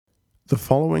The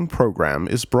following program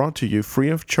is brought to you free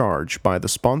of charge by the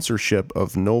sponsorship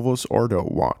of Novus Ordo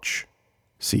Watch.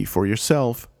 See for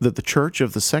yourself that the Church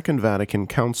of the Second Vatican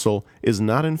Council is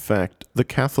not in fact the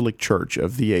Catholic Church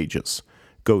of the ages.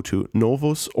 Go to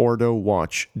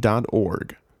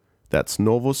novusordowatch.org. That's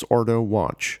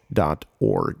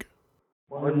novusordowatch.org.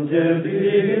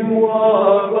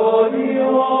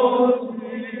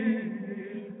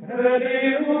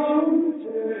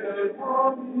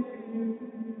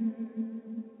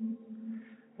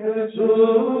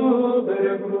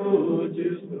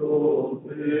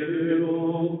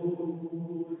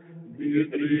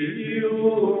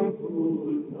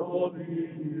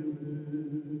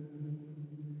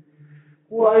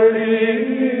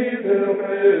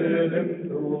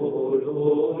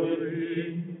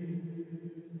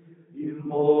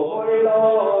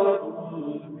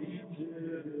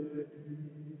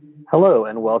 Hello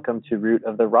and welcome to Root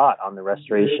of the Rot on the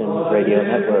Restoration Radio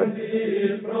Network.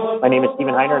 My name is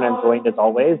Stephen Heiner and I'm joined as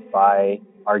always by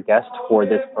our guest for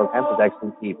this program, His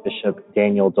Excellency Bishop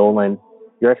Daniel Dolan.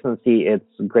 Your Excellency, it's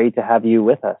great to have you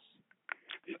with us.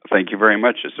 Thank you very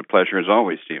much. It's a pleasure as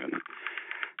always, Stephen.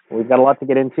 We've got a lot to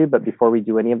get into, but before we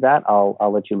do any of that, I'll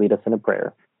let you lead us in a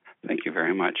prayer. Thank you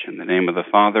very much. In the name of the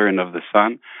Father, and of the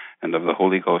Son, and of the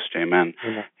Holy Ghost, amen.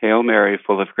 Amen. Hail Mary,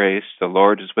 full of grace, the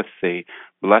Lord is with thee.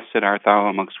 Blessed art thou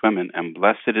amongst women, and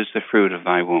blessed is the fruit of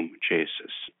thy womb,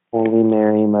 Jesus. Holy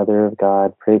Mary, Mother of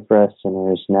God, pray for us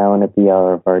sinners, now and at the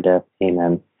hour of our death.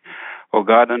 Amen. O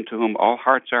God, unto whom all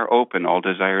hearts are open, all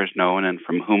desires known, and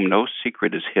from whom no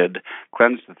secret is hid,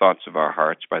 cleanse the thoughts of our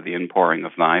hearts by the inpouring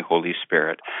of thy Holy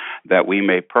Spirit, that we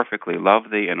may perfectly love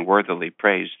thee and worthily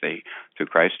praise thee, through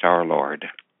Christ our Lord.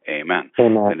 Amen.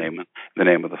 Amen. In the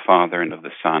name of the Father, and of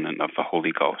the Son, and of the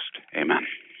Holy Ghost. Amen.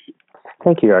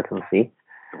 Thank you, Your Excellency.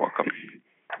 You're welcome.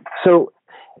 So,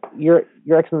 Your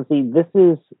Excellency, this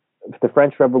is the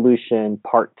French Revolution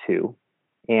Part 2.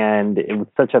 And it was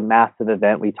such a massive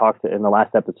event. We talked in the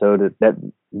last episode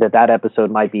that episode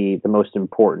might be the most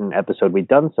important episode we've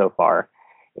done so far.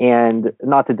 And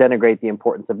not to denigrate the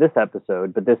importance of this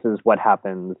episode, but this is what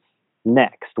happens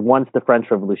next. Once the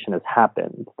French Revolution has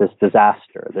happened, this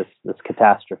disaster, this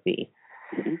catastrophe,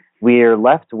 we're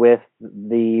left with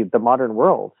the modern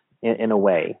world in a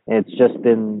way. It's just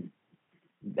been,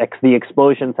 the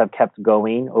explosions have kept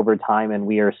going over time, and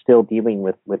we are still dealing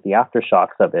with the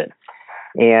aftershocks of it.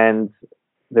 And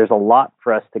there's a lot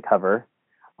for us to cover.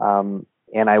 And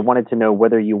I wanted to know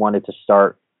whether you wanted to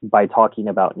start by talking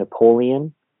about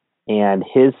Napoleon and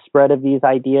his spread of these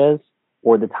ideas,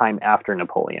 or the time after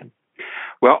Napoleon.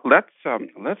 Well, let's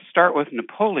start with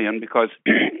Napoleon, because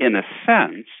in a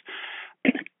sense,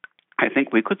 I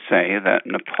think we could say that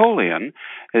Napoleon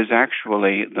is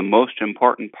actually the most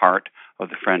important part of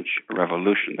the French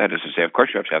Revolution. That is to say, of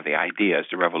course, you have to have the ideas,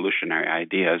 the revolutionary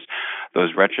ideas,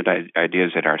 those wretched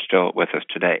ideas that are still with us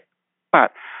today.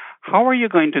 But how are you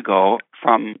going to go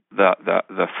from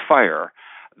the fire,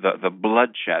 the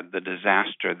bloodshed, the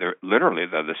disaster, literally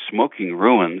the smoking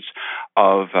ruins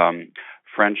of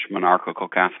French monarchical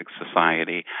Catholic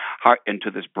society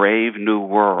into this brave new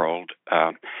world,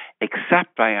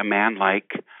 except by a man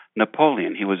like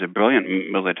Napoleon? He was a brilliant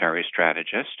military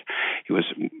strategist. He was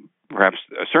perhaps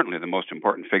certainly the most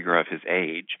important figure of his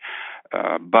age,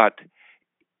 but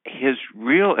his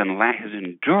real and his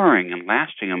enduring and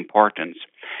lasting importance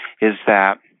is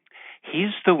that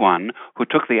he's the one who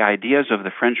took the ideas of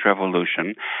the French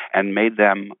Revolution and made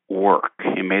them work.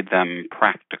 He made them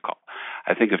practical.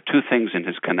 I think of two things in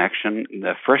his connection.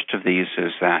 The first of these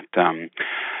is that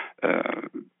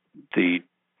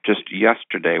just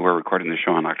yesterday, we're recording the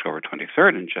show on October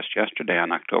 23rd, and just yesterday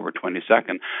on October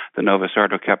 22nd, the Novus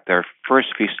Ordo kept their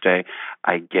first feast day.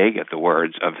 I gag at the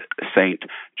words of Saint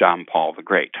John Paul the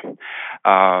Great.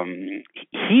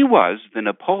 He was the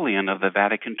Napoleon of the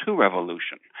Vatican II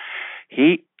revolution.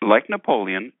 He, like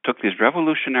Napoleon, took these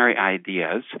revolutionary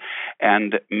ideas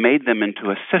and made them into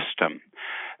a system.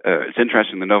 It's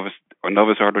interesting, the Novus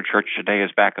Ordo Church today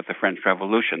is back at the French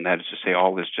Revolution. That is to say,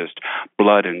 all this just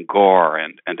blood and gore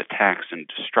and attacks and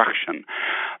destruction.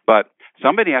 But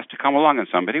somebody has to come along, and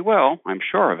somebody will, I'm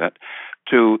sure of it,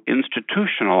 to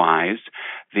institutionalize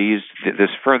this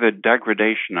further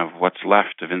degradation of what's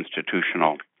left of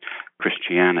institutional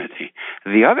Christianity.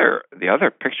 The other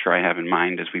picture I have in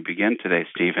mind as we begin today,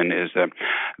 Stephen, is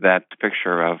that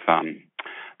picture of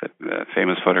the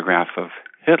famous photograph of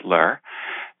Hitler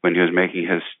when he was making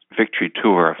his victory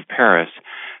tour of Paris,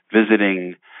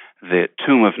 visiting the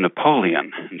tomb of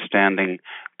Napoleon and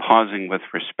pausing with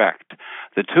respect.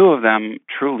 The two of them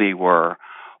truly were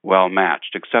well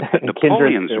matched, except that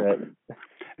Napoleon's... Kindred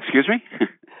Excuse me?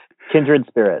 Kindred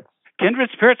spirits.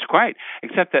 Kindred spirits, quite.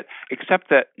 Except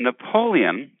that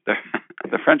Napoleon,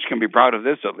 the French can be proud of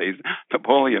this at least.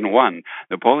 Napoleon won.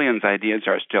 Napoleon's ideas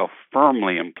are still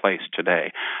firmly in place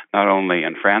today, not only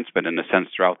in France but in a sense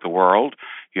throughout the world.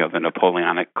 You have the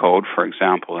Napoleonic Code, for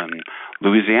example, in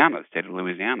Louisiana, the state of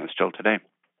Louisiana, still today.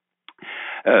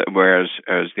 Whereas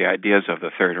the ideas of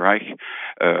the Third Reich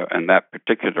and that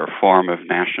particular form of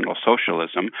National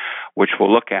Socialism, which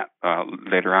we'll look at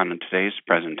later on in today's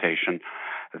presentation,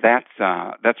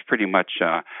 that's pretty much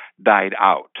died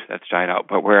out. That's died out.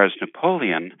 But whereas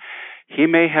Napoleon, he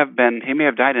may have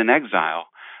died in exile,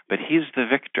 but he's the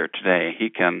victor today. He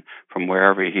can, from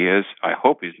wherever he is, I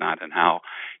hope he's not in hell,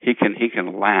 he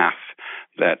can laugh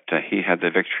that he had the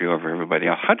victory over everybody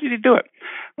else. How did he do it?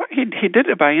 Well, he did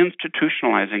it by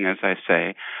institutionalizing, as I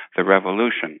say, the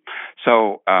revolution.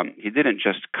 So he didn't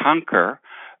just conquer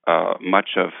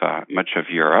much of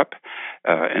Europe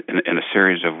in a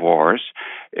series of wars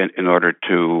in order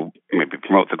to maybe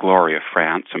promote the glory of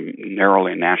France, a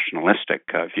narrowly nationalistic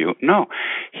view. No,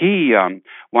 he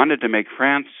wanted to make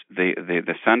France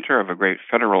the center of a great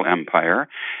federal empire,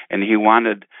 and he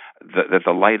wanted that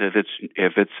the light of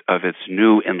its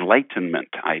new Enlightenment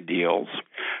ideals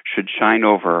should shine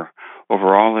over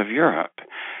all of Europe.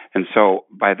 And so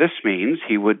by this means,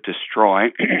 he would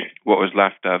destroy what was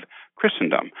left of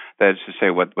Christendom. That is to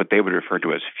say, what they would refer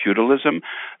to as feudalism,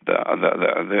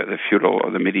 the feudal,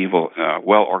 the medieval,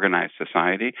 well-organized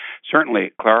society.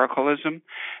 Certainly, clericalism,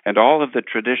 and all of the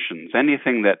traditions.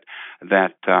 Anything that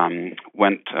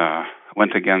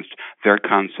went against their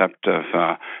concept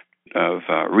of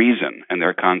reason and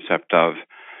their concept of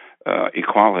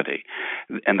equality.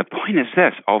 And the point is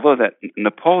this: although that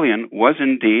Napoleon was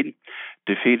indeed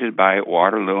defeated by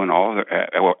Waterloo and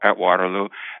at Waterloo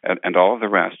and all of the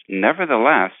rest,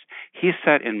 nevertheless, he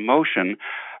set in motion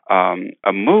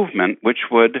a movement which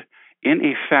would, in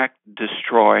effect,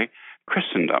 destroy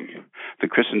Christendom, the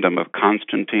Christendom of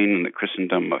Constantine and the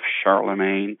Christendom of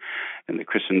Charlemagne and the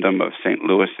Christendom of St.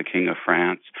 Louis, the King of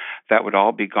France. That would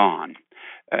all be gone.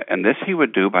 And this he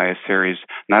would do by a series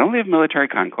not only of military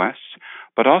conquests,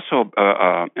 but also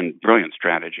and brilliant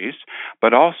strategies,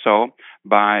 but also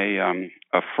by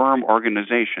a firm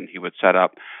organization. He would set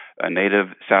up native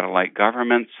satellite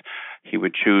governments. He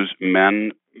would choose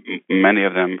men, many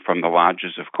of them from the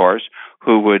lodges, of course,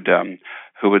 who would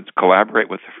collaborate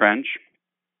with the French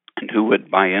and who would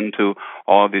buy into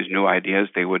all of these new ideas.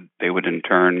 They would in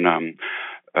turn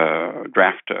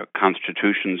draft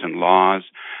constitutions and laws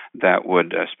that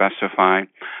would specify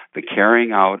the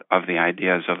carrying out of the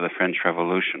ideas of the French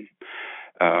Revolution.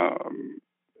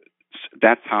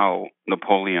 That's how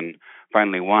Napoleon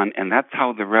finally won, and that's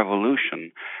how the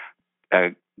revolution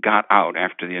got out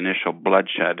after the initial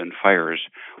bloodshed and fires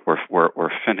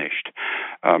were finished.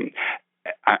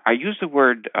 I use the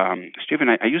word, Stephen,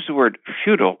 I use the word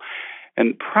feudal.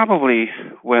 And probably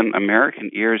when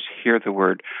American ears hear the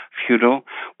word feudal,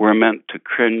 we're meant to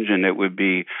cringe, and it would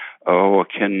be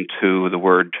akin to the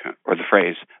word or the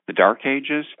phrase the Dark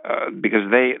Ages,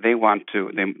 because they want to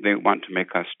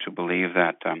make us to believe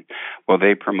that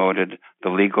they promoted the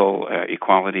legal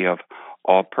equality of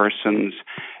all persons,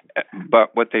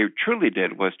 but what they truly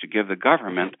did was to give the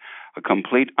government a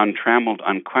complete, untrammeled,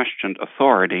 unquestioned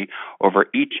authority over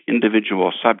each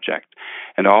individual subject,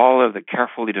 and all of the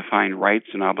carefully defined rights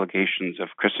and obligations of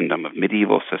Christendom, of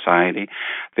medieval society,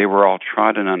 they were all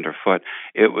trodden underfoot.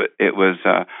 It was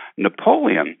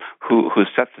Napoleon who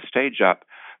set the stage up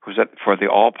for the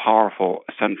all-powerful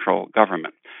central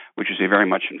government, which you see very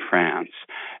much in France,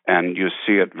 and you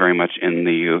see it very much in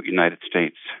the United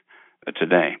States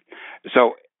today.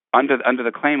 So under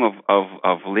the claim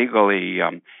of legally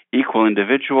equal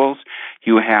individuals,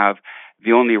 you have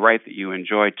the only right that you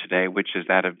enjoy today, which is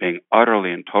that of being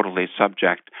utterly and totally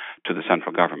subject to the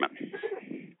central government.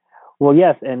 Well,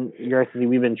 yes, and Your Excellency,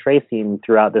 we've been tracing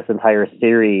throughout this entire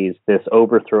series this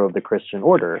overthrow of the Christian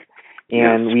order.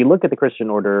 And yes. We look at the Christian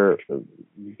order,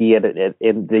 be it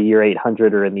in the year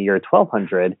 800 or in the year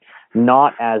 1200,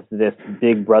 not as this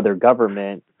big brother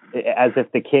government, as if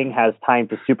the king has time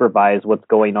to supervise what's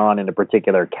going on in a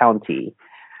particular county.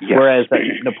 Yes. Whereas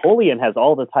Napoleon has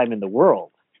all the time in the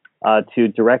world to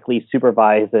directly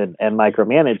supervise and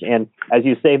micromanage. And as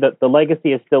you say, the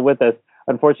legacy is still with us.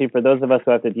 Unfortunately, for those of us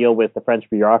who have to deal with the French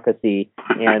bureaucracy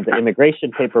and the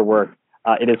immigration paperwork,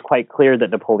 it is quite clear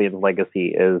that Napoleon's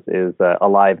legacy is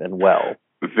alive and well.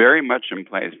 Very much in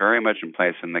place,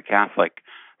 and the Catholic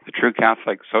the true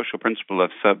Catholic social principle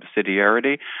of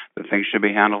subsidiarity, that things should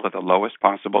be handled at the lowest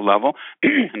possible level,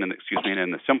 and in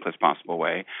the simplest possible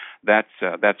way, that's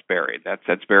buried.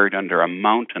 That's buried under a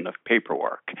mountain of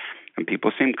paperwork, and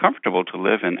people seem comfortable to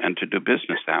live in and to do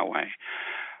business that way.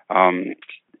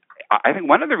 I think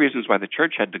one of the reasons why the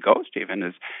church had to go, Stephen,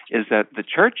 is that the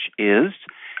church is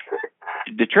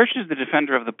the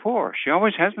defender of the poor. She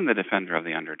always has been the defender of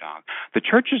the underdog. The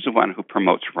church is the one who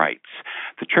promotes rights.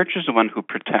 The church is the one who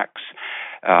protects.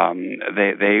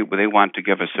 They want to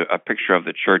give us a picture of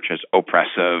the church as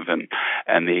oppressive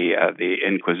and the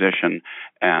Inquisition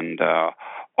and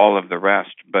all of the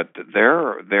rest. But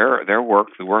their work,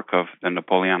 the work of the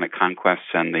Napoleonic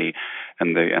conquests and the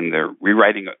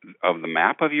rewriting of the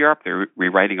map of Europe, the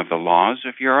rewriting of the laws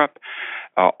of Europe,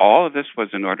 all of this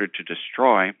was in order to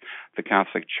destroy the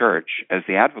Catholic Church as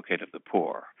the advocate of the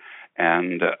poor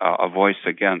and a voice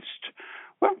against,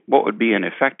 well, what would be in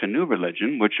effect a new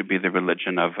religion, which would be the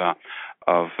religion of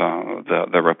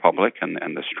the Republic and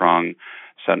the strong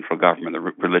central government,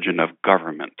 the religion of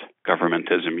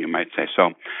governmentism, you might say.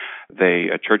 So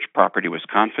the church property was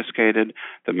confiscated.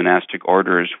 The monastic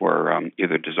orders were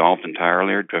either dissolved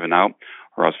entirely or driven out,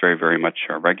 or else very, very much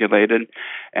regulated.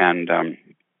 And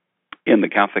in the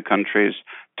Catholic countries,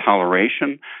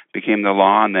 toleration became the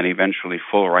law, and then eventually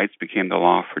full rights became the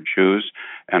law for Jews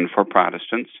and for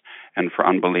Protestants. And for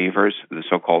unbelievers, the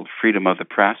so-called freedom of the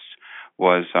press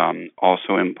was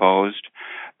also imposed.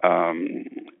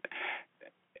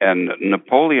 And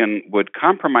Napoleon would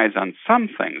compromise on some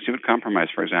things. He would compromise,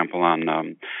 for example,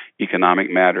 on economic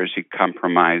matters. He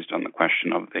compromised on the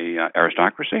question of the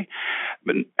aristocracy.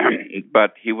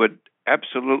 But he would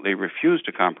absolutely refuse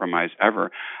to compromise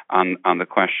ever on the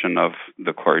question of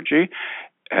the clergy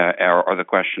or the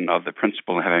question of the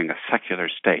principle of having a secular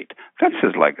state. That's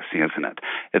his legacy, isn't it?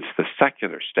 It's the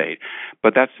secular state.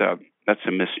 But that's a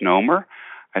misnomer.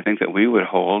 I think that we would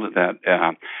hold that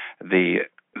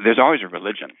there's always a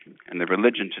religion, and the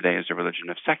religion today is a religion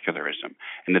of secularism,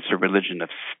 and it's a religion of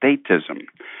statism,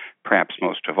 perhaps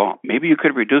most of all. Maybe you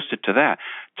could reduce it to that.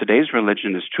 Today's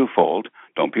religion is twofold.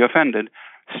 Don't be offended.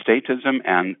 Statism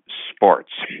and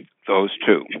sports, those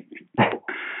two.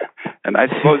 And I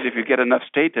suppose if you get enough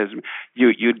statism,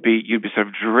 you'd be sort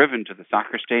of driven to the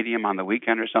soccer stadium on the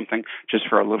weekend or something just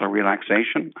for a little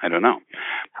relaxation. I don't know.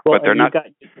 Well, but they're not. Got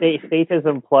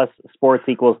statism plus sports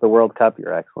equals the World Cup,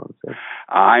 Your Excellency.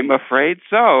 I'm afraid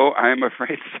so.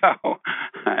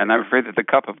 And I'm afraid that the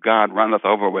cup of God runneth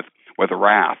over with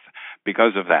wrath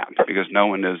because of that, because no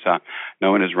one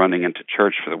is running into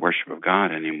church for the worship of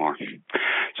God anymore.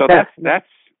 So that's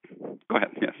go ahead.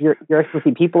 Yes. Your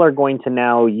Excellency, people are going to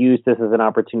now use this as an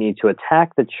opportunity to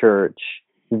attack the church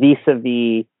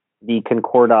vis-a-vis the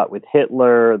concordat with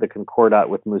Hitler, the concordat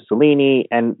with Mussolini,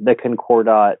 and the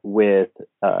concordat with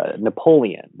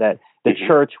Napoleon, that the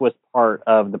church was part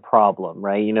of the problem,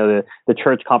 right? You know, the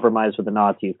church compromised with the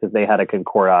Nazis because they had a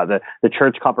concordat. The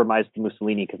church compromised with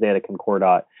Mussolini because they had a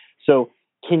concordat. So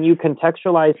can you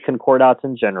contextualize concordats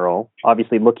in general,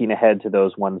 obviously looking ahead to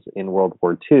those ones in World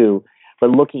War II, but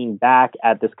looking back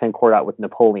at this concordat with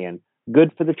Napoleon,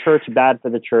 good for the church, bad for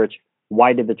the church,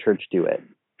 why did the church do it?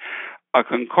 A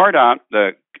concordat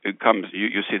comes,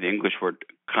 you see the English word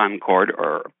concord,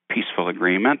 or peaceful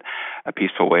agreement, a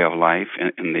peaceful way of life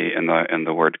in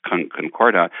the word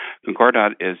concordat.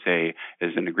 Concordat is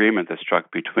an agreement that's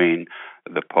struck between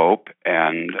the Pope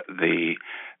and the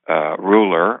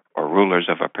ruler or rulers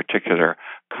of a particular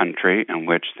country, in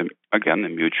which the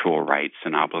mutual rights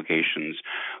and obligations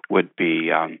would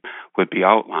be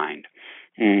outlined.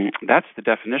 That's the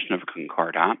definition of a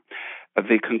concordat.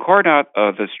 The concordat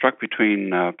that's struck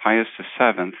between Pius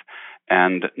VII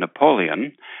and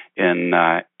Napoleon in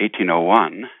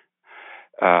 1801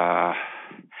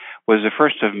 was the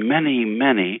first of many,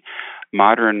 many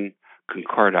modern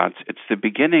concordats. It's the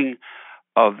beginning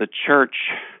of the church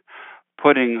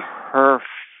putting her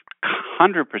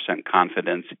 100%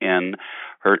 confidence in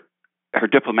her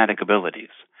diplomatic abilities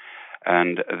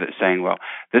and saying, well,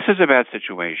 this is a bad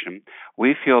situation.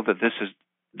 We feel that this is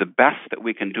the best that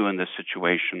we can do in this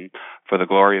situation for the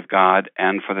glory of God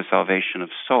and for the salvation of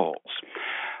souls.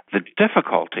 The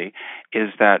difficulty is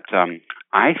that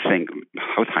I think,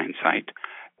 with hindsight,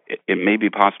 it may be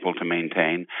possible to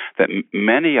maintain that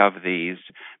many of these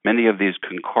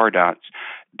concordats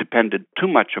depended too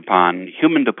much upon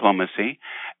human diplomacy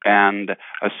and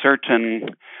a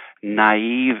certain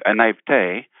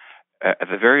naivete, at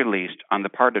the very least, on the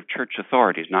part of church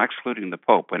authorities, not excluding the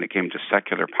Pope when it came to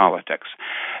secular politics,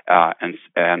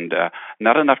 and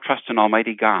not enough trust in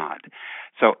Almighty God.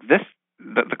 So this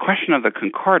the question of the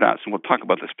concordats, and we'll talk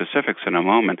about the specifics in a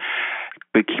moment,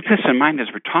 but keep this in mind as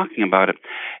we're talking about it.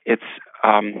 It's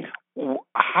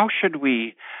how should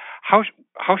we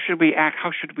act?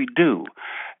 How should we do?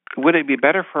 Would it be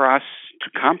better for us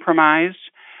to compromise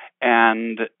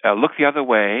and look the other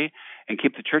way and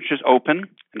keep the churches open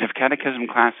and have catechism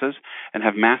classes and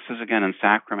have masses again and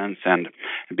sacraments and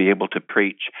be able to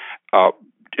preach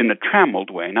in a trammeled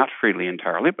way, not freely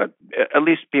entirely, but at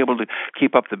least be able to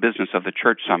keep up the business of the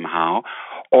church somehow?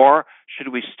 Or should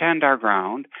we stand our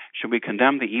ground? Should we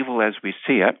condemn the evil as we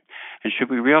see it? And should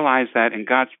we realize that in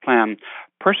God's plan,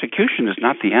 persecution is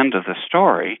not the end of the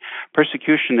story.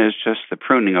 Persecution is just the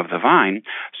pruning of the vine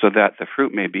so that the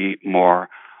fruit may be more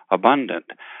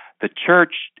abundant. The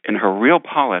church, in her real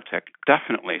politic,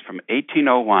 definitely from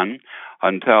 1801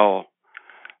 until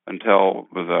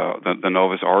the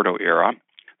Novus Ordo era,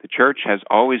 the church has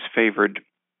always favored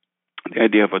the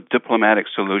idea of a diplomatic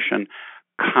solution,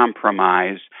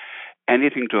 compromise,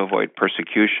 anything to avoid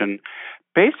persecution.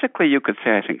 Basically, you could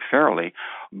say, I think fairly,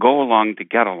 go along to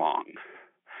get along.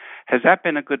 Has that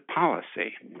been a good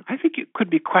policy? I think it could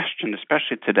be questioned,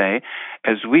 especially today,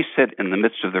 as we sit in the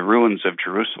midst of the ruins of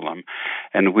Jerusalem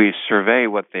and we survey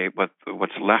what's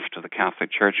left of the Catholic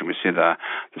Church, and we see the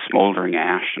smoldering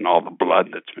ash and all the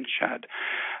blood that's been shed.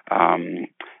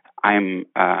 I'm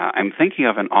thinking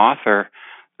of an author,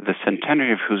 the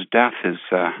centenary of whose death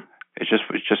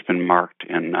it's just been marked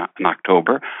in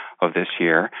October of this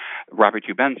year, Robert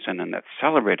Hugh Benson, in that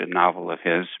celebrated novel of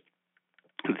his,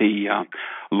 The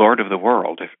Lord of the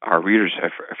World.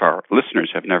 If our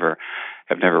listeners have never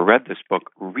read this book,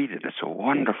 read it. It's a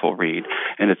wonderful read,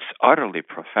 and it's utterly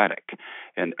prophetic.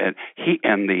 And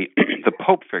the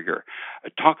Pope figure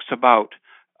talks about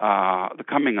the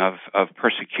coming of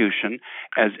persecution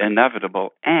as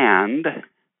inevitable and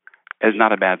as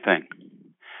not a bad thing.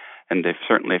 And if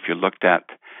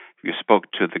you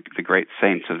spoke to the great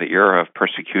saints of the era of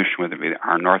persecution, whether it be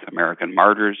our North American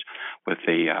martyrs with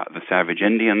the savage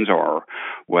Indians, or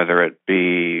whether it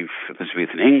be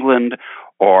Elizabethan England,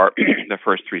 or the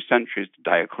first 3 centuries, the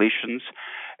Diocletians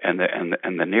and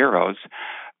the Neros,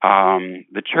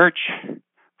 the church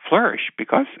flourished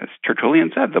because, as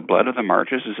Tertullian said, the blood of the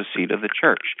martyrs is the seed of the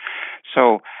church.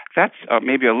 So that's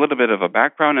maybe a little bit of a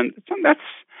background, and that's,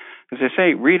 as I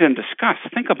say, read and discuss.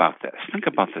 Think about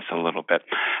this a little bit.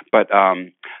 But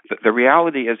the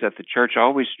reality is that the church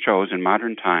always chose, in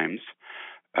modern times,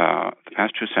 the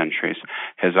past 2 centuries,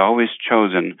 has always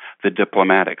chosen the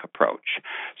diplomatic approach.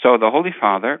 So the Holy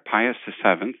Father, Pius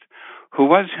VII, who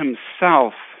was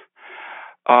himself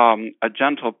a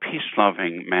gentle,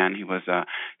 peace-loving man. He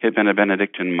had been a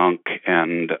Benedictine monk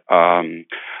and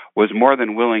was more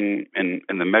than willing, in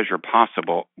the measure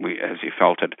possible, as he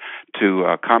felt it,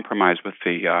 to compromise with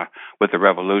the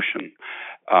revolution.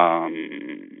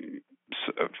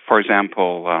 For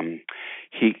example, when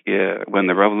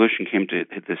the revolution came to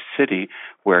this city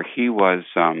where he was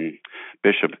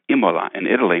Bishop Imola in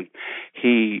Italy,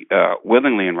 he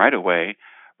willingly and right away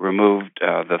removed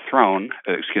the throne,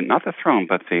 not the throne,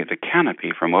 but the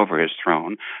canopy from over his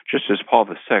throne, just as Paul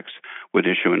VI would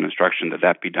issue an instruction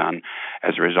that be done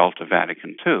as a result of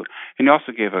Vatican II. And he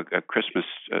also gave a Christmas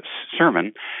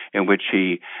sermon in which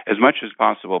he, as much as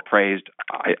possible, praised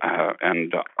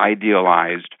and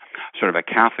idealized sort of a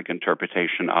Catholic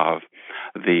interpretation of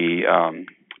the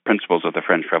principles of the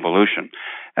French Revolution.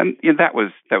 And that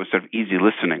was sort of easy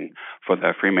listening for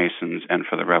the Freemasons and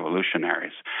for the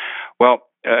revolutionaries. Well,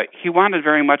 he wanted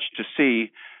very much to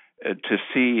see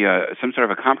some sort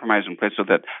of a compromise in place so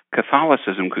that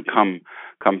Catholicism could come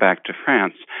back to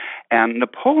France. And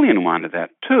Napoleon wanted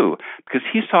that too, because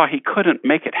he saw he couldn't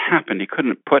make it happen. He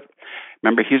couldn't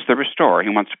remember, he's the restorer. He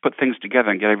wants to put things together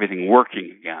and get everything working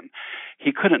again.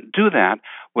 He couldn't do that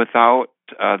without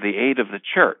the aid of the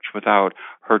church, without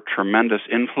her tremendous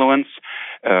influence,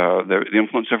 the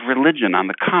influence of religion on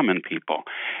the common people,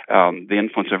 the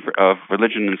influence of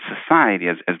religion in society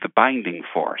as the binding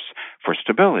force for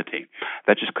stability.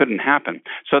 That just couldn't happen.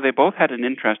 So they both had an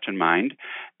interest in mind,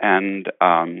 and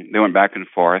they went back and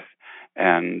forth,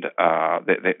 and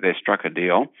they struck a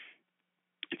deal.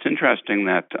 It's interesting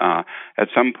that at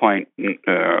some point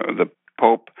the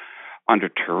Pope, under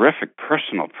terrific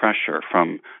personal pressure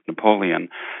from Napoleon,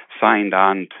 signed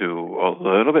on to a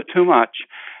little bit too much,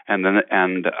 and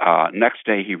next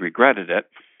day he regretted it,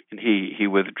 and he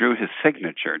withdrew his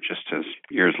signature, just as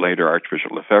years later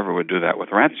Archbishop Lefebvre would do that with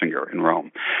Ratzinger in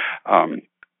Rome. Would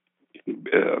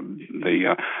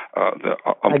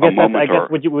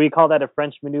we call that a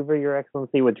French maneuver, Your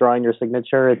Excellency, withdrawing your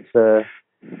signature? It's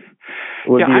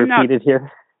would be repeated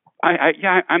here.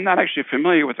 I'm not actually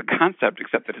familiar with the concept,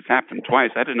 except that it's happened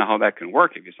twice. I don't know how that can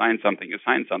work. If you sign something, you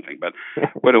sign something. But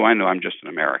what do I know? I'm just an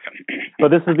American. Well,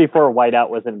 this is before whiteout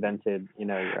was invented.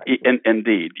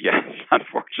 Indeed, yes,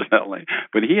 unfortunately.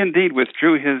 But he indeed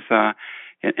withdrew his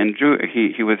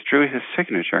he withdrew his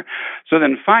signature. So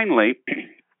then finally,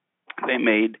 they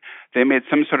made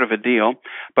some sort of a deal.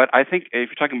 But I think if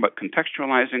you're talking about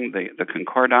contextualizing the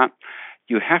Concordat,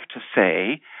 you have to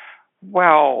say,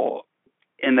 well,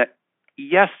 in that,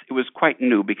 yes, it was quite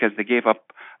new because they gave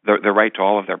up the right to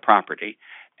all of their property,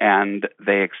 and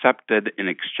they accepted in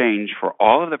exchange for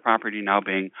all of the property now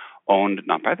being owned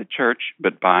not by the church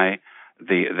but by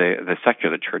the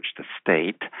secular church, the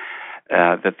state,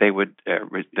 that they would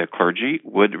the clergy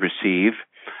would receive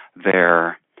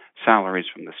their salaries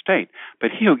from the state.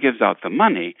 But he who gives out the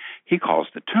money, he calls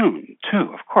the tune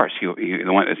too. Of course,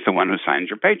 it's the one who signs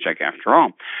your paycheck after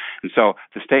all. And so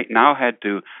the state now had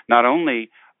to not only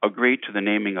agree to the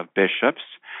naming of bishops,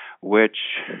 which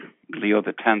Leo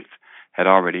X had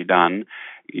already done,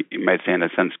 you might say in a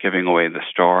sense giving away the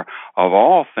store of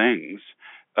all things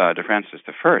to Francis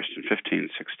I in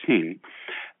 1516.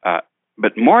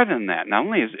 But more than that, not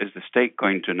only is the state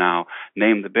going to now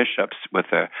name the bishops, with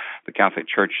the Catholic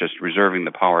Church just reserving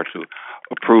the power to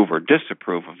approve or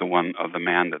disapprove of the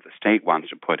man that the state wants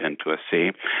to put into a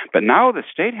see, but now the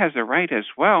state has a right as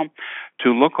well to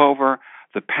look over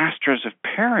the pastors of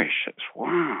parishes.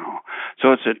 Wow.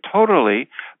 So it's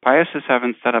Pius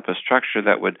VII set up a structure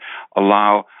that would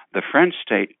allow the French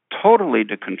state totally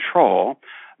to control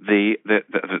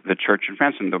the church in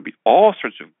France, and there'll be all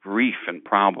sorts of grief and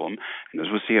problem, and as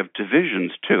we'll see, of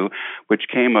divisions too, which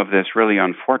came of this really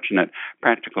unfortunate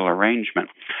practical arrangement.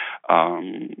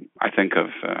 I think of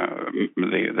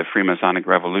the Freemasonic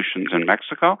revolutions in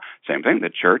Mexico. Same thing. The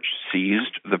church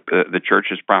seized the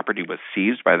church's property was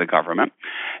seized by the government,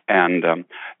 and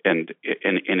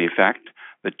in effect,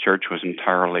 the church was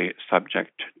entirely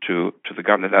subject to the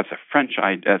government. That's a French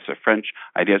idea.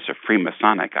 It's a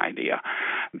Freemasonic idea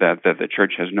that the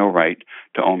church has no right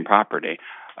to own property.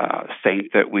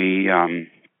 Saint that we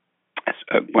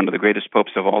one of the greatest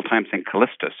popes of all time, St.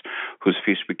 Callistus, whose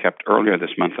feast we kept earlier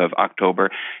this month of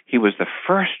October, he was the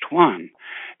first one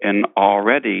in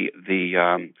already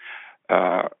the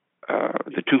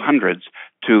 200s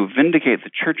to vindicate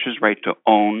the church's right to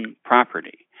own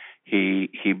property. He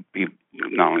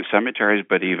not only cemeteries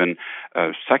but even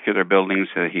secular buildings.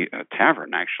 A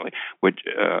tavern actually, which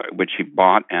he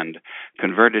bought and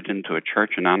converted into a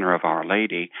church in honor of Our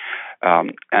Lady,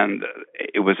 and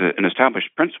it was an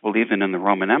established principle even in the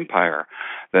Roman Empire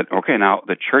that now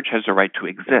the church has a right to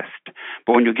exist,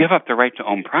 but when you give up the right to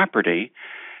own property,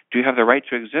 do you have the right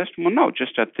to exist? Well, no,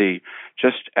 just at the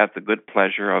good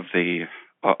pleasure of the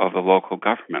local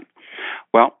government.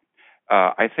 Well,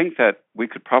 I think that we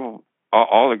could probably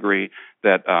all agree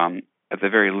that at the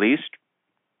very least,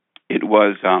 it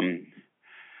was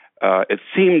it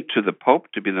seemed to the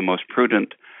Pope to be the most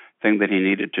prudent thing that he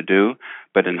needed to do.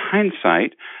 But in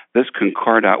hindsight, this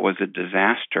Concordat was a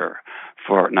disaster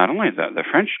for not only the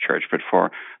French Church but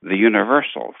for the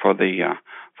universal, for the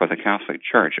Catholic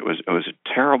Church. It was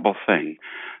a terrible thing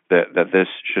that this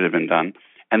should have been done.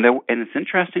 And it's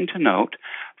interesting to note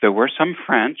there were some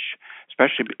French,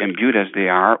 especially imbued as they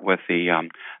are with the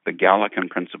Gallican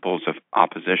principles of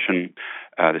opposition,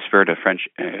 the spirit of French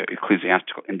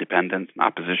ecclesiastical independence and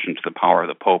opposition to the power of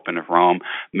the Pope and of Rome,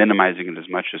 minimizing it as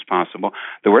much as possible.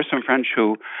 There were some French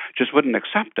who just wouldn't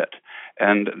accept it,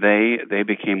 and they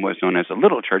became what's known as a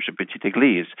little church, a petite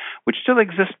église, which still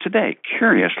exists today,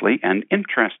 curiously and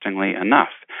interestingly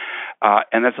enough.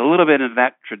 And that's a little bit of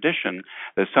that tradition.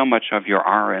 There's so much of your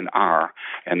R&R,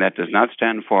 and that does not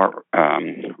stand for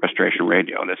Restoration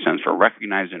Radio. That stands for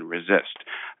Recognize and Resist.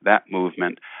 That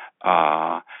movement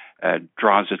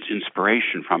draws its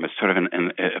inspiration from. It's sort of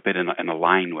a bit in a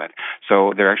line with.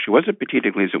 So there actually was a petite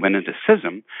église that went into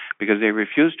schism because they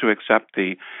refused to accept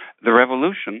the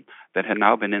revolution that had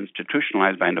now been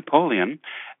institutionalized by Napoleon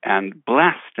and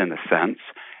blessed, in a sense,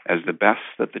 as the best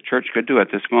that the Church could do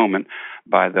at this moment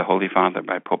by the Holy Father,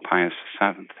 by Pope Pius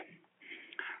VII.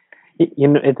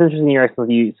 It's interesting, Your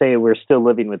Excellency, you say we're still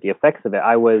living with the effects of it.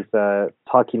 I was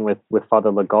talking with Father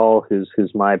Legal,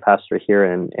 who's my pastor here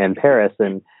in Paris,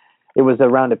 and it was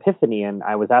around Epiphany, and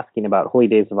I was asking about Holy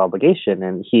Days of Obligation,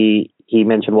 and he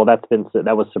mentioned, well, that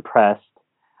was suppressed.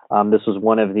 This was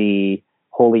one of the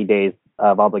Holy Days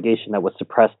of Obligation that was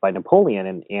suppressed by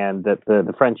Napoleon, and that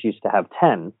the French used to have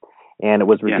 10, and it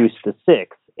was reduced to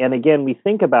 6. And again, we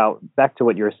think about, back to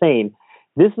what you were saying,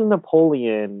 this is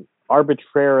Napoleon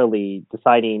arbitrarily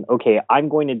deciding, okay, I'm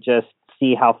going to just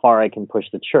see how far I can push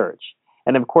the church.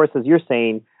 And of course, as you're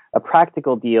saying, a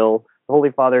practical deal, the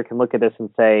Holy Father can look at this and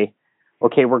say,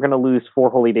 okay, we're going to lose 4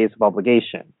 holy days of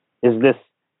obligation.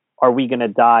 Are we going to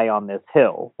die on this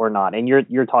hill or not? And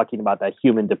you're talking about that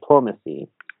human diplomacy.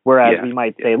 Whereas we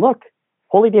might say, look,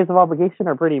 holy days of obligation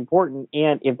are pretty important.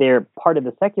 And if they're part of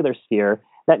the secular sphere,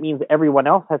 that means everyone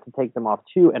else has to take them off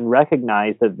too and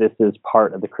recognize that this is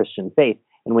part of the Christian faith.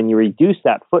 And when you reduce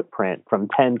that footprint from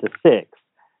 10 to 6,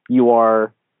 you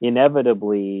are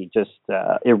inevitably just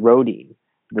eroding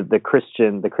the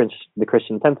Christian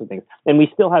sense of things. And we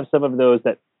still have some of those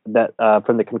that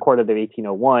from the Concordat of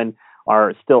 1801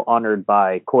 are still honored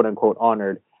by, quote unquote,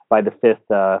 honored by the Fifth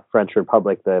French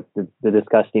Republic, the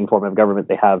disgusting form of government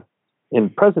they have in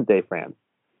present day France.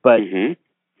 But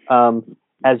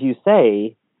as you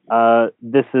say,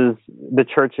 this is the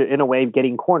church in a way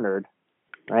getting cornered,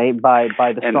 right, by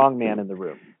the strong man in the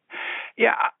room.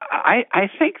 Yeah, I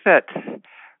think that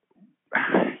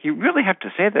you really have to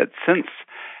say that, since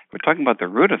we're talking about the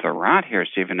root of the rot here,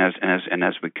 Stephen,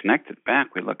 as we connect it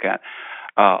back, we look at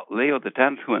Leo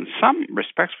X, who in some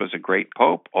respects was a great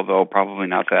pope, although probably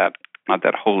not that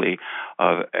holy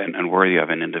and worthy of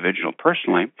an individual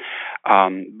personally.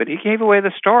 But he gave away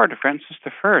the store to Francis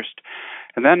I.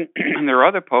 And then there were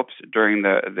other popes during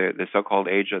the so-called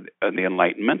age of the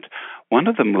Enlightenment. One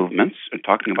of the movements,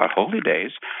 talking about holy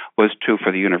days, was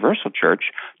for the Universal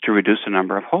Church to reduce the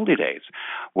number of holy days.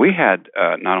 We had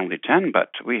not only 10,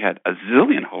 but we had a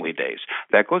zillion holy days.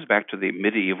 That goes back to the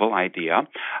medieval idea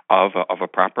of a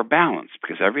proper balance,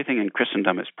 because everything in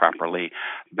Christendom is properly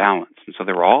balanced. And so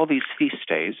there were all these feast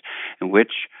days in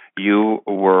which you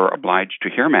were obliged to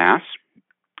hear Mass,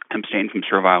 abstain from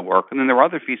servile work, and then there were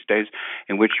other feast days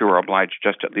in which you were obliged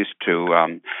at least to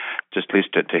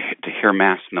hear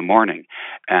Mass in the morning,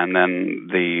 and then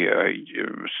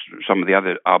some of the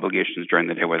other obligations during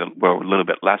the day were a little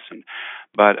bit lessened.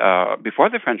 But before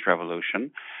the French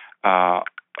Revolution,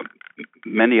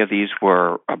 many of these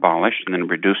were abolished and then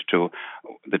reduced to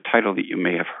the title that you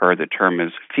may have heard. The term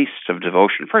is Feasts of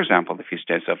Devotion. For example, the feast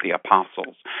days of the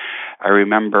Apostles. I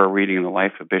remember reading the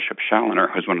life of Bishop Challoner,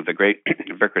 who's one of the great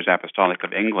vicars apostolic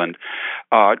of England,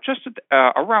 just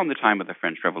around the time of the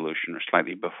French Revolution or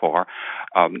slightly before,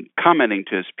 commenting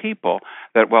to his people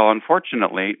that, well,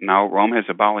 unfortunately, now Rome has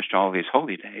abolished all these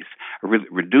holy days,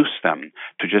 reduced them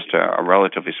to just a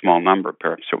relatively small number.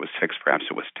 Perhaps it was 6, perhaps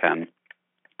it was 10.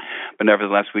 But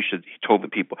nevertheless, he told the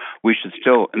people, we should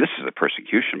still, and this is a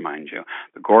persecution, mind you,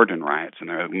 the Gordon riots, and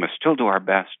we must still do our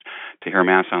best to hear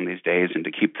Mass on these days and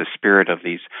to keep the spirit of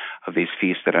these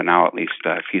feasts that are now at least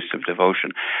feasts of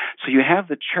devotion. So you have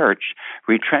the church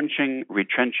retrenching.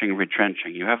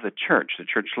 You have the church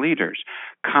leaders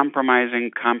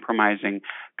compromising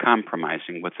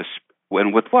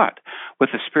with what? With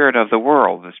the spirit of the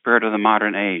world, the spirit of the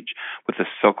modern age, with the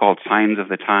so-called signs of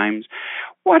the times.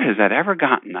 What has that ever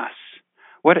gotten us?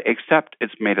 Except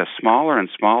it's made us smaller and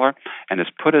smaller and has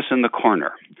put us in the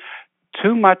corner.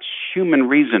 Too much human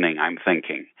reasoning, I'm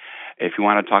thinking, if you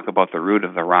want to talk about the root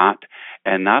of the rot,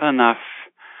 and not enough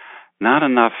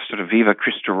sort of viva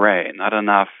Christo Rey, not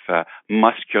enough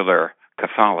muscular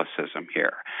Catholicism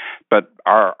here. But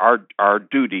our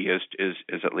duty is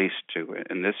at least to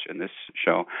in this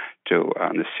show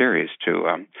in this series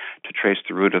to trace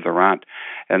the root of the rot,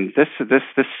 and this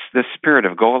spirit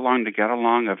of go along to get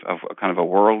along, of kind of a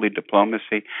worldly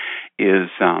diplomacy is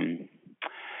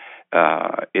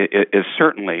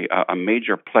certainly a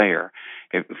major player.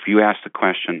 If you ask the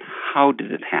question, how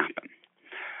did it happen?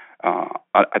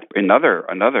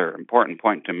 Another important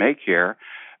point to make here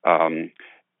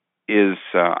is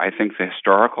I think the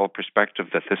historical perspective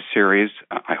that this series,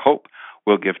 I hope,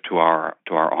 will give to our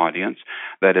audience.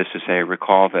 That is to say,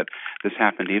 recall that this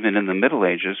happened even in the Middle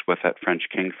Ages with that French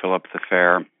king Philip the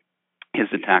Fair, his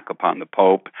attack upon the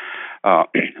Pope,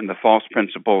 and the false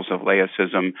principles of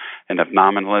laicism and of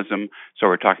nominalism. So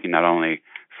we're talking not only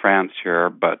France here,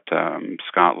 but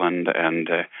Scotland and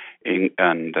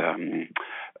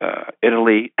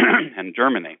Italy and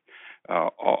Germany.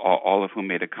 All of whom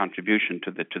made a contribution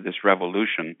to this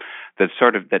revolution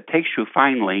that takes you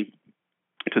finally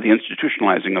to the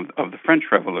institutionalizing of the French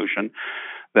Revolution.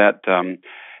 That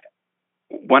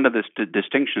one of the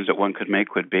distinctions that one could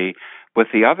make would be with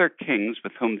the other kings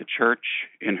with whom the Church,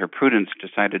 in her prudence,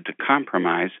 decided to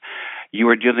compromise. You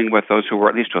were dealing with those who were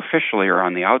at least officially or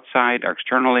on the outside or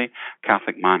externally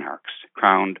Catholic monarchs,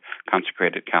 crowned,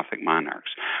 consecrated Catholic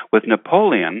monarchs. With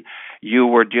Napoleon, you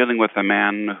were dealing with a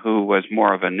man who was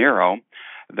more of a Nero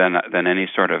than any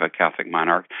sort of a Catholic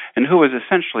monarch, and who was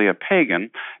essentially a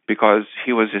pagan because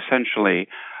he was essentially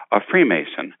a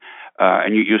Freemason.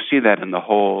 And you see that in the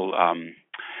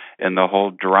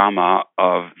whole drama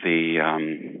of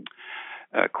the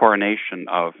coronation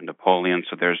of Napoleon.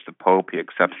 So there's the Pope. He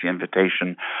accepts the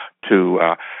invitation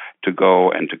to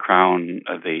go and to crown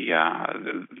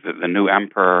the new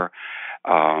emperor,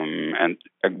 and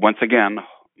once again,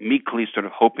 meekly sort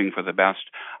of hoping for the best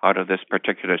out of this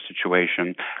particular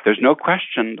situation. There's no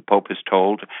question, the Pope is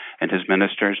told, and his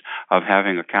ministers, of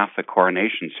having a Catholic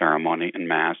coronation ceremony in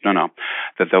Mass. No,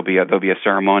 that there'll be a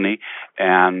ceremony,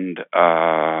 and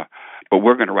but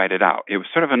we're going to write it out. It was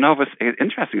sort of a novus.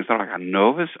 Interesting. It's sort of like a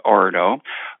novus ordo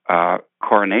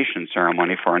coronation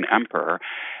ceremony for an emperor,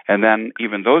 and then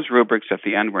even those rubrics at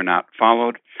the end were not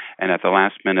followed. And at the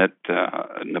last minute,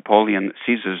 Napoleon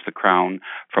seizes the crown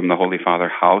from the Holy Father.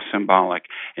 How symbolic!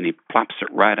 And he plops it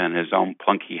right on his own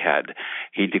plunky head.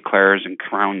 He declares and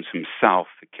crowns himself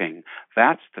the king.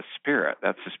 That's the spirit.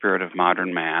 That's the spirit of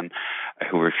modern man,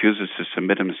 who refuses to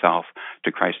submit himself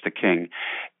to Christ the King.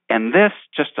 And this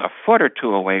just a foot or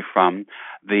two away from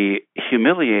the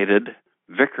humiliated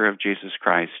vicar of Jesus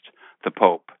Christ, the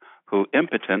Pope, who,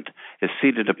 impotent, is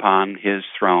seated upon his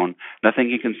throne. Nothing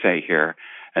he can say here,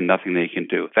 and nothing that he can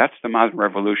do. That's the modern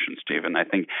revolution, Stephen. I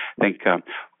think.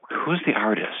 Who's the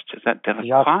artist? Is that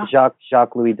Delacroix?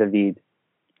 Jacques Louis David.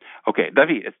 Okay,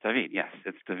 David. It's David. Yes,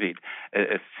 it's David.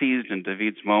 It's seized in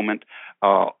David's moment.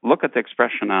 Look at the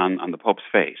expression on the Pope's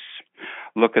face.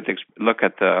 Look at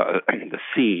the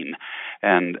scene,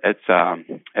 and it's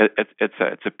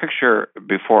a picture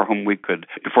before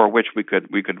which we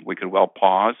could well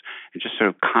pause and just sort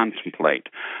of contemplate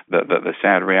the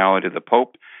sad reality. The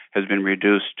Pope has been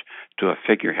reduced to a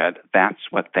figurehead.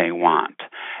 That's what they want,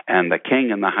 and the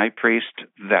king and the high priest,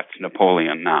 that's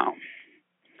Napoleon now.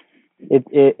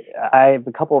 I have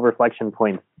a couple of reflection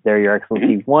points there, Your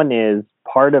Excellency. Mm-hmm. One is,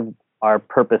 part of our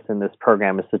purpose in this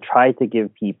program is to try to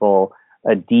give people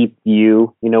a deep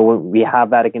view. You know, when we have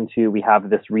Vatican II, we have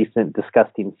this recent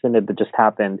disgusting synod that just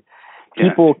happened.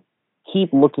 People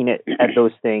keep looking at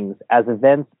those things as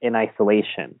events in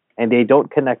isolation, and they don't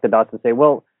connect the dots and say,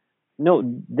 well, no,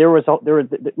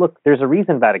 look, there's a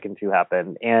reason Vatican II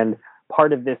happened, and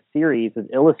part of this series is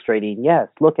illustrating, yes,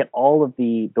 look at all of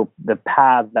the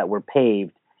paths that were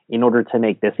paved in order to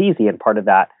make this easy, and part of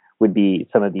that would be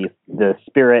some of the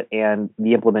spirit and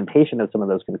the implementation of some of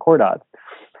those concordats.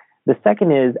 The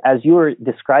second is, as you were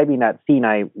describing that scene,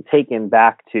 I'm taken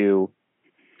back to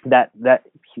that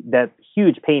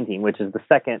huge painting, which is the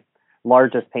second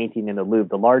largest painting in the Louvre.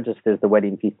 The largest is the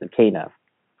Wedding Feast of Cana.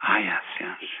 Ah, yes.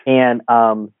 And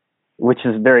which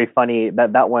is very funny.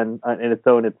 That one in its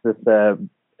own, it's this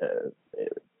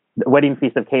Wedding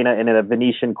Feast of Cana in a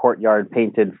Venetian courtyard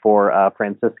painted for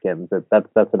Franciscans.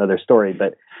 That's another story.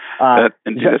 But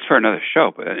that's for another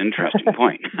show. But an interesting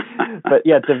point. But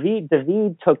yeah,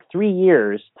 David took 3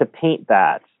 years to paint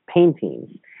that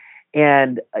painting,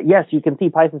 and yes, you can see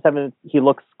Pius VII. He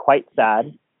looks quite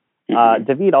sad.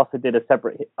 David also did a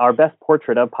separate. Our best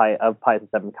portrait of Pius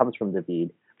VII comes from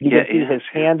David. You can see his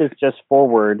hand is just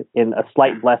forward in a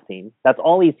slight blessing. That's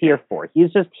all he's here for.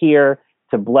 He's just here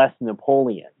to bless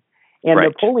Napoleon. And right.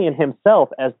 Napoleon himself,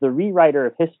 as the rewriter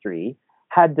of history,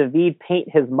 had David paint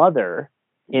his mother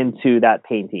into that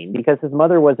painting because his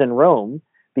mother was in Rome,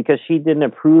 because she didn't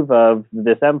approve of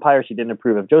this empire. She didn't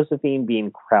approve of Josephine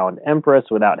being crowned empress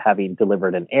without having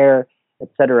delivered an heir,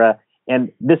 etc.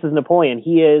 And this is Napoleon.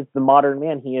 He is the modern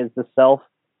man. He is the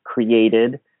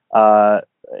self-created.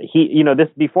 This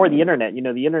before the internet.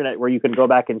 The internet where you can go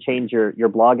back and change your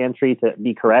blog entry to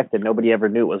be correct, and nobody ever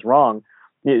knew it was wrong.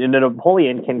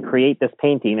 Napoleon can create this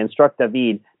painting, instruct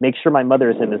David, make sure my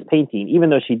mother is in this painting, even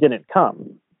though she didn't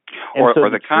come. Or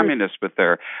the communists with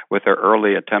their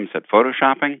early attempts at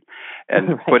photoshopping and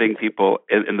right. putting people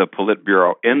in the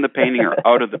Politburo in the painting or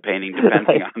out of the painting,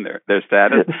 depending on their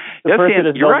status. The person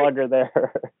is no longer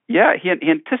there. Yeah, he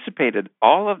anticipated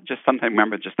all of just something.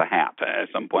 Remember, just a hat at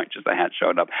some point. Just a hat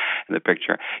showed up in the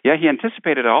picture. Yeah, he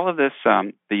anticipated all of this,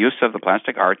 the use of the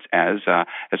plastic arts as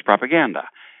propaganda,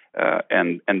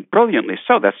 and brilliantly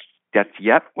so. That's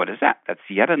yet what is that? That's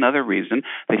yet another reason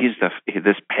that he's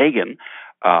this pagan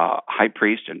high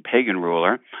priest and pagan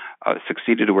ruler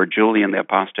succeeded to where Julian the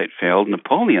Apostate failed.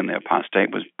 Napoleon the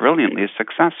Apostate was brilliantly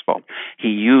successful. He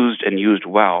used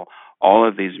well all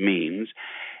of these means,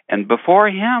 and before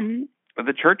him,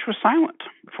 the church was silent.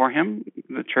 Before him,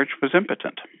 the church was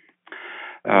impotent.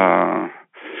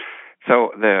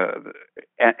 So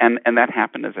that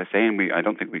happened, as I say, and I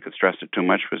don't think we could stress it too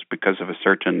much, was because of a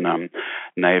certain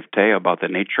naivete about the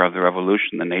nature of the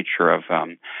revolution, the nature of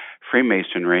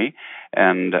Freemasonry,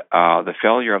 and the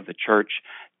failure of the church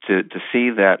to see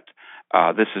that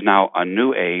this is now a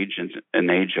new age, an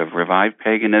age of revived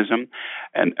paganism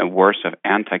and worse, of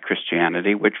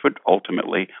anti-Christianity, which will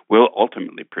ultimately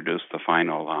produce the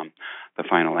final the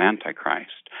final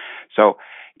Antichrist. So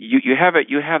you have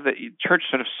the church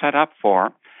sort of set up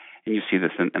for, and you see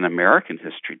this in American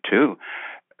history too.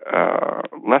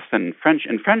 Less than in French.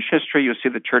 In French history, you see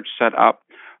the church set up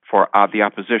for the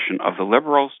opposition of the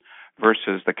liberals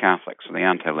versus the Catholics, or the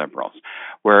anti-liberals.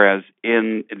 Whereas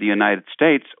in the United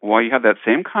States, while you have that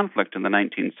same conflict in the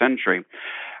 19th century,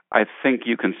 I think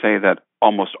you can say that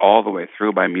almost all the way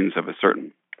through, by means of a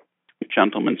certain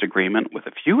gentleman's agreement, with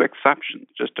a few exceptions,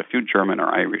 just a few German or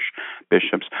Irish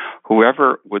bishops,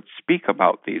 whoever would speak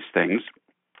about these things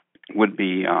would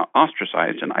be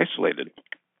ostracized and isolated.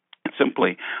 It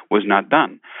simply was not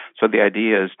done. So the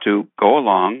idea is to go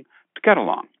along to get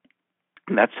along.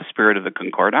 And that's the spirit of the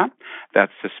Concordat.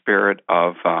 That's the spirit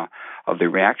of the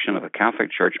reaction of the Catholic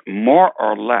Church, more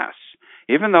or less.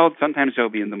 Even though sometimes there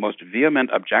will be in the most vehement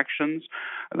objections,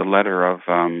 the letter of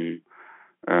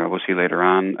we'll see later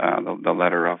on the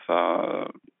letter of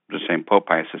the same Pope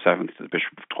Pius VII to the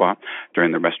Bishop of Troyes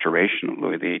during the Restoration of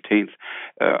Louis XVIII,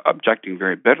 objecting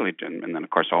very bitterly to, and then of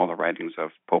course all the writings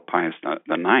of Pope Pius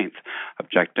IX,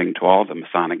 objecting to all the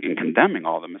Masonic and condemning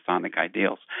all the Masonic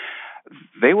ideals.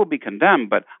 They will be condemned,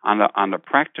 but on the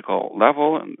practical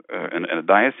level, in a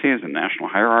diocese, a national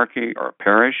hierarchy, or a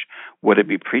parish, would it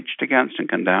be preached against and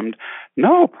condemned?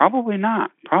 No, probably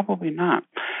not. Probably not.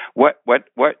 What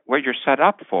you're set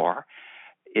up for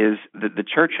is that the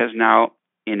church has now,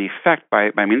 in effect,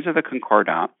 by means of the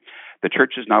Concordat, the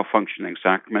church is now functioning.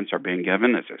 Sacraments are being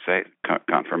given, as I say,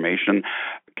 confirmation,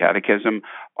 catechism.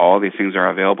 All these things are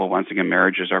available. Once again,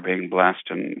 marriages are being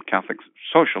blessed, and Catholic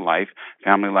social life,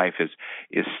 family life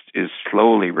is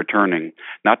slowly returning,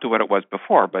 not to what it was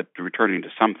before, but returning to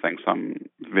something, some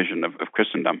vision of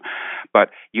Christendom.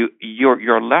 But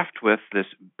you're left with this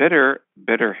bitter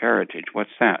heritage.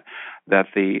 What's that? That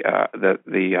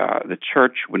the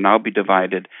church would now be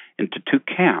divided into two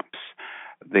camps: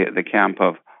 the camp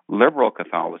of liberal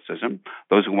Catholicism,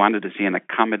 those who wanted to see an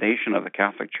accommodation of the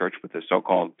Catholic Church with the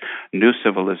so-called new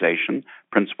civilization,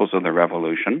 principles of the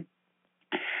Revolution,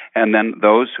 and then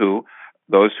those who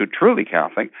truly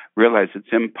Catholic realize it's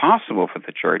impossible for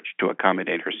the Church to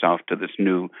accommodate herself to this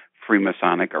new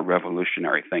Freemasonic or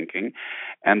revolutionary thinking,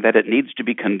 and that it needs to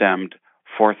be condemned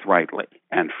forthrightly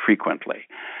and frequently.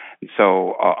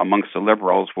 So amongst the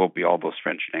liberals will be all those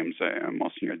French names,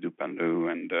 Monseigneur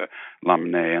Dupanloup and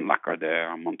Lamennais and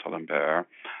Lacordaire and Montalembert.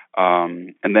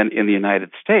 And then in the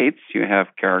United States, you have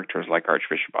characters like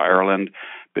Archbishop Ireland,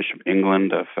 Bishop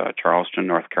England of Charleston,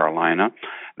 North Carolina,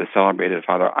 the celebrated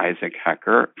Father Isaac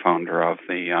Hecker, founder of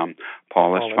the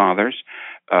Paulist Fathers,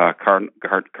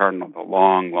 Cardinal, the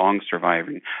long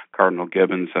surviving Cardinal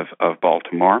Gibbons of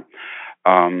Baltimore.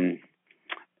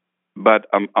 But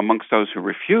amongst those who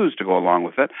refuse to go along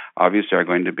with it, obviously are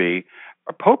going to be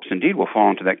popes. Indeed, will fall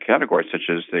into that category, such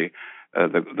as the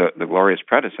glorious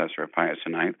predecessor of Pius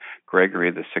IX,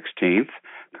 Gregory XVI,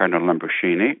 Cardinal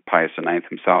Lambruschini, Pius IX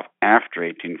himself, after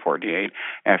 1848,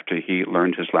 after he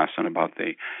learned his lesson about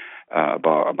the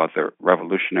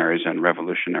revolutionaries and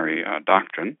revolutionary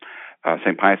doctrine.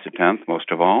 St. Pius X, most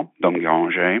of all, Dom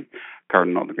Guéranger,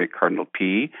 the great Cardinal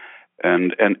P.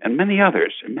 And many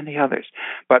others,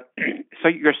 But so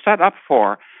you're set up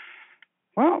for,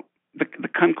 well, the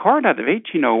Concordat of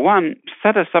 1801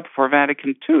 set us up for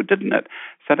Vatican II, didn't it?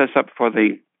 Set us up for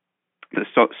the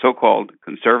so-called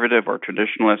conservative or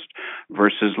traditionalist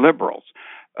versus liberals.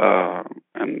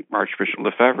 And Archbishop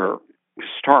Lefebvre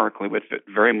historically would fit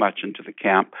very much into the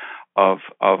camp of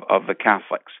the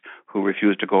Catholics who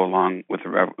refused to go along with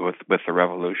the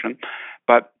revolution,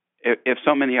 but if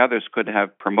so many others could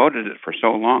have promoted it for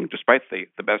so long, despite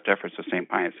the best efforts of St.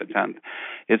 Pius X,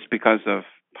 it's because of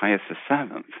Pius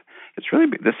VII.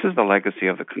 This is the legacy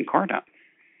of the Concordat.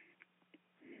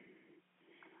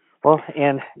 Well,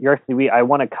 and I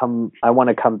want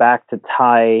to come back to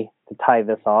tie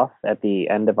this off at the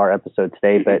end of our episode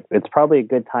today, but it's probably a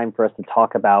good time for us to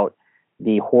talk about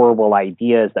the horrible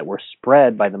ideas that were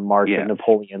spread by the march of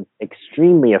Napoleon's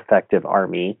extremely effective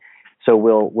army. So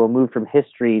we'll move from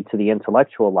history to the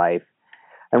intellectual life,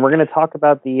 and we're going to talk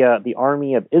about the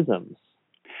army of isms.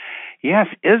 Yes,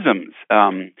 isms.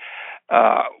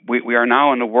 We are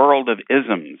now in a world of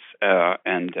isms,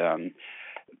 and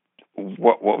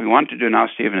what we want to do now,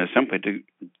 Stephen, is simply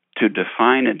to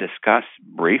define and discuss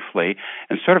briefly,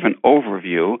 and sort of an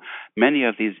overview, many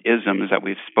of these isms that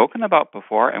we've spoken about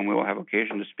before, and we will have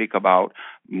occasion to speak about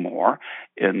more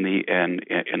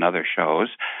in other shows.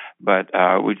 But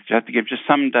we have to give just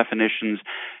some definitions,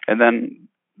 and then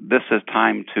this is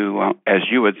time to, as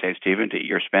you would say, Stephen, to eat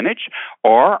your spinach,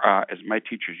 or as my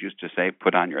teachers used to say,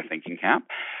 put on your thinking cap,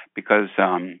 because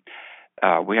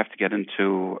we have to get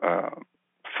into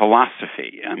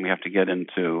philosophy, and we have to get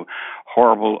into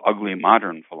horrible, ugly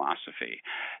modern philosophy.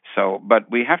 So, but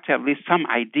we have to have at least some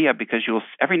idea, because you'll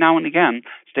every now and again,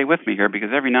 stay with me here, because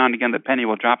every now and again the penny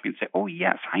will drop and say, oh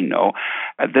yes, I know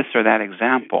this or that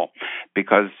example,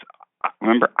 because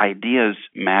remember, ideas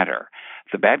matter.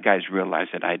 The bad guys realize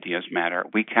that ideas matter.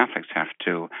 We Catholics have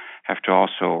to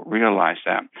also realize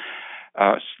that.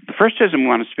 The first ism we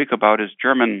want to speak about is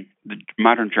the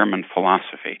modern German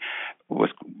philosophy,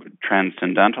 with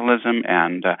transcendentalism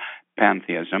and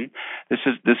pantheism. This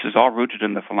is all rooted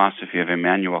in the philosophy of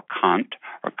Immanuel Kant,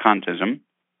 or Kantism,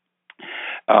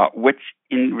 which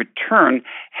in return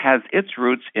has its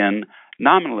roots in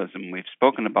nominalism. We've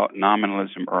spoken about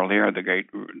nominalism earlier, the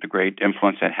great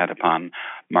influence it had upon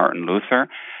Martin Luther,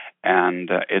 and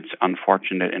its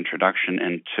unfortunate introduction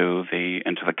into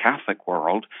the Catholic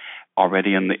world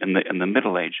already in the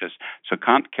Middle Ages. So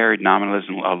Kant carried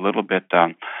nominalism a little bit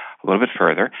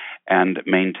further, and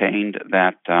maintained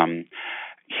that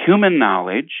human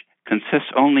knowledge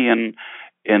consists only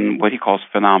in what he calls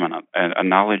phenomena, a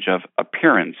knowledge of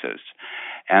appearances,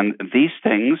 and these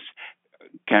things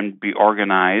can be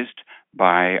organized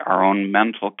by our own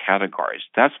mental categories.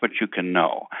 That's what you can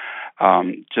know,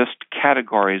 just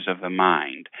categories of the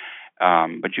mind.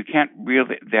 But you can't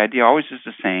really. The idea always is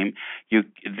the same.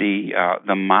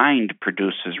 The mind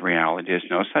produces reality. There's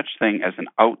no such thing as an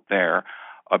out there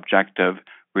objective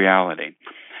reality.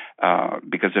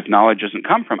 Because if knowledge doesn't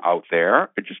come from out there,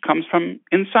 it just comes from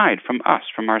inside, from us,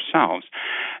 from ourselves.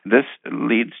 This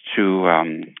leads to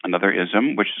another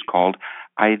ism, which is called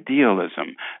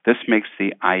idealism. This makes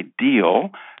the ideal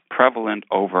prevalent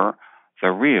over the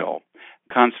real.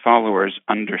 Kant's followers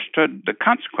understood the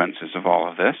consequences of all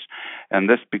of this, and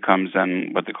this becomes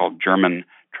then what they call German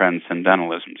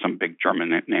transcendentalism. Some big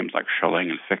German names like Schelling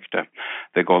and Fichte,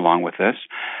 they go along with this.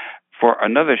 For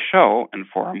another show, and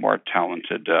for a more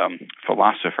talented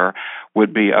philosopher,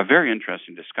 would be a very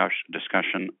interesting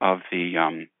discussion of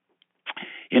the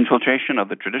infiltration of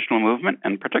the traditional movement,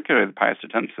 and particularly the Pius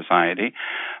X Society,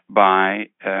 by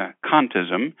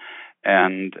Kantism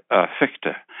and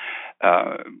Fichte,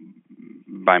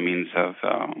 by means of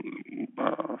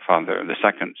Father, the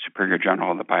second Superior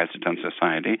General of the Pius X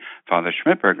Society, Father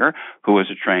Schmidberger, who was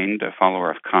a trained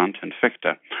follower of Kant and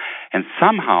Fichte, and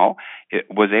somehow it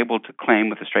was able to claim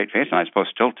with a straight face, and I suppose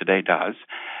still today does,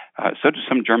 so do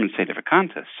some German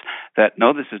sedevacantists, that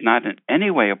no, this is not in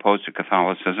any way opposed to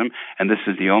Catholicism, and this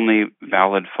is the only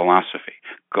valid philosophy.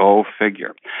 Go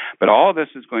figure. But all this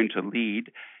is going to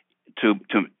lead to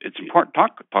it's important to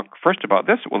talk first about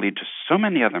this. It will lead to so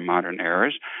many other modern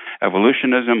errors: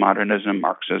 evolutionism, modernism,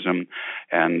 Marxism,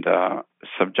 and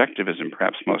subjectivism,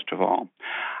 perhaps most of all.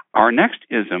 Our next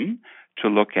ism to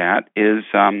look at is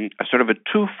a sort of a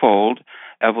twofold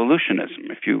evolutionism.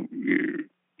 If you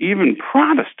even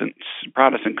Protestant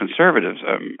conservatives,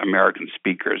 American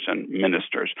speakers and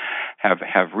ministers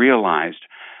have realized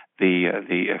the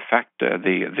effect,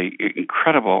 the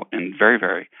incredible and very,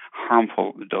 very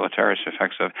harmful, deleterious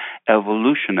effects of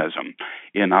evolutionism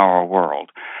in our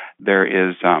world. There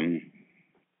is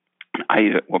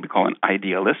what we call an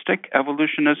idealistic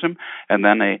evolutionism, and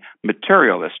then a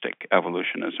materialistic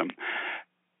evolutionism.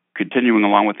 Continuing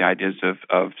along with the ideas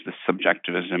of the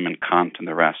subjectivism and Kant and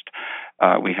the rest,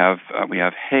 we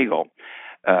have Hegel.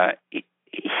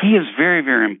 He is very,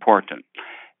 very important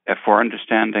for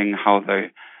understanding how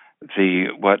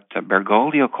what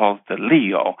Bergoglio calls the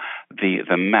Leo,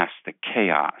 the mess, the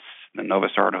chaos. The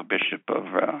Novus Ordo Bishop of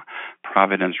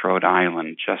Providence, Rhode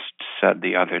Island, just said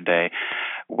the other day,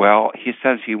 well, he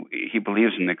says he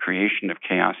believes in the creation of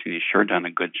chaos, and he's sure done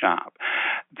a good job.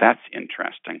 That's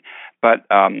interesting. But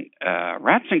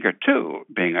Ratzinger, too,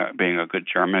 being a good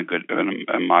German,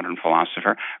 a modern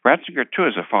philosopher, Ratzinger, too,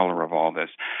 is a follower of all this.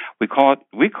 We call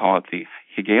it the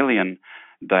Hegelian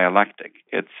dialectic.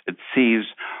 It sees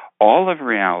all of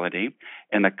reality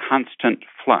in a constant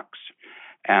flux.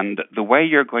 And the way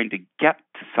you're going to get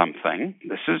to something,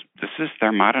 this is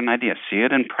their modern idea. See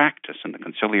it in practice in the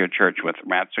Conciliar Church, with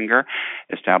Ratzinger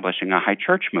establishing a high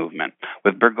church movement,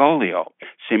 with Bergoglio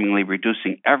seemingly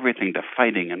reducing everything to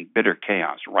fighting and bitter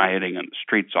chaos, rioting in the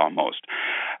streets almost.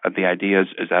 The idea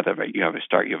is that you have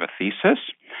a thesis,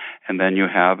 and then you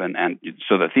have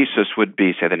so the thesis would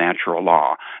be, say, the natural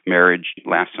law: marriage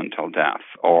lasts until death,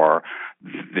 or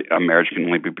a marriage can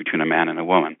only be between a man and a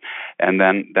woman. And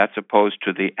then that's opposed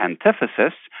to the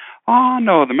antithesis: oh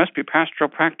no, there must be pastoral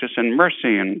practice and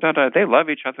mercy, and they love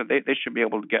each other. They should be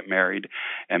able to get married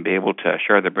and be able to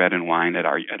share the bread and wine at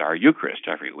our Eucharist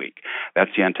every week.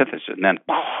 That's the antithesis. And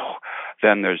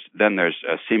then there's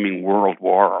a seeming world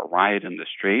war or riot in the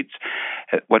streets.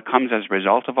 What comes as a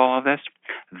result of all of this?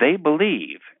 they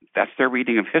believe, that's their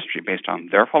reading of history based on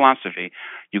their philosophy,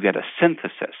 you get a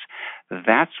synthesis.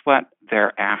 That's what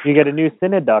they're after. You get a new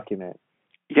synod document.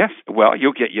 Yes, well,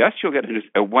 you'll get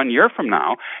 1 year from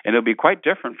now, and it'll be quite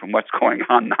different from what's going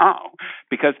on now,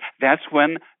 because that's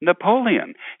when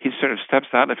Napoleon, he sort of steps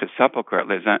out of his sepulcher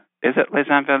at is it Les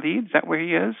Invalides? Is that where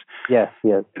he is? Yes.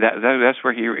 That's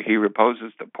where he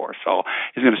reposes, the poor soul.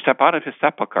 He's going to step out of his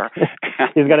sepulcher.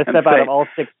 He's going to step out of all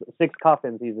six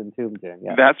coffins he's entombed in.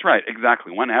 Yeah. That's right,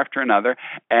 exactly, one after another,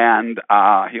 and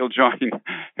he'll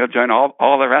join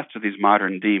all the rest of these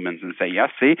modern demons and say,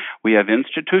 yes, see, we have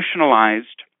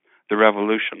institutionalized the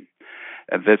revolution.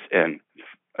 This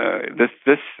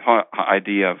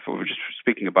idea of, we're just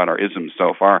speaking about our isms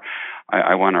so far.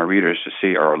 I want our readers to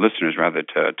see, or our listeners rather,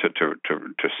 to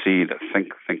see, to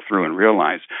think through and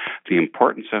realize the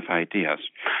importance of ideas.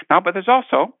 Now, but there's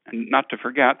also, and not to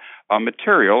forget, a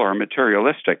material or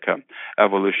materialistic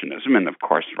evolutionism, and of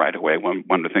course, right away, one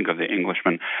would think of the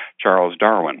Englishman Charles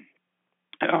Darwin.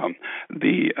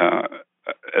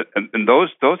 And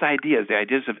those ideas, the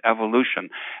ideas of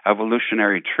evolution,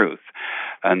 evolutionary truth,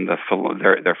 and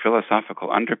their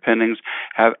philosophical underpinnings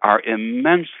are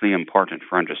immensely important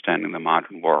for understanding the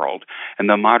modern world and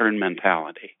the modern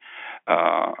mentality.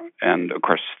 And of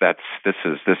course, this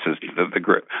is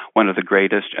one of the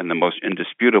greatest and the most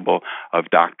indisputable of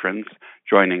doctrines,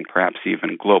 joining perhaps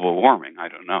even global warming, I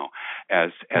don't know,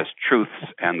 as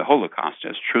truths, and the Holocaust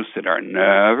as truths that are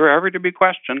never ever to be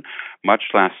questioned,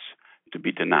 much less to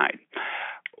be denied.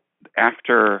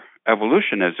 After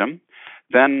evolutionism,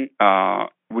 then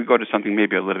we go to something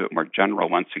maybe a little bit more general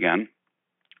once again.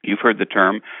 You've heard the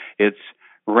term. It's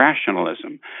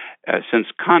rationalism. Since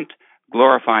Kant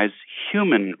glorifies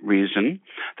human reason,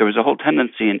 there was a whole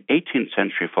tendency in 18th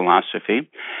century philosophy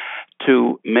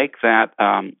to make that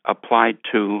applied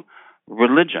to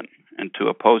religion and to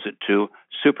oppose it to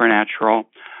supernatural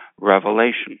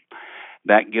revelation.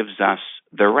 That gives us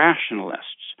the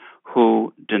rationalists,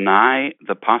 who deny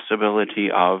the possibility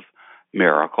of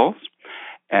miracles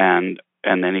and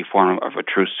any form of a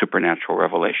true supernatural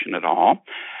revelation at all.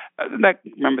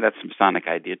 Remember, that's a Masonic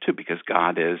idea too, because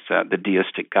God is the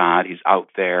deistic God. He's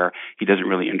out there. He doesn't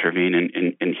really intervene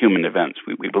in human events.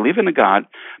 We believe in a God,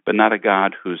 but not a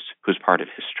God who's part of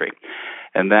history.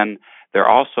 And then there are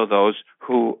also those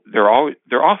who there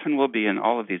often will be in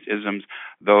all of these isms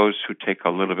those who take a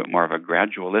little bit more of a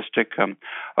gradualistic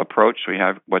approach. So we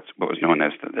have what was known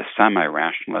as the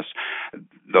semi-rationalists,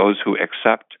 those who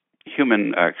accept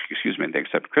they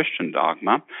accept Christian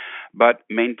dogma, but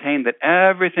maintain that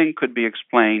everything could be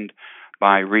explained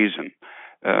by reason.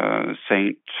 Pope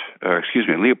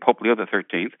Leo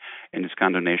XIII, in his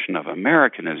condemnation of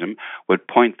Americanism, would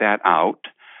point that out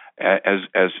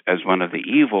as one of the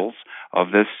evils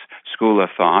of this school of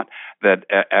thought, that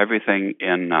everything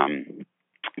in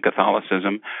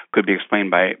Catholicism could be explained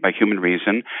by human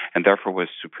reason, and therefore was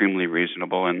supremely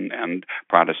reasonable, and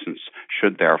Protestants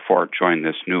should therefore join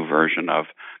this new version of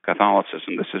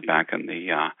Catholicism. This is back in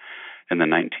the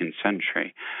 19th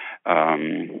century.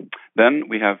 Then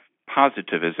we have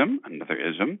positivism, another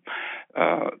ism.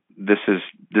 This is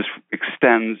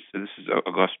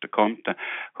Auguste Comte,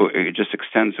 who just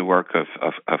extends the work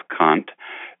of Kant.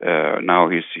 Now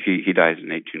he dies in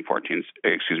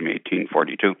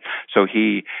 1842. So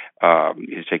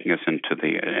he's taking us into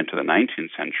the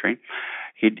 19th century.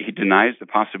 He denies the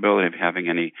possibility of having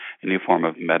any form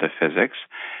of metaphysics.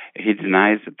 He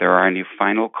denies that there are any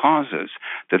final causes,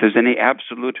 that there's any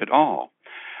absolute at all.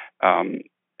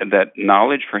 That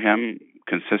knowledge for him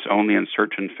consists only in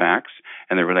certain facts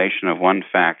and the relation of one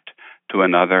fact to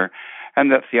another,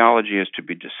 and that theology is to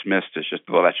be dismissed as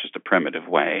that's just a primitive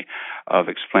way of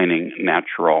explaining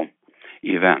natural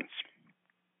events.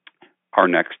 Our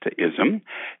next ism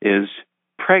is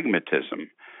pragmatism.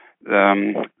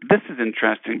 This is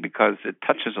interesting because it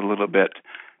touches a little bit,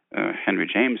 Henry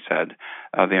James said,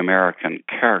 the American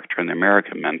character and the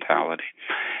American mentality.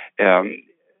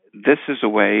 This is a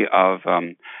way of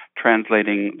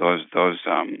translating those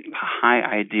high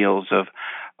ideals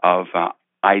of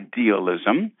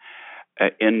idealism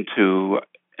into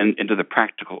the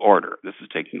practical order. This is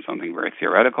taking something very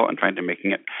theoretical and trying to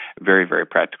making it very, very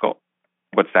practical.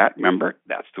 What's that? Remember,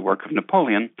 that's the work of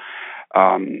Napoleon.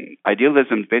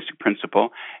 Idealism's basic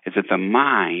principle is that the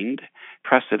mind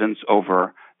precedence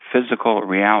over physical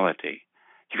reality.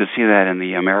 You can see that in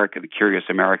the curious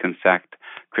American sect,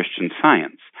 Christian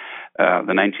Science.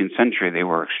 The 19th century, they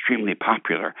were extremely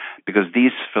popular because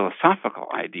these philosophical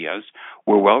ideas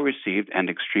were well received and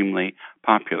extremely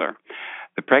popular.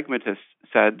 The pragmatists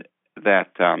said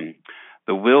that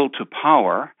the will to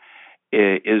power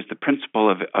is the principle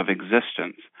of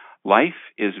existence. Life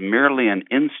is merely an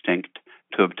instinct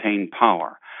to obtain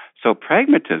power. So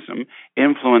pragmatism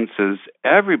influences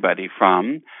everybody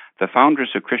from the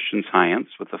founders of Christian Science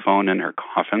with the phone in her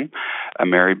coffin,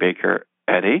 Mary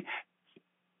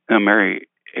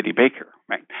Eddy Baker,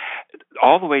 right,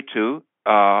 all the way to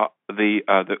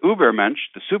the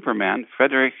Übermensch, the Superman,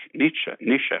 Friedrich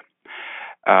Nietzsche.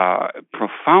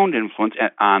 Profound influence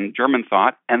on German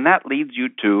thought, and that leads you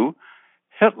to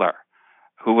Hitler,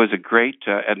 who was a great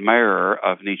admirer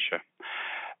of Nietzsche.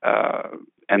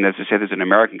 And as I say, there's an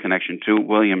American connection too.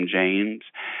 William James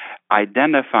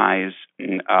identifies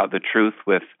the truth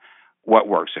with what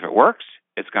works. If it works,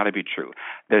 it's got to be true.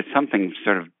 There's something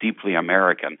sort of deeply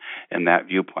American in that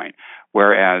viewpoint.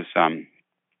 Whereas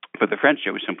for the French,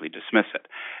 they would simply dismiss it.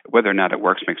 Whether or not it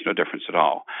works makes no difference at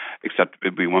all, except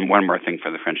it'd be one more thing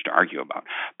for the French to argue about.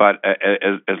 But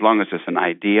as long as it's an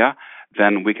idea,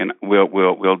 then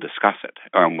we'll discuss it,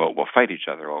 or we'll fight each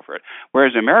other over it.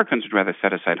 Whereas Americans would rather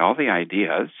set aside all the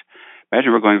ideas.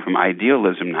 Imagine we're going from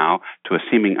idealism now to a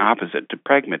seeming opposite, to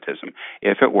pragmatism.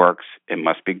 If it works, it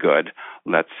must be good.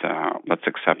 Let's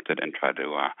accept it and try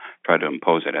to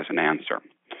impose it as an answer.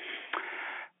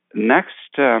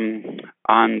 Next,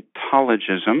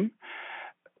 ontologism.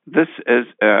 This is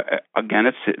again,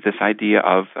 it's this idea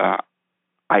of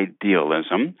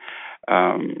idealism,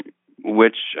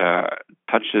 which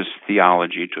touches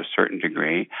theology to a certain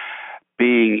degree.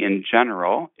 Being in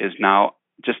general is now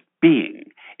just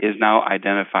being. Is now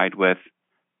identified with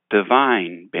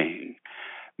divine being.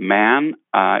 Man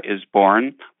is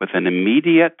born with an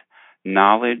immediate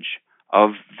knowledge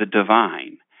of the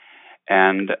divine,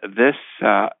 and this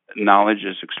knowledge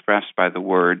is expressed by the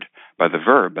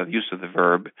use of the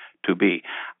verb to be.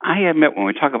 I admit, when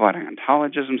we talk about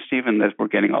ontologism, Stephen, that we're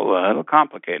getting a little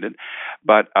complicated,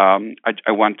 but I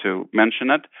want to mention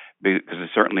it because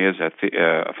it certainly is a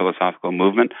philosophical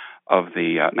movement of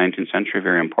the 19th century,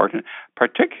 very important,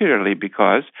 particularly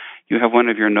because you have one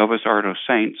of your Novus Ordo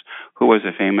saints who was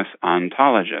a famous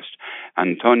ontologist,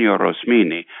 Antonio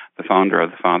Rosmini, the founder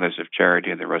of the Fathers of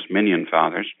Charity, the Rosminian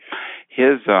Fathers.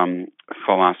 His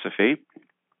philosophy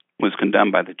was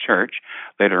condemned by the Church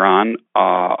later on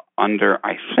under,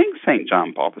 I think, St.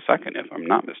 John Paul II, if I'm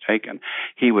not mistaken.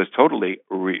 He was totally,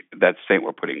 that saint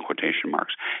we're putting quotation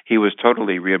marks, he was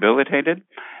totally rehabilitated,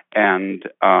 and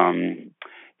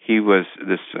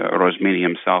Rosmini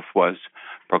himself was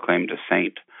proclaimed a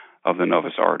saint of the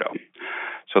Novus Ordo.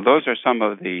 So those are some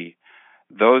of the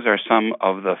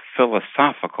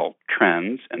philosophical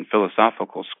trends and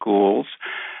philosophical schools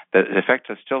that affect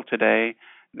us still today,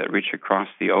 that reach across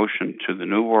the ocean to the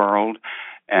New World,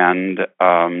 and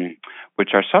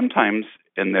which are sometimes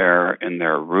in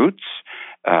their roots,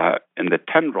 in the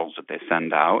tendrils that they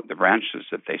send out, the branches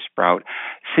that they sprout,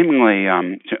 seemingly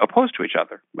opposed to each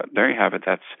other. But there you have it.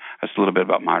 That's a little bit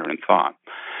about modern thought.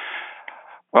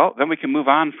 Well, then we can move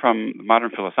on from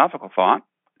modern philosophical thought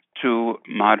to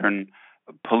modern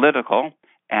political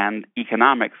and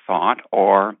economic thought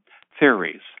or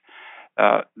theories.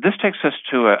 This takes us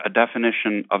to a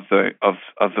definition of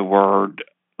the word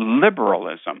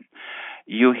liberalism.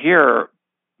 You hear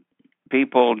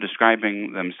people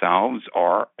describing themselves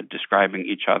or describing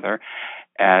each other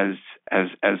as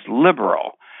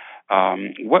liberal.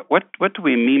 What do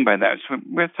we mean by that? So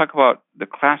we're going to talk about the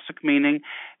classic meaning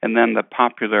and then the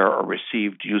popular or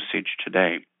received usage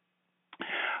today.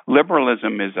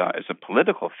 Liberalism is a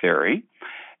political theory,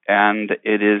 and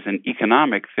it is an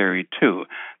economic theory too.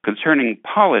 Concerning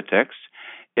politics,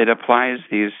 it applies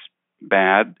these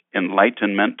bad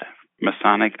Enlightenment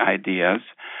Masonic ideas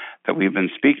that we've been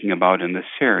speaking about in this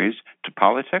series to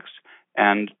politics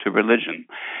and to religion.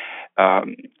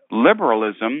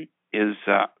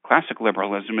 Classic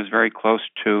liberalism is very close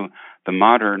to the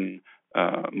modern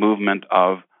movement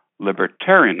of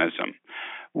libertarianism,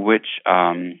 which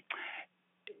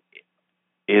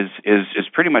is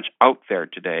pretty much out there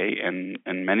today in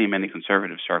many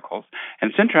conservative circles.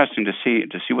 And it's interesting to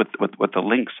see what the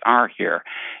links are here.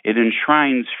 It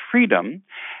enshrines freedom,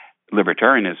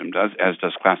 libertarianism does, as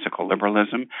does classical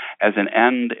liberalism, as an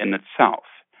end in itself.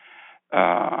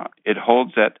 It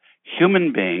holds that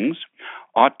human beings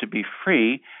ought to be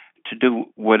free to do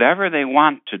whatever they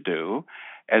want to do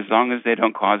as long as they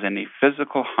don't cause any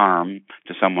physical harm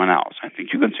to someone else. I think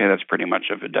you can say that's pretty much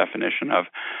of a definition of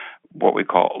what we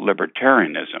call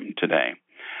libertarianism today.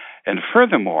 And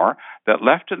furthermore, that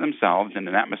left to themselves in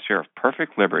an atmosphere of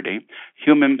perfect liberty,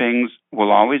 human beings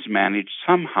will always manage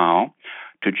somehow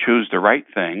to choose the right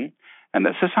thing, and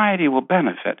that society will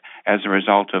benefit as a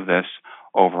result of this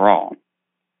overall.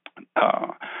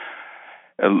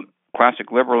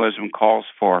 Classic liberalism calls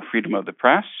for freedom of the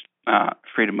press,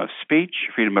 freedom of speech,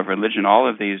 freedom of religion, all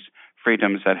of these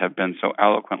freedoms that have been so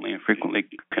eloquently and frequently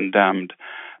condemned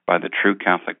by the true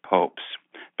Catholic popes,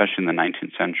 especially in the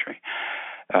 19th century.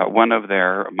 One of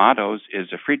their mottos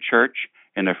is a free church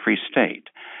in a free state,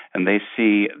 and they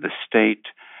see the state,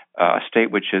 a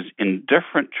state which is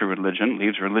indifferent to religion,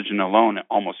 leaves religion alone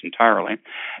almost entirely,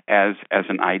 as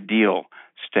an ideal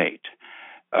state.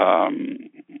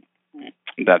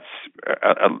 That's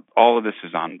all of this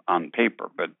is on paper,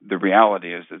 but the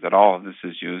reality is that all of this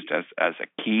is used as a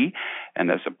key and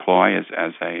as a ploy,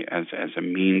 as a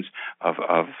means of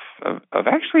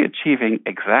actually achieving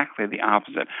exactly the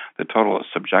opposite, the total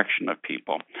subjection of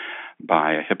people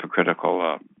by a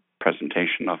hypocritical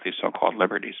presentation of these so-called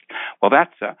liberties. Well,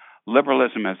 that's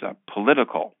liberalism as a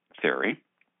political theory.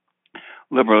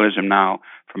 Liberalism now,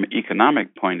 from an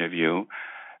economic point of view,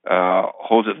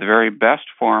 holds that the very best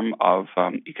form of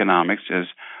economics is,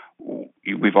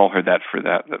 we've all heard that for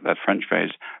that French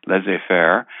phrase,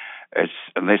 laissez-faire. It's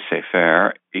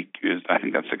laissez-faire. I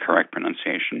think that's the correct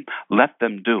pronunciation. Let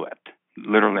them do it.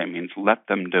 Literally, it means let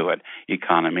them do it.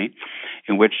 Economy,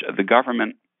 in which the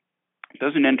government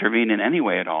doesn't intervene in any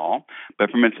way at all,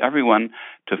 but permits everyone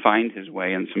to find his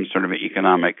way in some sort of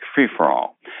economic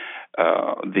free-for-all.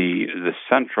 The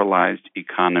centralized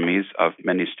economies of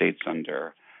many states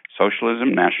under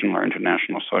socialism, national or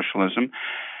international socialism,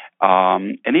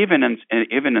 and even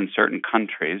in certain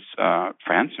countries,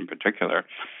 France in particular,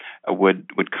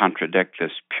 would contradict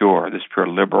this pure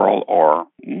liberal, or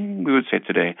we would say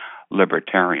today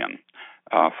libertarian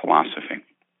philosophy.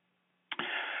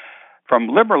 From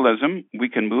liberalism, we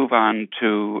can move on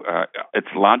to its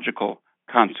logical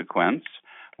consequence,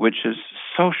 which is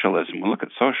socialism. We'll look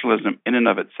at socialism in and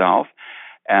of itself,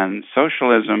 and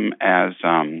socialism as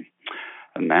a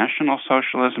national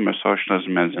socialism, or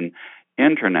socialism as an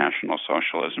international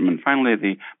socialism, and finally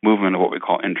the movement of what we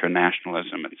call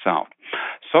internationalism itself.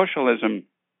 Socialism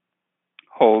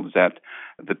holds that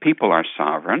the people are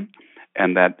sovereign,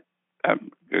 and that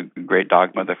great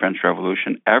dogma of the French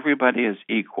Revolution, everybody is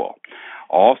equal.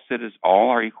 All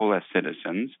are equal as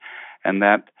citizens, and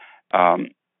that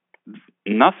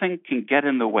nothing can get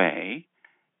in the way,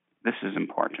 this is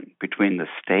important, between the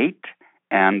state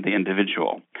and the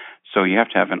individual. So you have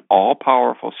to have an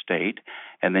all-powerful state,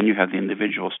 and then you have the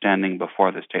individual standing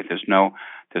before the state. There's no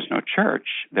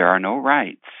church. There are no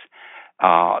rights. There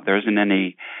are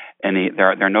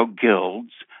no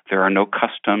guilds. There are no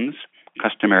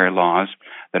customary laws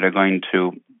that are going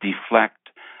to deflect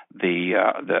the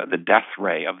death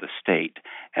ray of the state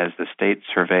as the state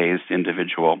surveys the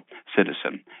individual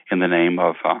citizen in the name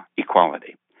of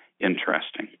equality.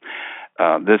 Interesting.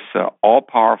 This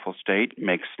all-powerful state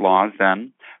makes laws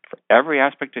then for every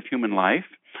aspect of human life,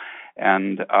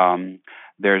 and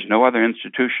there's no other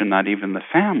institution, not even the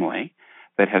family,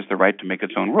 that has the right to make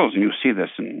its own rules. And you see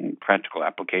this in practical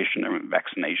application of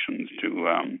vaccinations, to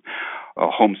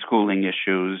homeschooling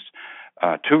issues,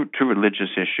 to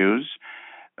religious issues.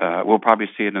 We'll probably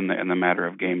see it in the matter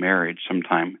of gay marriage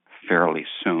sometime fairly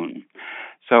soon.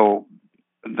 So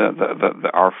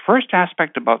our first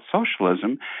aspect about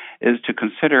socialism is to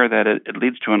consider that it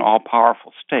leads to an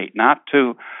all-powerful state.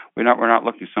 We're not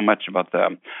looking so much about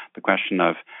the question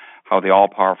of how the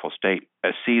all-powerful state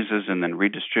seizes and then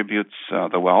redistributes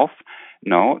the wealth.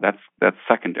 No, that's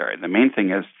secondary. The main thing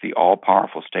is the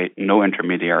all-powerful state, no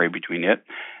intermediary between it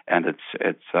and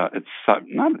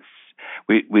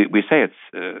we say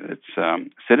it's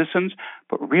citizens,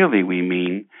 but really we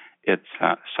mean its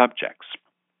subjects.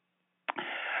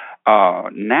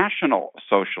 National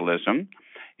socialism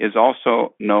is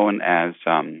also known as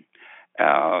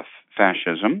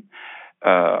fascism.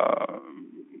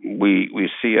 We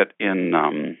see it in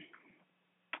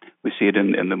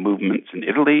the movements in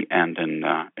Italy and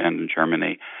in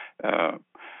Germany,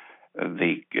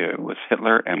 with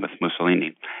Hitler and with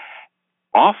Mussolini.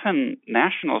 Often,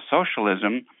 National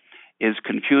Socialism is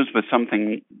confused with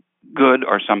something good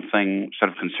or something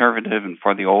sort of conservative and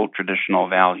for the old traditional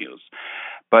values.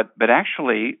 But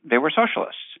actually, they were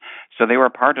socialists. So they were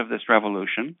part of this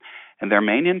revolution, and their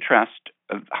main interest,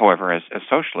 however, as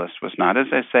socialists, was not,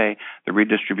 as I say, the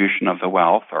redistribution of the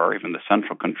wealth or even the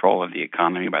central control of the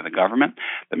economy by the government.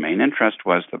 The main interest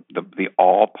was the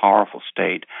all-powerful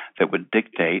state that would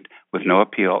dictate, with no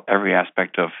appeal, every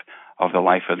aspect of the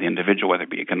life of the individual, whether it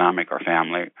be economic or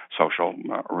family, social,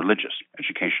 or religious,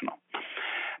 educational.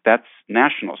 That's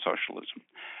National Socialism.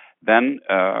 Then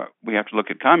we have to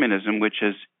look at communism, which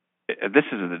is,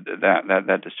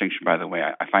 that distinction, by the way,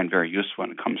 I find very useful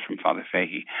when it comes from Father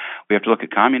Fahey. We have to look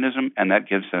at communism, and that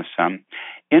gives us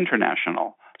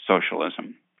international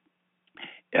socialism.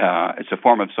 It's a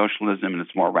form of socialism in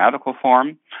its more radical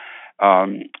form.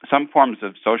 Some forms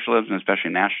of socialism,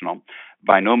 especially national,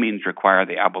 by no means require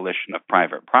the abolition of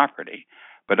private property,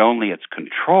 but only its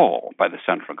control by the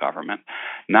central government.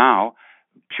 Now,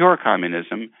 pure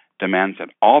communism demands that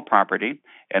all property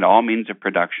and all means of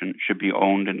production should be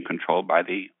owned and controlled by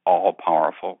the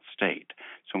all-powerful state.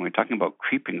 So when we're talking about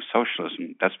creeping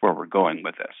socialism, that's where we're going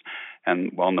with this.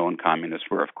 And well-known communists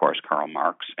were, of course, Karl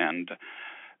Marx and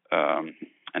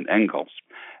Engels.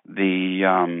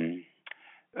 Then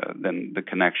the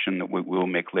connection that we will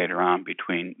make later on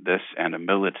between this and a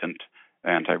militant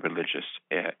anti-religious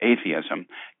atheism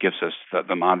gives us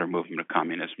the modern movement of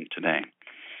communism today.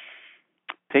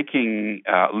 Taking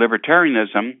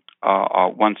libertarianism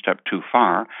one step too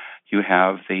far, you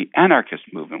have the anarchist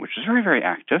movement, which is very, very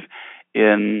active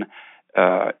in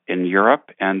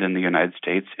Europe and in the United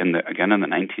States, again in the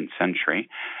 19th century,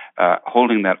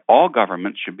 holding that all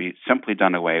governments should be simply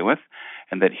done away with,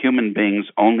 and that human beings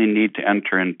only need to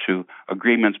enter into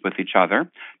agreements with each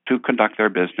other to conduct their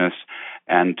business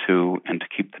and to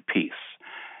keep the peace.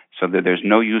 So that there's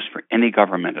no use for any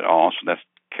government at all. So that's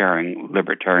carrying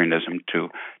libertarianism to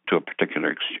a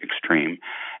particular extreme,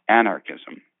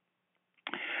 anarchism.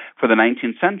 For the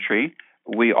 19th century,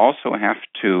 we also have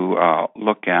to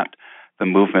look at the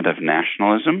movement of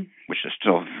nationalism, which is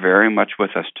still very much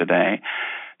with us today.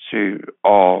 So,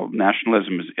 all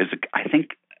nationalism is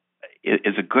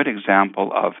a good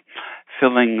example of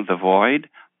filling the void,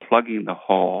 plugging the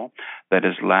hole that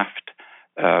is left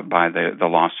by the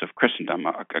loss of Christendom,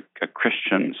 a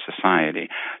Christian society.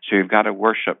 So you've got to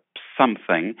worship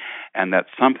something, and that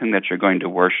something that you're going to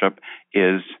worship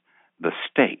is the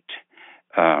state.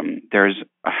 There's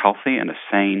a healthy and a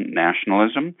sane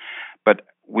nationalism, but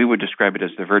we would describe it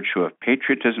as the virtue of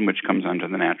patriotism, which comes under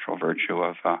the natural virtue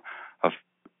of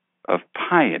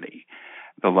piety,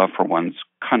 the love for one's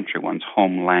country, one's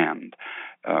homeland,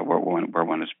 where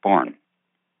one is born.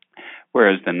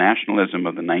 Whereas the nationalism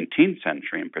of the 19th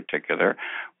century in particular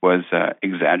was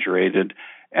exaggerated.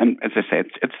 And as I say,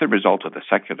 it's the result of the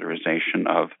secularization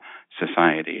of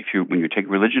society. When you take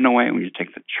religion away, when you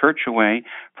take the church away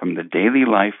from the daily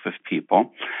life of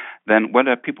people, then what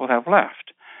do people have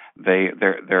left?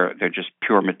 They're just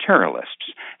pure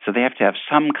materialists. So they have to have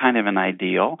some kind of an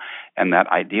ideal, and that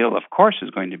ideal, of course, is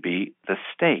going to be the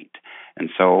state. And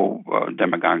so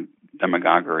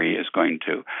demagoguery is going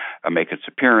to make its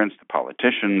appearance. The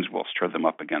politicians will stir them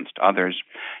up against others.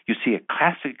 You see a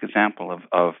classic example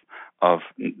of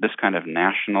this kind of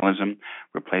nationalism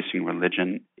replacing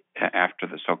religion after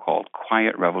the so-called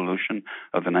Quiet Revolution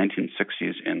of the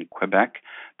 1960s in Quebec,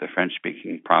 the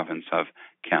French-speaking province of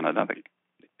Canada.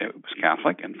 It was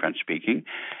Catholic and French-speaking,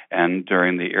 and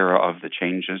during the era of the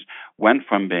changes, went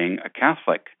from being a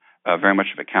Catholic, very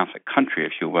much of a Catholic country,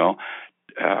 if you will,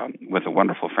 with a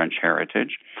wonderful French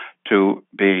heritage, to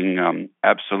being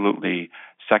absolutely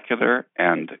secular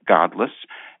and godless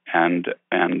and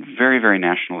very, very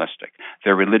nationalistic.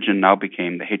 Their religion now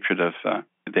became the hatred of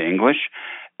the English.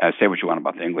 Say what you want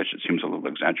about the English, it seems a little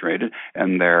exaggerated,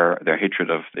 and their hatred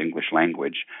of the English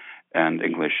language and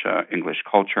English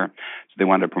culture. So they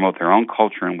wanted to promote their own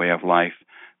culture and way of life,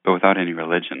 but without any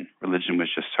religion. Religion was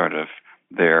just sort of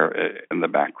there in the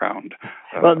background.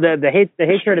 Well, the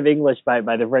hatred of English by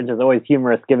the French is always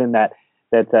humorous, given that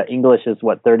English is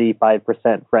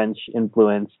 35% French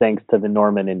influence thanks to the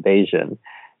Norman invasion.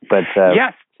 But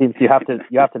yes, since you have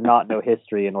to not know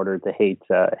history in order to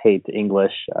hate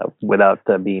English without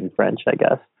being French, I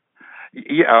guess.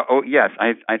 Yeah. Oh, yes.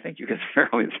 I think you can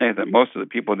fairly say that most of the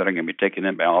people that are going to be taken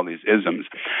in by all these isms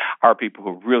are people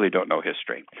who really don't know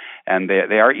history, and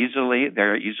they're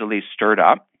easily stirred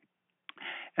up.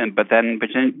 But then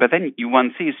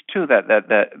one sees too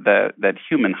that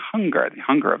human hunger, the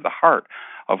hunger of the heart,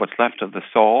 of what's left of the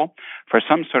soul, for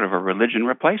some sort of a religion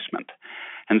replacement.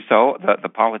 And so the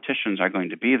politicians are going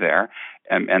to be there,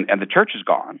 and the church is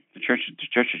gone. The church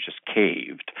is just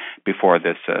caved before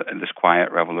this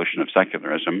quiet revolution of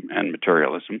secularism and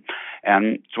materialism.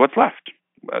 And so what's left?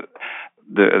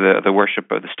 The worship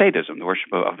of the statism, the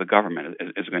worship of the government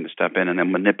is going to step in and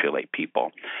then manipulate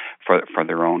people for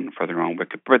their own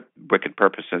wicked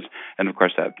purposes. And of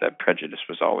course, that prejudice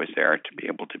was always there to be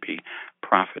able to be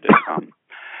profited from.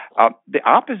 The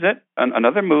opposite,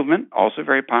 another movement, also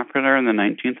very popular in the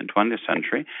 19th and 20th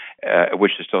century,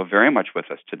 which is still very much with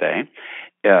us today,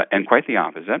 and quite the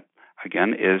opposite,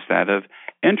 again, is that of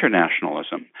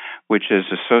internationalism, which is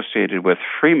associated with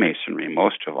Freemasonry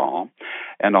most of all,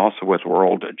 and also with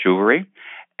world Jewry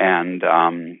and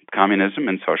communism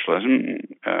and socialism.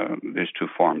 There's two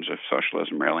forms of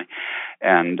socialism, really.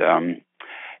 And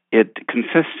it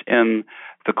consists in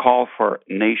the call for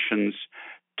nations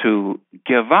to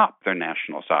give up their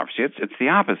national sovereignty. It's the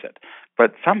opposite.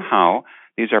 But somehow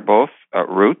these are both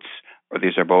roots, or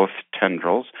these are both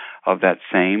tendrils of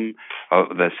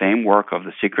the same work of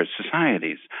the secret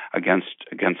societies against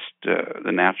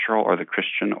the natural or the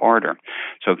Christian order.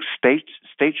 So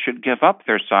states should give up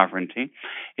their sovereignty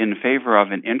in favor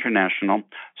of an international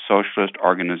socialist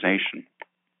organization.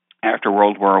 After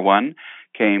World War I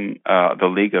came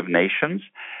the League of Nations,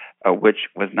 which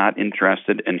was not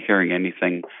interested in hearing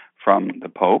anything from the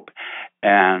Pope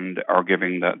or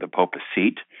giving the Pope a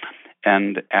seat.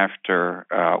 And after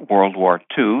World War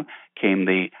II came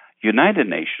the United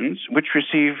Nations, which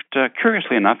received,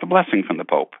 curiously enough, a blessing from the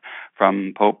Pope,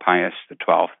 from Pope Pius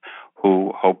XII,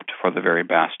 who hoped for the very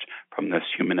best from this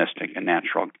humanistic and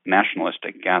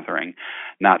nationalistic gathering,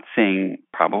 not seeing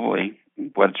probably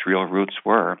what its real roots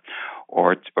were,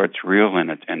 or its real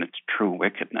and its true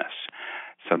wickedness.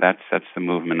 So that's the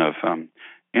movement of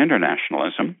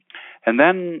internationalism. And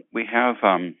then we have,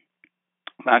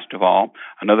 last of all,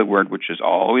 another word which is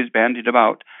always bandied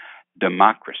about,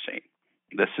 democracy.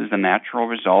 This is the natural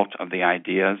result of the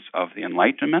ideas of the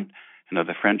Enlightenment and of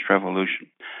the French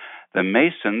Revolution. The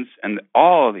Masons, and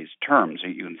all of these terms,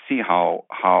 you can see how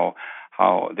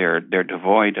they're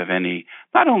devoid of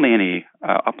not only any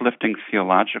uplifting,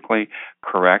 theologically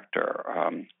correct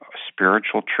or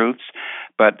spiritual truths,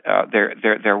 but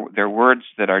they're words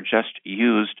that are just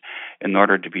used in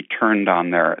order to be turned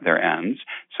on their ends,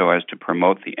 so as to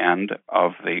promote the end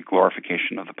of the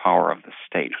glorification of the power of the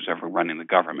state, who's ever running the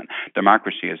government.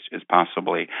 Democracy is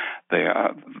possibly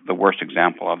the worst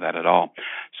example of that at all.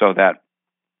 So that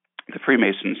the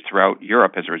Freemasons throughout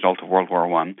Europe, as a result of World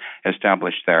War I,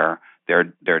 established their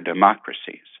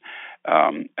democracies.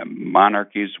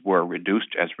 Monarchies were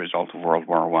reduced as a result of World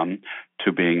War I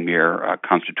to being mere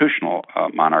constitutional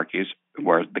monarchies,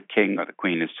 where the king or the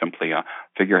queen is simply a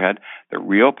figurehead. The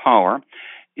real power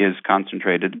is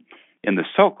concentrated in the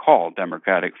so-called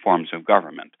democratic forms of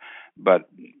government. But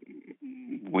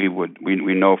we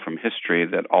know from history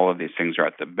that all of these things are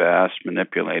at the best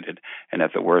manipulated, and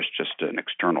at the worst just an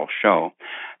external show.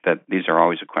 That these are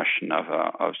always a question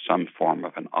of some form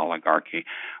of an oligarchy,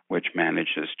 which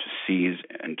manages to seize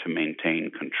and to maintain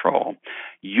control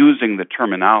using the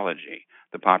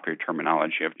popular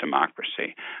terminology of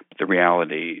democracy. But the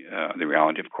reality,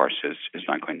 of course, is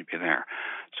not going to be there.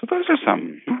 So those are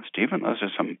some, Stephen,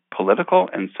 political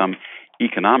and some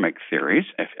economic theories.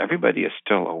 If everybody is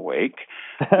still awake,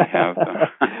 we have.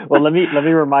 Well, let me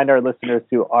remind our listeners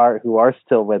who are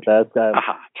still with us,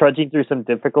 trudging through some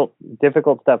difficult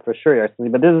stuff for sure,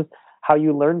 but this is how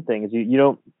you learn things. You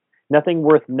don't. Nothing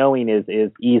worth knowing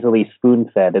is easily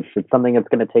spoon-fed. It's something that's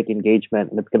going to take engagement,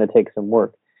 and it's going to take some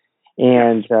work.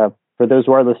 And for those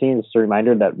who are listening, it's a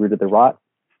reminder that Root of the Rot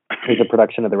is a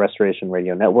production of the Restoration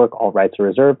Radio Network. All rights are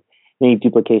reserved. Any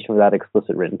duplication without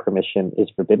explicit written permission is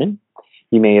forbidden.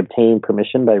 You may obtain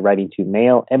permission by writing to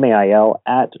mail, MAIL,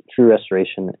 at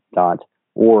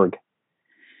truerestoration.org.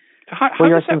 How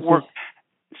does that work?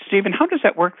 Stephen, how does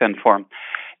that work then for him?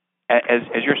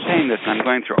 As you're saying this, and I'm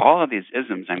going through all of these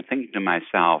isms, I'm thinking to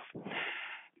myself,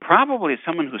 probably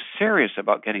someone who's serious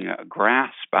about getting a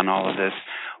grasp on all of this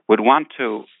would want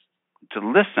to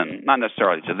listen, not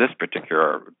necessarily to this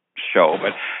particular show,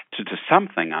 but to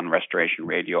something on Restoration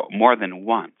Radio more than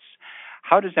once.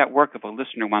 How does that work if a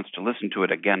listener wants to listen to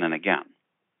it again and again?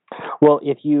 Well,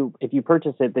 if you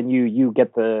purchase it, then you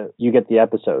get the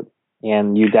episode,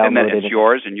 and you download it. And then it's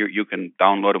yours, and you can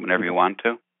download it whenever you want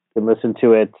to. You can listen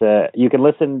to it. You can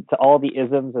listen to all the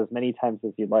isms as many times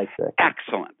as you'd like to.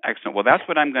 Excellent. Well, that's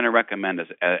what I'm going to recommend as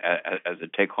a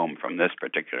take-home from this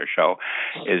particular show,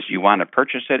 is you want to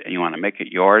purchase it and you want to make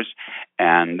it yours,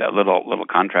 and a little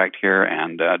contract here,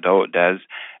 and Des,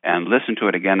 and listen to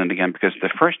it again and again, because the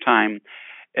first time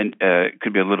it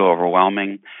could be a little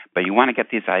overwhelming, but you want to get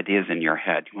these ideas in your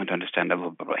head. You want to understand a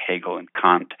little bit about Hegel and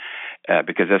Kant,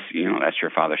 because that's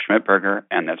your father Schmittberger,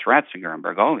 and that's Ratzinger and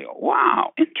Bergoglio.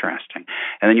 Wow, interesting.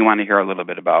 And then you want to hear a little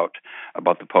bit about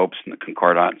the popes and the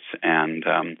concordats and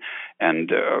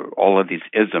all of these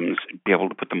isms, be able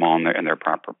to put them all in their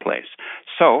proper place.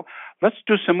 So let's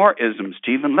do some more isms,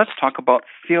 Stephen. Let's talk about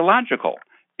theological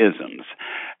isms.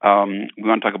 We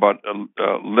want to talk about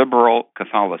liberal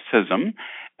Catholicism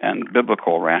and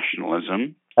biblical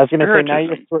rationalism. I was going to say, now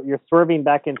you're swerving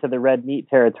back into the red meat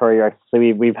territory. So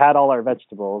we've had all our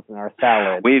vegetables and our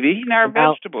salad. We've eaten our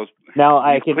vegetables. Now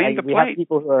we have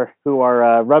people who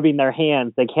are rubbing their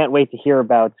hands. They can't wait to hear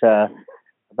about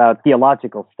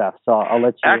theological stuff. So I'll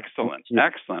let you. Excellent.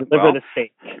 Deliver the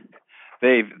steak.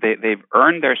 They've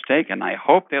earned their steak, and I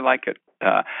hope they like it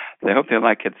they hope they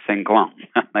like it singlam,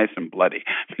 nice and bloody,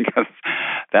 because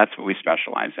that's what we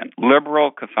specialize in.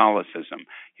 Liberal Catholicism.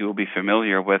 You will be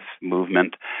familiar with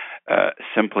movement.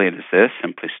 Simply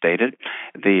stated,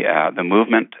 the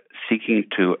movement seeking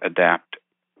to adapt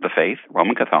the faith,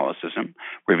 Roman Catholicism,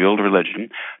 revealed religion,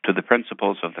 to the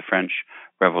principles of the French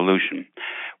Revolution,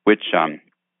 which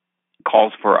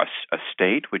calls for a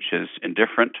state which is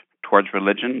indifferent towards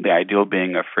religion, the ideal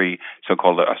being a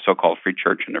so-called free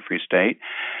church and a free state,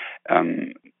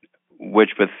 which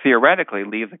would theoretically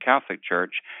leave the Catholic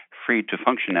Church free to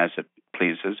function as it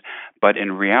pleases, but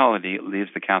in reality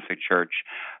leaves the Catholic Church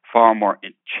far more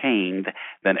chained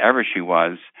than ever she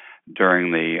was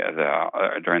during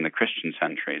the Christian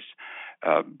centuries,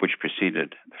 which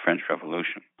preceded the French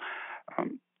Revolution.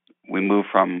 We move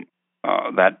from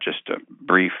that just a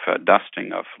brief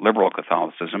dusting of liberal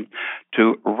Catholicism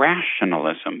to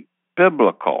rationalism,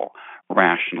 biblical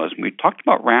rationalism. We talked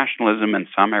about rationalism and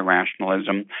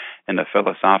semi-rationalism in a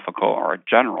philosophical or a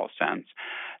general sense.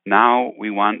 Now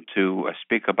we want to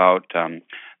speak about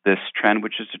this trend,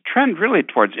 which is a trend really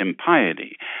towards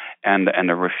impiety and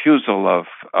a refusal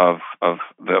of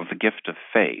the gift of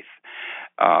faith,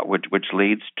 which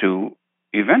leads to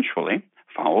eventually,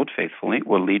 followed faithfully,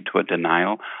 will lead to a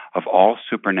denial of all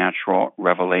supernatural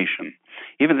revelation,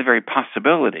 even the very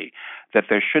possibility that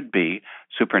there should be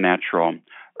supernatural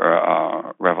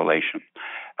revelation.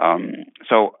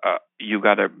 So you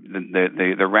got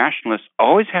the rationalists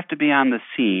always have to be on the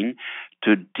scene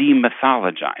to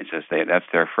demythologize, that's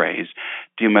their phrase,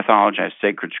 demythologize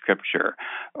sacred scripture,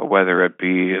 whether it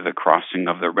be the crossing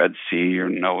of the Red Sea or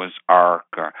Noah's Ark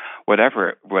or whatever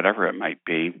it might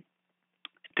be,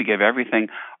 to give everything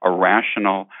a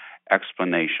rational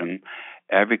explanation,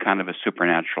 every kind of a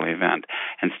supernatural event.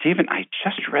 And Stephen, I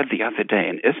just read the other day,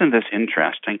 and isn't this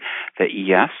interesting, that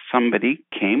yes, somebody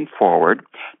came forward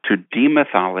to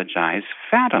demythologize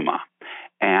Fatima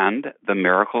and the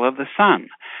miracle of the sun.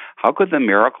 How could the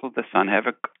miracle of the sun have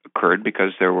occurred?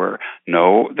 Because there's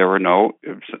no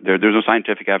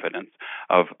scientific evidence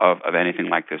of anything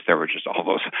like this. There were just all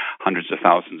those hundreds of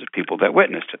thousands of people that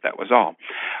witnessed it. That was all.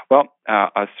 Well,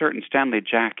 a certain Stanley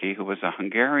Jackie, who was a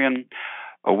Hungarian,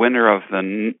 a winner of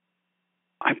the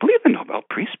Nobel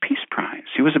Peace Prize.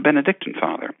 He was a Benedictine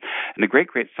father, and a great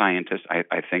scientist,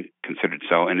 I think, considered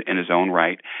so in his own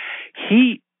right.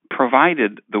 He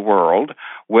provided the world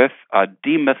with a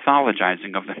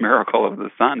demythologizing of the miracle of the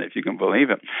sun, if you can believe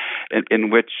it, in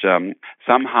which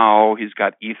somehow he's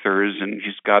got ethers and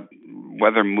he's got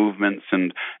weather movements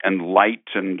and light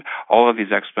and all of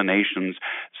these explanations,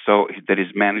 so that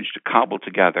he's managed to cobble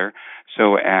together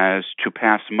so as to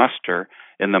pass muster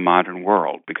in the modern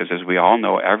world. Because as we all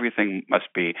know, everything must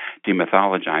be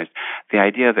demythologized. The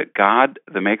idea that God,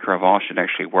 the maker of all, should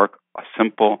actually work a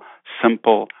simple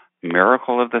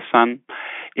miracle of the sun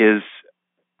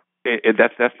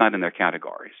that's not in their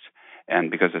categories.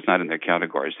 And because it's not in their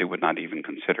categories, they would not even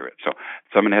consider it. So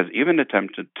someone has even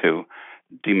attempted to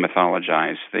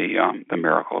demythologize the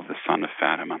miracle of the Son of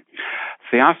Fatima.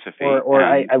 Theosophy,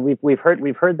 we've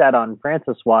heard that on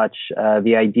Francis Watch,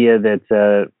 the idea that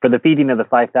for the feeding of the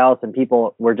 5,000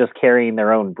 people were just carrying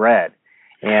their own bread.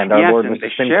 And our Lord was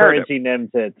just encouraging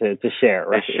them to share.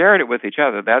 Right? They shared it with each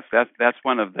other. That's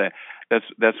one of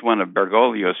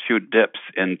Bergoglio's few dips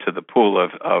into the pool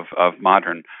of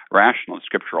modern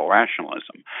scriptural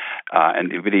rationalism.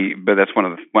 But that's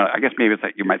I guess maybe it's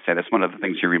like you might say that's one of the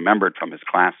things he remembered from his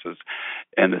classes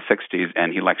in the 60s,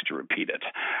 and he likes to repeat it.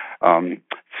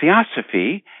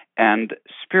 Theosophy and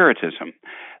Spiritism.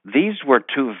 These were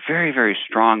two very, very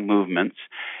strong movements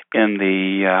in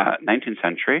the 19th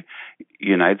century,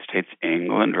 United States,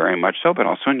 England, very much so, but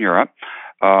also in Europe.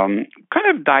 Kind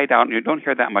of died out, and you don't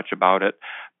hear that much about it,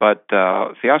 but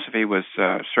Theosophy was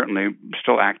certainly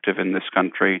still active in this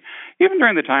country, even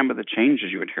during the time of the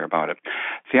changes you would hear about it.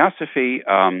 Theosophy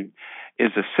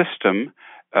is a system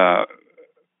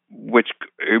which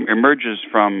emerges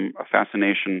from a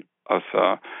fascination of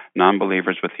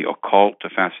non-believers with the occult, a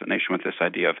fascination with this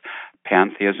idea of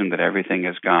pantheism, that everything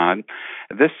is God.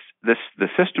 The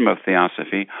system of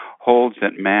Theosophy holds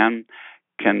that man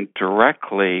can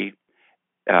directly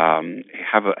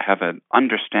have an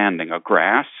understanding, a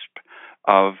grasp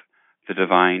of the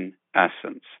divine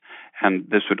essence, and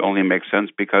this would only make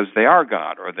sense because they are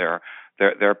God, or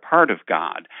they're part of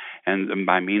God, and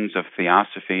by means of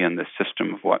Theosophy and the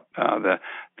system of what the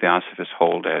Theosophists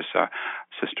hold as a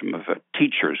system of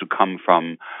teachers who come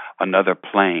from another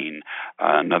plane,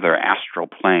 another astral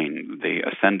plane. The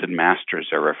ascended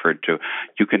masters are referred to.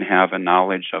 You can have a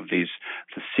knowledge of the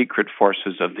secret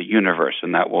forces of the universe,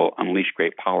 and that will unleash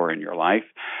great power in your life.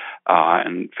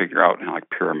 and figure out how like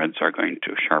pyramids are going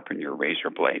to sharpen your razor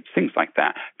blades, things like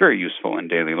that. Very useful in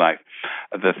daily life.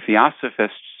 The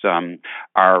Theosophists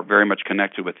are very much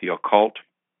connected with the occult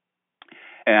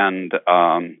and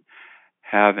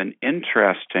have an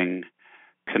interesting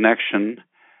connection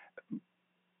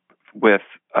with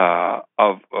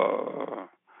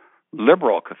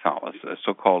liberal Catholicism,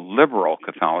 so-called liberal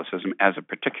Catholicism, as a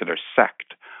particular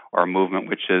sect or movement,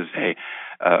 which is a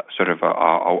sort of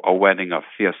a wedding of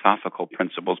theosophical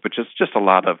principles, which is just a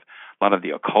lot of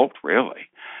the occult, really,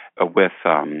 with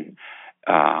sort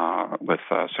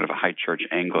of a high church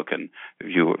Anglican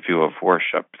view of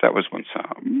worship. That was once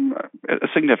a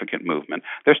significant movement.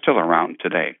 They're still around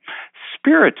today.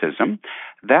 Spiritism,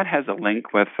 that has a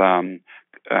link with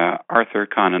Arthur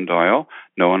Conan Doyle,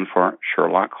 known for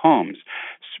Sherlock Holmes.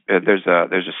 There's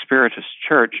a Spiritist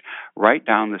church right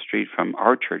down the street from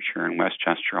our church here in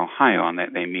Westchester, Ohio, and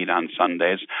they meet on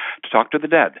Sundays to talk to the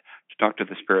dead, to talk to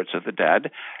the spirits of the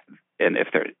dead. And if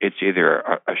it's either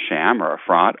a sham or a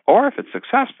fraud, or if it's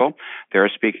successful,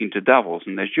 they're speaking to devils,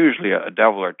 and there's usually a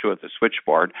devil or two at the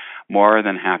switchboard, more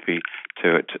than happy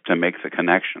to make the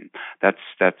connection. That's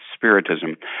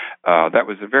Spiritism. That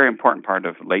was a very important part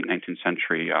of late 19th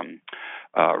century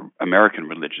American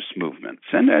religious movements,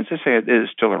 and as I say, it is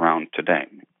still around today.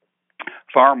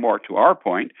 Far more to our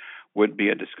point would be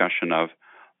a discussion of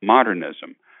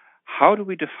modernism. How do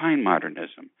we define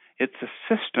modernism? It's a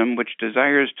system which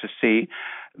desires to see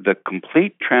the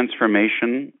complete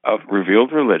transformation of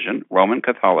revealed religion, Roman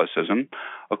Catholicism,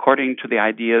 according to the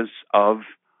ideas of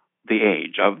the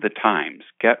age, of the times.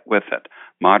 Get with it,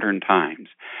 modern times.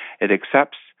 It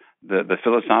accepts the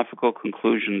philosophical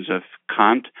conclusions of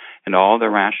Kant and all the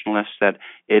rationalists that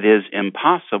it is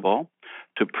impossible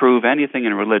to prove anything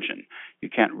in religion. You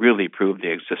can't really prove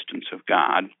the existence of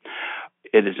God.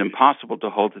 It is impossible to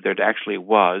hold that there actually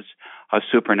was a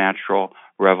supernatural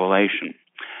revelation.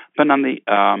 But on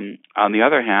the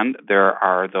other hand, there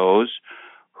are those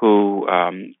who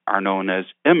are known as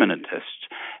immanentists,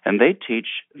 and they teach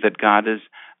that God is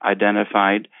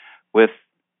identified with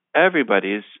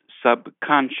everybody's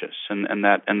subconscious, and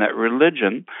that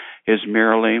religion is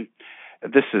merely.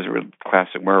 This is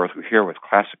classic. We're here with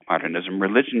classic modernism.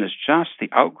 Religion is just the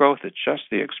outgrowth. It's just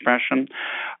the expression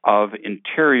of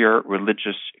interior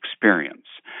religious experience.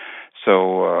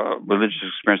 So, religious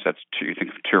experience. That's you think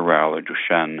of Tyrrell or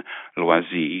Duchenne,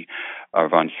 Loisy, or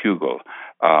von Hugel.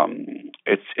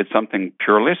 It's something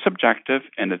purely subjective,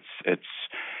 and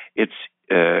it's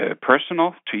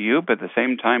personal to you, but at the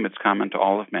same time, it's common to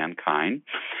all of mankind.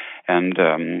 And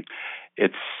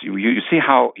it's you see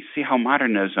how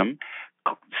modernism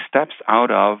steps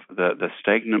out of the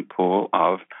stagnant pool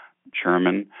of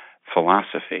German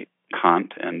philosophy,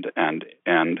 Kant, and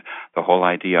the whole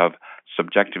idea of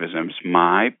subjectivism is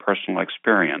my personal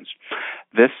experience.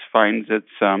 This finds an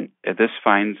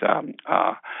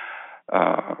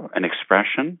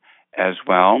expression as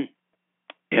well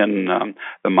in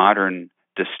the modern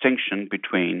distinction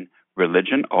between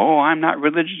religion. Oh, I'm not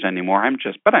religious anymore.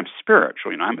 But I'm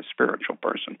spiritual. I'm a spiritual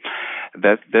person.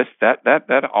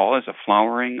 That all is a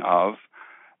flowering of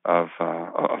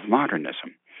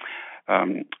modernism.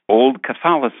 Old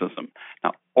Catholicism.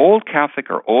 Now, Old Catholic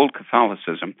or Old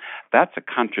Catholicism, that's a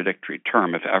contradictory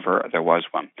term if ever there was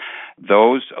one.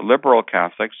 Those liberal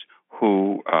Catholics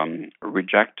who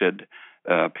rejected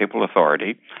papal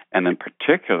authority, and in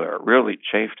particular really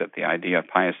chafed at the idea of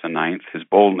Pius IX, his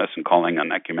boldness in calling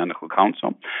an ecumenical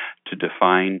council to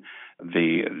define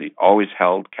the always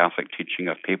held Catholic teaching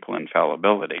of papal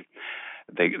infallibility.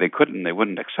 They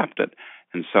wouldn't accept it.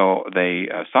 And so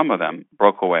some of them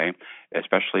broke away,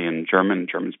 especially in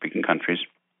German-speaking countries,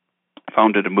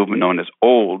 founded a movement known as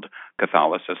Old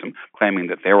Catholicism, claiming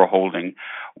that they were holding,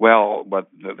 what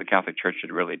the Catholic Church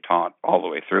had really taught all the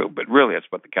way through. But really, it's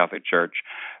what the Catholic Church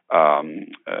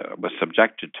was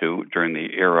subjected to during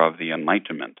the era of the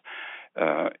Enlightenment.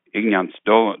 Ignaz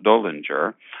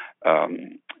Dollinger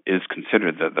is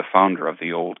considered the founder of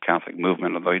the Old Catholic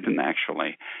movement, although he didn't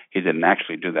actually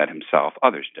do that himself.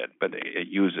 Others did, but it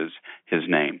uses his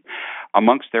name.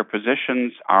 Amongst their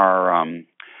positions are,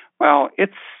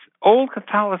 it's Old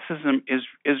Catholicism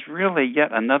is really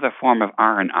yet another form of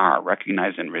R&R,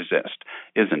 recognize and resist,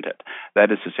 isn't it?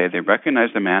 That is to say, they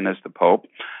recognize the man as the Pope,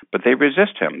 but they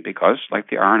resist him because, like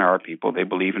the R&R people, they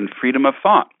believe in freedom of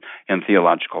thought in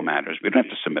theological matters. We don't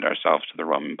have to submit ourselves to the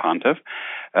Roman Pontiff.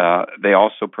 They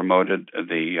also promoted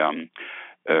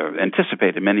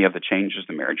anticipated many of the changes,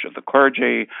 the marriage of the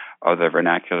clergy, the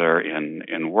vernacular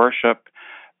in worship,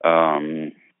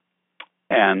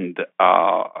 and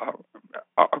a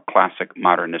classic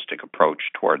modernistic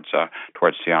approach towards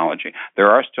theology.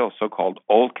 There are still so-called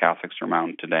old Catholics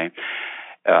around today.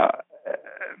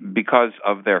 Because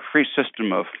of their free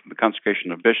system of the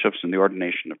consecration of bishops and the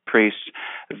ordination of priests,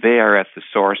 they are at the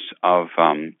source of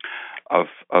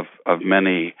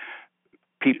many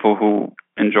people who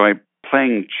enjoy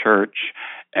playing church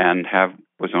and have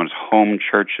what's known as home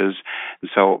churches.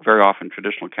 And so very often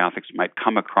traditional Catholics might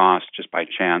come across, just by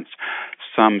chance,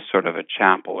 some sort of a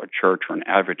chapel or church or an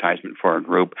advertisement for a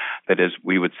group that is,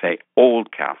 we would say,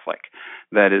 old Catholic.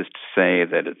 That is to say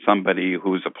that it's somebody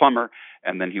who's a plumber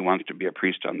and then he wants to be a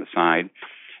priest on the side.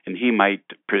 And he might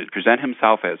present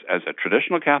himself as a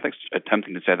traditional Catholic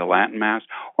attempting to say the Latin Mass,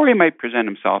 or he might present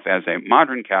himself as a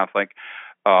modern Catholic,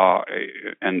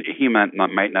 and he might not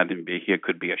even be he. It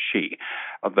could be a she.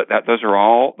 But those are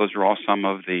all some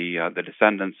of the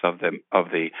descendants of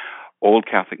the old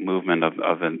Catholic movement of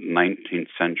the 19th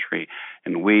century,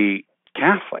 and we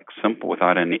Catholics, simple,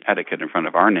 without any etiquette in front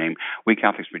of our name, we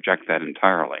Catholics reject that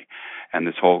entirely. And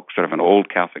this whole sort of an old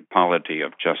Catholic polity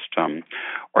of just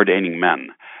ordaining men,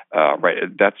 right?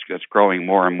 That's growing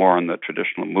more and more in the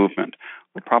traditional movement.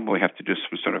 We'll probably have to do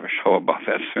some sort of a show about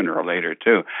that sooner or later,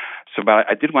 too. So, but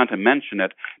I did want to mention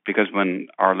it because when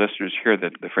our listeners hear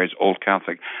the phrase Old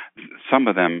Catholic, some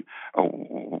of them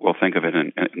will think of it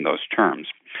in those terms.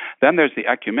 Then there's the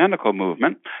ecumenical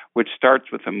movement, which starts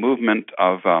with a movement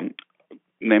of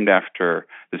named after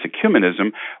this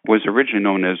ecumenism, was originally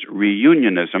known as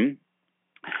reunionism.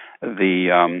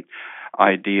 The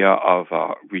idea of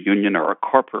a reunion or a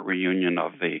corporate reunion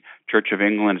of the Church of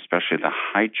England, especially the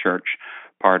High Church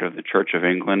part of the Church of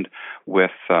England,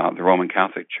 with the Roman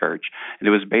Catholic Church. And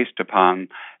it was based upon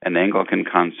an Anglican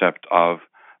concept of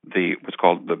what's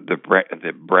called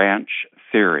the branch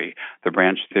theory. The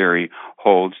branch theory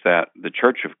holds that the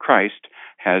Church of Christ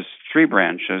has three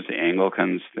branches: the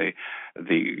Anglicans, the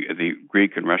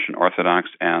Greek and Russian Orthodox,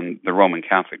 and the Roman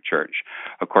Catholic Church.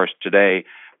 Of course, today,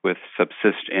 with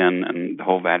subsist in and the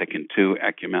whole Vatican II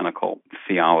ecumenical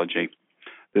theology,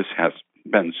 this has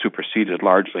been superseded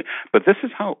largely. But this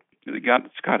is how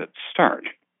it's got its start.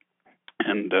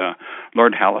 And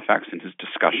Lord Halifax, in his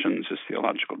discussions, his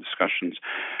theological discussions,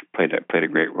 played a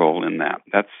great role in that.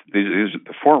 These are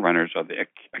the forerunners of the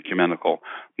ecumenical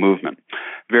movement.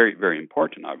 Very, very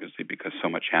important, obviously, because so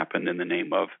much happened in the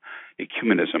name of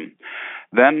ecumenism.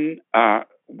 Then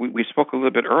we spoke a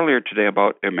little bit earlier today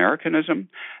about Americanism.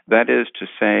 That is to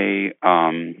say,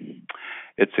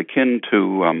 it's akin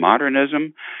to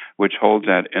modernism, which holds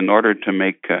that in order to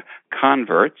make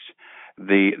converts,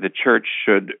 the church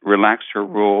should relax her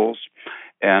rules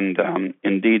and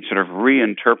indeed sort of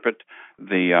reinterpret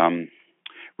the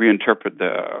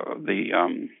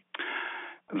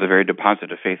very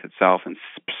deposit of faith itself, and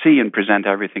see and present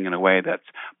everything in a way that's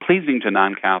pleasing to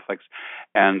non-Catholics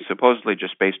and supposedly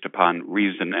just based upon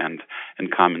reason and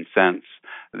common sense.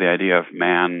 The idea of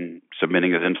man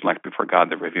submitting his intellect before God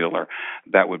the revealer,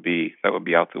 that would be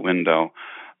out the window.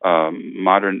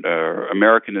 Modern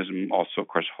Americanism also, of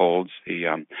course, holds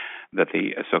that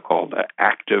the so-called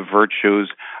active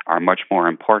virtues are much more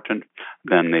important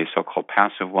than the so-called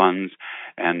passive ones,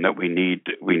 and that we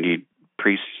need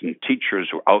priests and teachers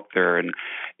who are out there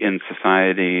in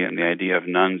society, and the idea of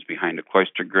nuns behind a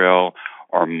cloister grill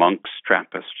or monks,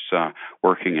 Trappists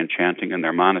working and chanting in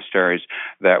their monasteries,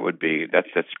 that's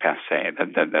passé.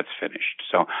 That's finished.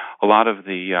 So a lot of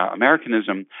the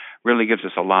Americanism really gives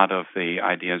us a lot of the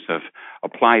ideas of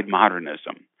applied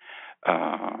modernism,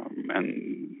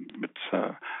 and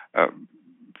it's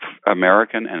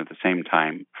American and at the same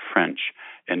time French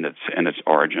in its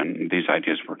origin. These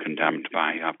ideas were condemned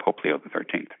by Pope Leo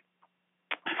XIII.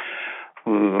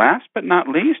 Last but not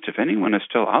least, if anyone is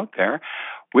still out there,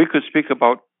 we could speak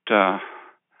about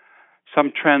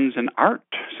some trends in art,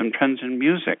 some trends in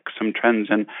music, some trends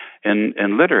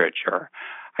in literature.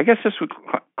 I guess this would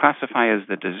classify as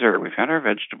the dessert. We've had our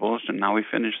vegetables, and now we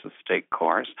finish the steak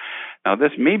course. Now,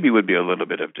 this maybe would be a little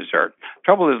bit of dessert.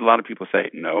 Trouble is, a lot of people say,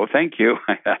 no, thank you,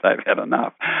 I've had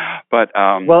enough. But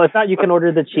well, if not, you can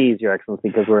order the cheese, Your Excellency,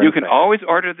 because you can always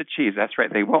order the cheese. That's right.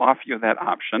 They will offer you that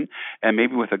option, and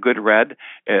maybe with a good red,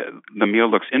 the meal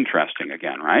looks interesting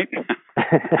again, right?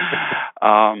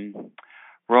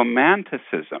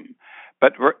 Romanticism,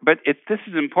 but this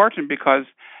is important because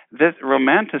this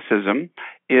Romanticism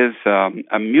is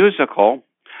a musical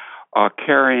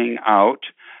carrying out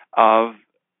of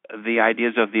the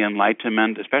ideas of the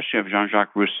Enlightenment, especially of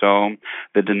Jean-Jacques Rousseau,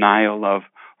 the denial of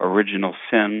original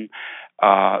sin,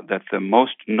 that the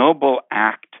most noble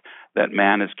act that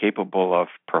man is capable of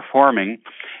performing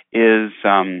is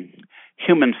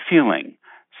human feeling,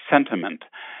 sentiment.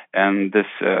 And this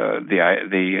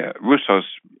Rousseau's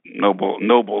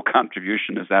noble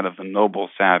contribution is that of the noble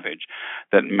savage,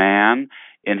 that man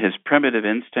in his primitive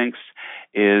instincts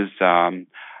is far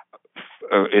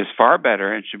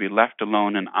better and should be left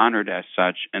alone and honored as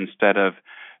such instead of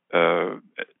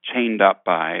chained up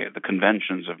by the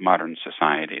conventions of modern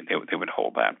society. They would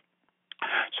hold that.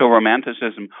 So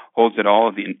Romanticism holds that all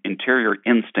of the interior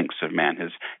instincts of man,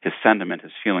 his sentiment,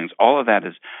 his feelings, all of that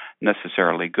is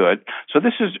necessarily good. So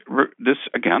this is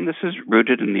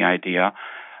rooted in the idea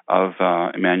of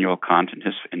Immanuel Kant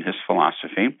in his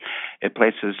philosophy. It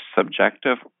places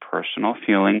subjective, personal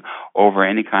feeling over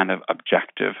any kind of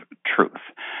objective truth.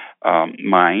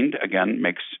 Mind, again,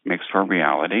 makes for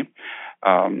reality,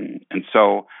 and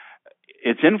so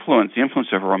the influence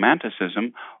of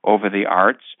Romanticism over the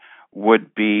arts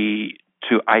would be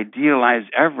to idealize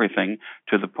everything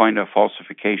to the point of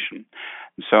falsification.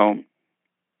 So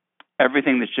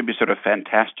everything that should be sort of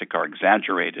fantastic or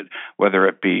exaggerated, whether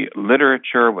it be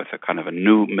literature with a kind of a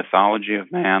new mythology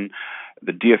of man,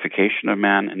 the deification of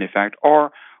man, in effect,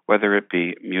 or whether it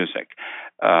be music.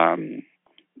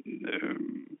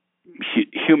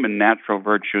 Human natural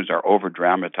virtues are over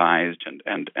dramatized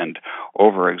and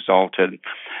over exalted.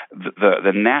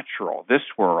 The natural, this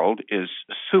world, is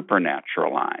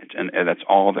supernaturalized, and that's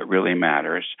all that really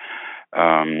matters.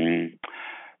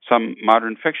 Some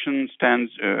modern fiction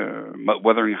stands.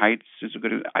 Wuthering Heights is a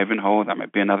good. Ivanhoe, that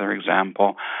might be another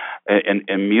example.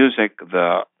 In music,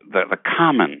 the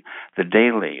common, the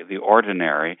daily, the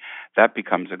ordinary, that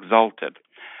becomes exalted.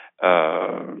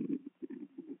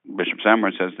 Bishop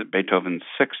Samwer says that Beethoven's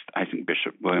Sixth, I think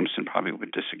Bishop Williamson probably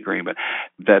would disagree, but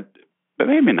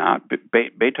maybe not.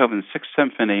 Beethoven's Sixth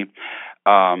Symphony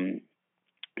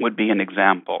would be an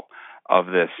example of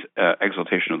this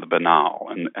exaltation of the banal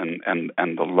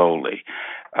and the lowly.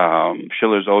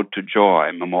 Schiller's Ode to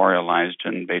Joy, memorialized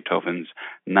in Beethoven's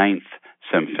Ninth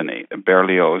Symphony.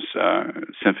 Berlioz'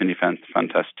 Symphonie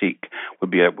Fantastique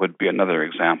would be another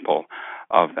example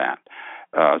of that.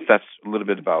 That's a little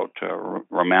bit about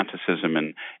Romanticism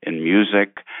in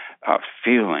music,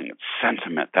 feeling,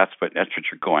 sentiment. That's what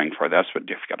you're going for. That's what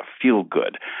you've got to feel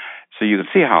good. So you can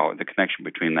see how the connection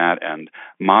between that and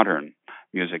modern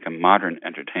music and modern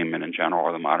entertainment in general,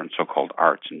 or the modern so-called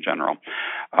arts in general.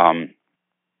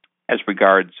 As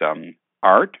regards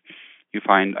art, you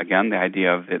find, again, the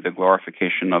idea of the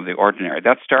glorification of the ordinary.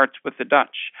 That starts with the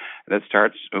Dutch. That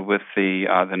starts with the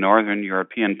Northern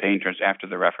European painters after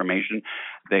the Reformation.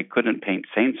 They couldn't paint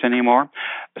saints anymore,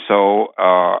 so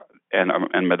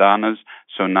and Madonnas.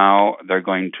 So now they're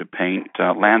going to paint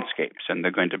landscapes, and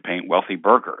they're going to paint wealthy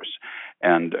burghers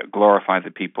and glorify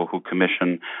the people who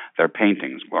commission their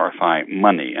paintings, glorify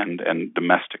money and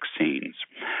domestic scenes.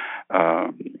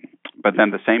 But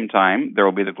then at the same time, there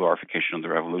will be the glorification of the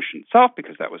Revolution itself,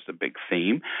 because that was the big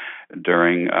theme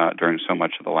during so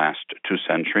much of the last 2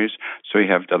 centuries. So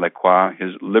you have Delacroix,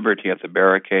 his Liberty at the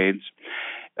Barricades.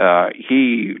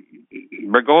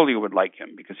 Bergoglio would like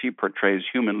him because he portrays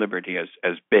human liberty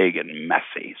as big and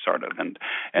messy, sort of, and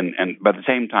but at the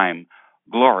same time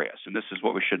glorious. And this is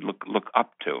what we should look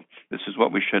up to. This is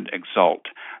what we should exalt.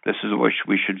 This is what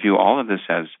we should view all of this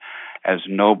as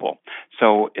noble.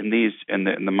 So in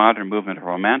the modern movement of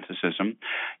Romanticism,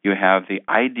 you have the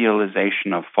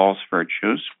idealization of false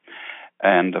virtues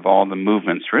and of all the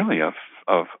movements really of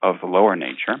the lower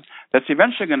nature, that's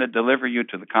eventually going to deliver you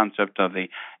to the concept of the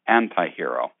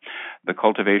anti-hero, the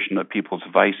cultivation of people's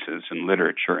vices in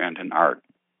literature and in art.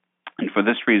 And for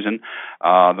this reason,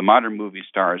 the modern movie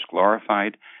star is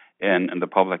glorified in the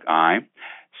public eye,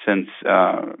 since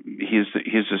he's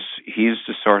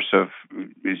the source of,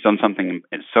 he's done something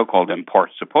so-called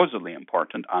supposedly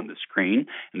important on the screen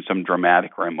in some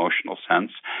dramatic or emotional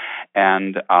sense,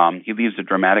 and he leads a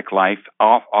dramatic life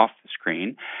off the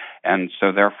screen, and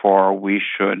so therefore we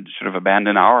should sort of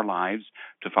abandon our lives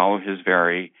to follow his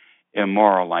very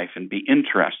immoral life and be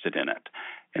interested in it.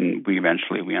 And we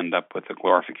end up with the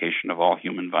glorification of all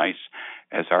human vice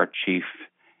as our chief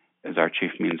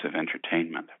means of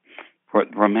entertainment.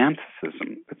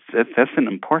 Romanticism, that's an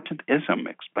important ism. It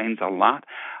explains a lot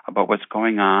about what's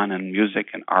going on in music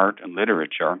and art and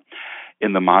literature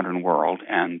in the modern world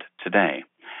and today.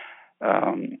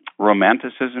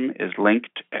 Romanticism is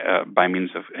linked by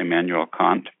means of Immanuel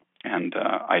Kant and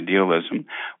idealism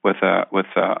with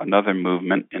another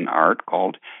movement in art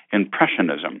called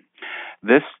Impressionism.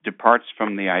 This departs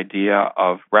from the idea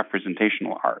of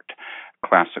representational art,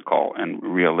 classical and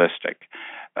realistic.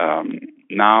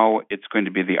 Now it's going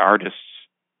to be the artist's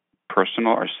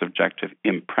personal or subjective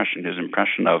impression, his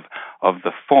impression of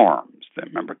the forms.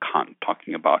 Remember Kant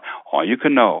talking about all you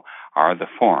can know are the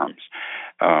forms.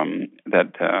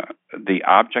 the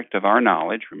object of our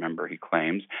knowledge, remember he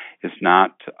claims, is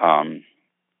not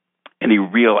any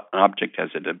real object as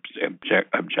it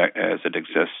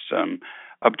exists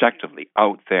objectively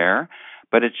out there,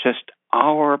 but it's just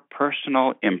our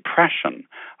personal impression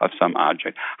of some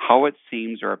object, how it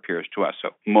seems or appears to us. So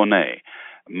Monet,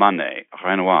 Manet,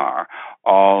 Renoir,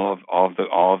 all of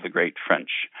the great French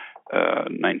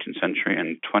 19th century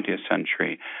and 20th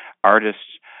century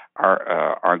artists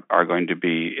are going to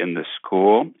be in the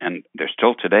school, and they're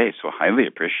still today so highly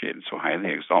appreciated, so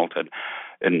highly exalted.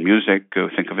 In music,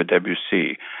 think of a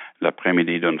Debussy,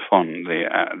 L'après-midi d'un faune,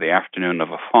 the afternoon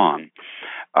of a faun.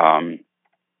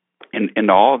 In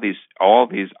all these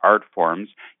art forms,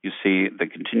 you see the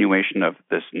continuation of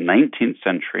this 19th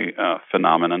century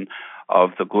phenomenon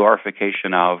of the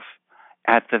glorification of,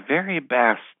 at the very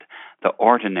best, the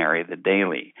ordinary, the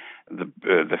daily,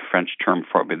 the French term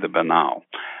for it, the banal.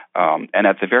 And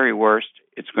at the very worst,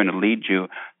 it's going to lead you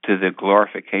to the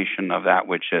glorification of that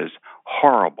which is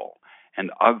horrible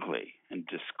and ugly and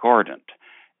discordant,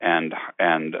 and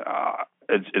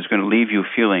it's going to leave you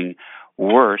feeling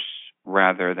worse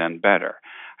rather than better.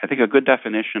 I think a good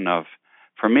definition of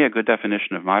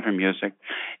modern music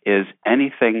is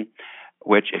anything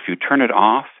which, if you turn it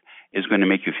off, is going to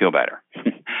make you feel better.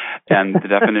 And the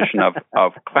definition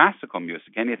of classical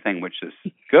music, anything which is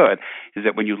good, is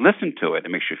that when you listen to it,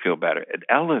 it makes you feel better. It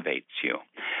elevates you.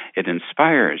 It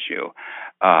inspires you.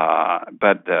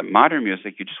 But modern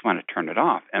music, you just want to turn it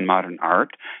off. And modern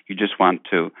art, you just want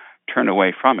to turn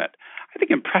away from it. I think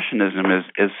Impressionism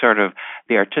is sort of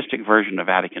the artistic version of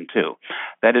Vatican II.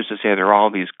 That is to say, there are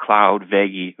all these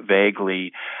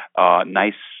vaguely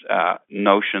nice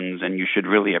notions, and you should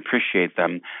really appreciate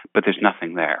them, but there's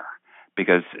nothing there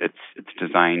because it's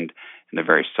designed in a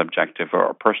very subjective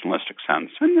or personalistic sense,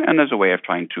 and as a way of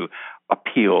trying to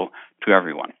appeal to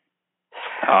everyone.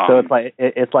 So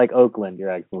it's like Oakland, Your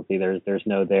Excellency. There's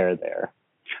no there there.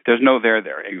 There's no there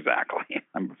there, exactly.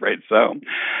 I'm afraid so.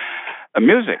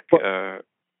 Music.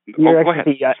 Your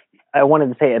Excellency, I wanted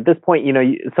to say at this point,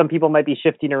 some people might be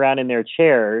shifting around in their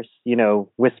chairs,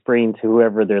 whispering to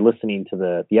whoever they're listening to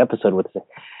the episode with, but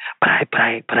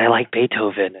I like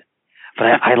Beethoven, but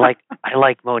I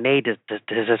like Monet. Does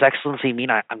His Excellency mean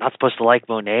I'm not supposed to like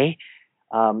Monet?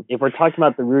 If we're talking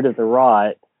about the root of the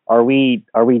rot, are we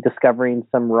discovering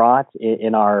some rot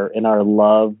in our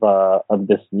love of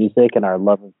this music and our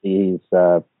love of these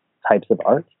types of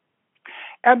art?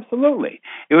 Absolutely.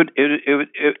 Let's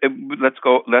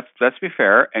be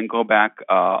fair and go back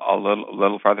a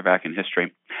little farther back in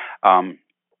history,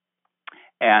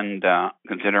 and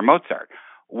consider Mozart.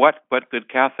 What good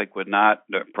Catholic would not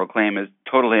proclaim as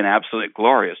totally and absolutely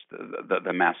glorious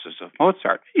the masters of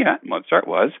Mozart? Yeah, Mozart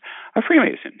was a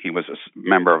Freemason. He was a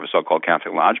member of a so-called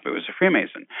Catholic lodge, but he was a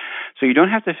Freemason. So you don't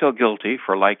have to feel guilty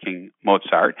for liking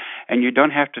Mozart, and you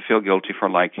don't have to feel guilty for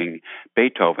liking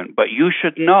Beethoven, but you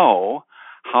should know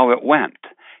how it went.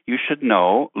 You should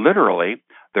know, literally,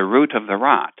 the root of the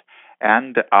rot.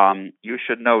 And you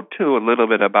should know, too, a little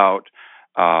bit about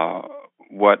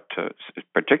what,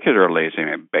 particularly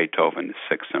Beethoven's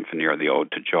Sixth Symphony or the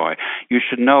Ode to Joy. You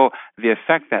should know the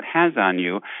effect that has on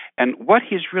you and what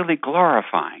he's really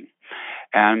glorifying.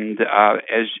 And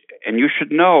you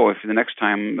should know if the next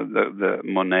time the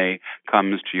Monet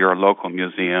comes to your local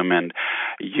museum and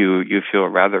you feel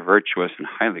rather virtuous and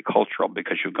highly cultural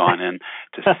because you've gone in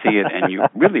to see it and you're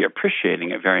really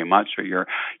appreciating it very much, or you're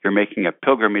making a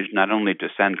pilgrimage not only to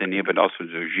Saint-Denis but also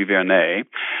to Giverny,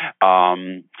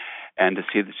 and to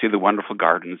see the wonderful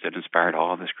gardens that inspired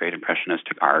all of this great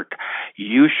impressionistic art.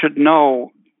 You should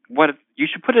know you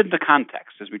should put it into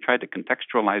context, as we tried to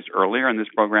contextualize earlier in this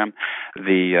program,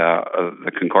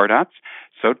 the concordats.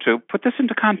 So to put this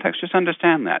into context, just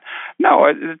understand that. No,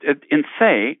 in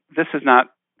se, this is not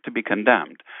to be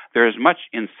condemned. There is much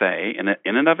in se, in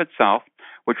and of itself,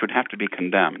 which would have to be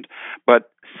condemned.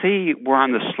 But see, we're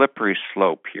on the slippery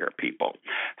slope here, people.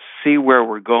 See where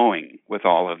we're going with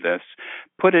all of this.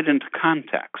 Put it into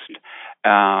context,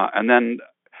 and then,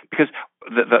 because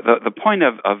the point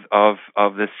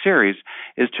of this series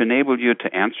is to enable you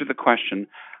to answer the question,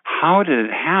 how did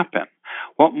it happen?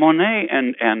 Well, Monet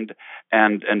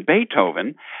and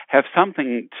Beethoven have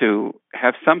something to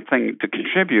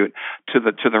contribute to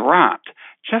the rot,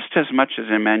 just as much as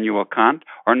Immanuel Kant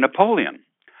or Napoleon,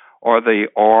 or the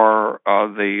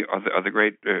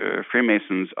great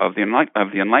Freemasons of the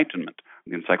Enlightenment,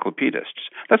 the Encyclopedists.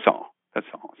 That's all.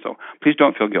 So please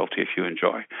don't feel guilty if you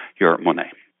enjoy your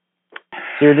Monet.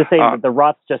 So you're just saying that the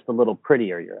rot's just a little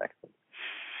prettier, Your Excellency.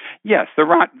 Yes, the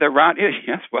rot is,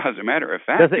 yes. Well, as a matter of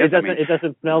fact, it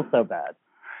doesn't smell so bad.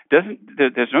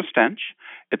 There's no stench.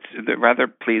 It's rather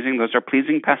pleasing. Those are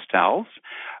pleasing pastels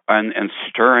and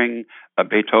stirring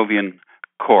Beethoven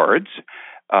chords.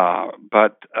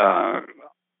 But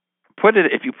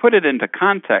if you put it into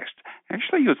context,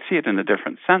 actually you'll see it in a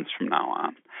different sense from now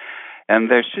on. And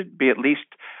there should be at least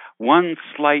one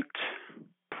slight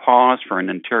pause for an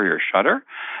interior shudder,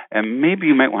 and maybe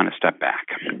you might want to step back.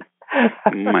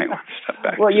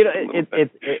 Well,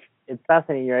 it's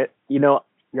fascinating.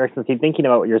 Your Excellency, thinking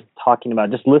about what you're talking about,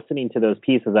 just listening to those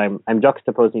pieces, I'm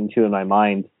juxtaposing two in my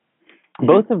mind,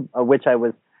 both of which I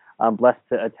was blessed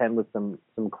to attend with some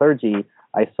clergy.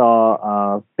 I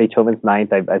saw Beethoven's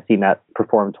Ninth. I've seen that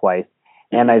performed twice,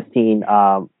 and I've seen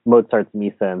Mozart's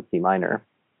Missa in C minor.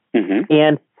 Mm-hmm.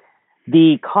 And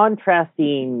the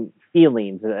contrasting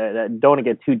feelings, don't want to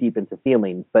get too deep into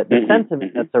feelings, but the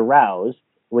sentiment that's aroused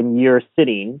when you're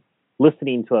sitting,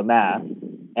 listening to a mass,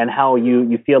 and how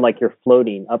you feel like you're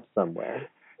floating up somewhere.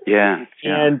 Yeah.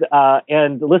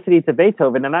 And listening to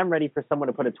Beethoven, and I'm ready for someone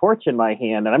to put a torch in my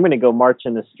hand, and I'm going to go march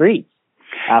in the streets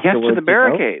afterwards. Yes, to the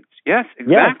barricades. Yes,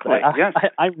 exactly. Yes,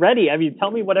 I'm ready. I mean,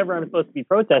 tell me whatever I'm supposed to be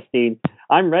protesting.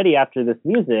 I'm ready after this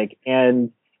music,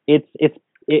 and it's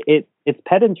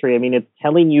pedantry. I mean, it's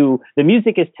telling you, the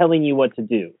music is telling you what to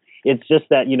do. It's just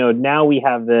that, now we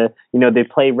have they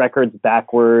play records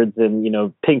backwards, and,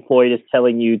 Pink Floyd is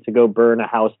telling you to go burn a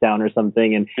house down or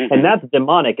something. And that's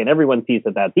demonic, and everyone sees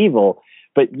that that's evil.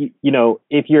 But,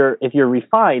 if you're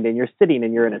refined and you're sitting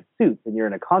and you're in a suit and you're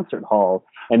in a concert hall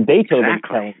and Beethoven's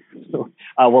telling you,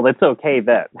 well, it's okay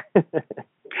then.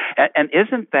 And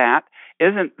isn't that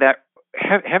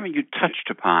haven't you touched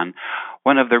upon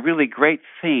one of the really great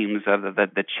themes of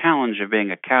the challenge of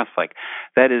being a Catholic?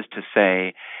 That is to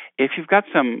say, if you've got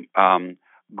some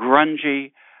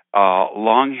grungy,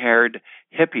 long-haired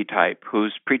hippie type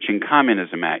who's preaching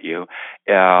communism at you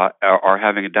or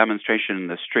having a demonstration in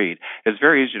the street, it's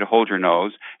very easy to hold your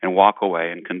nose and walk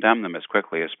away and condemn them as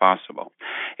quickly as possible.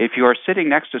 If you are sitting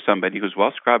next to somebody who's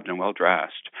well-scrubbed and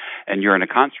well-dressed, and you're in a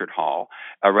concert hall,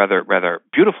 a rather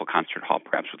beautiful concert hall,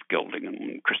 perhaps with gilding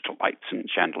and crystal lights and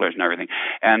chandeliers and everything,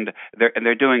 and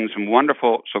they're doing some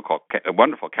wonderful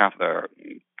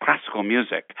classical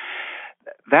music,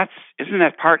 isn't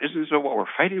this what we're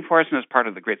fighting for? Isn't this part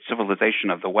of the great civilization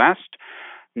of the West?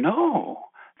 No,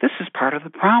 this is part of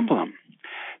the problem.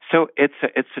 So it's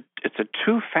a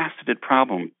two-faceted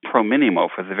problem, pro minimo,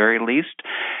 for the very least,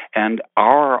 and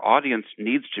our audience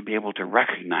needs to be able to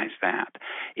recognize that.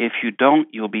 If you don't,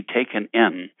 you'll be taken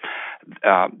in.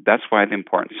 That's why the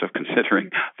importance of considering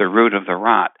the root of the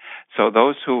rot. So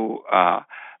those who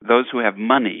have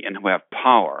money and who have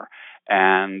power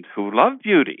and who love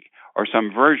beauty, or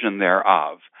some version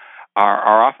thereof,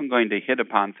 are often going to hit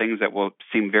upon things that will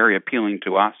seem very appealing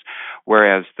to us,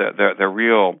 whereas the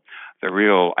real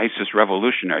ISIS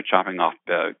revolutionary chopping off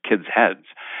kids' heads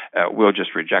will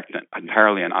just reject it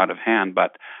entirely and out of hand.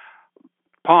 But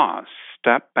pause,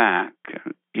 step back,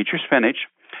 eat your spinach,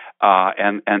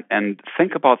 and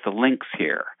think about the links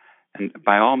here. And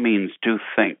by all means, do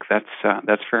think.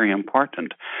 That's very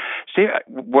important. See,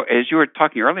 as you were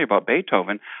talking earlier about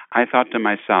Beethoven, I thought to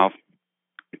myself,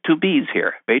 two B's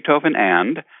here: Beethoven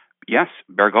and, yes,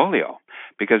 Bergoglio,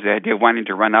 because the idea of wanting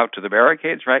to run out to the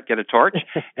barricades, right, get a torch,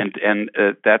 and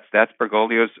that's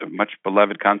Bergoglio's much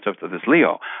beloved concept of this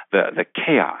Leo, the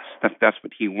chaos. That's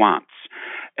what he wants,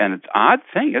 and it's an odd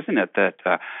thing, isn't it,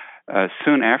 that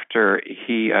soon after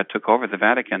he took over the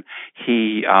Vatican,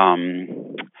 he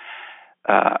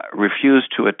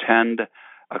refused to attend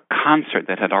a concert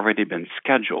that had already been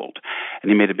scheduled,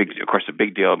 and he made a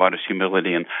big deal about his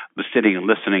humility and was sitting and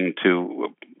listening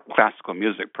to classical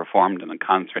music performed in a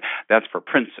concert. That's for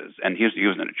princes, and he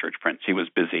wasn't a church prince. He was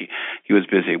busy,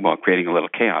 creating a little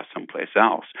chaos someplace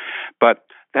else. But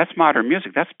that's modern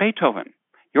music. That's Beethoven.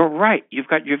 You're right. You've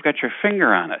got your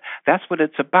finger on it. That's what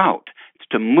it's about. It's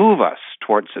to move us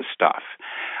towards this stuff,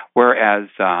 whereas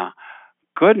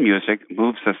good music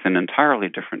moves us in an entirely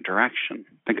different direction.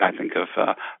 I think of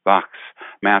Bach's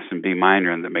Mass in B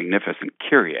minor and the magnificent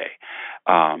Kyrie,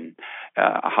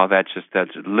 how that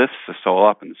lifts the soul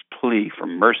up in this plea for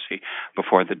mercy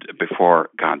before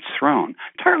God's throne.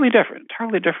 Entirely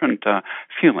different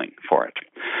feeling for it.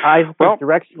 I think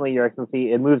directionally, Your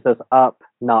Excellency, it moves us up,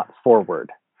 not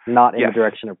forward. Not in the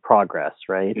direction of progress,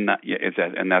 right? And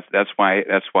that's why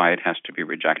it has to be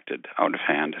rejected out of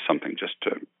hand as something just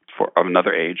of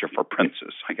another age or for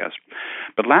princes, I guess.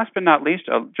 But last but not least,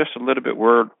 just a little bit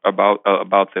word about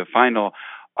the final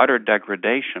utter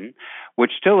degradation,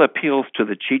 which still appeals to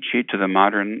the cheat sheet to the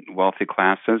modern wealthy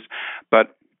classes,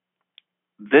 but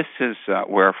this is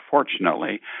where,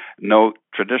 fortunately, no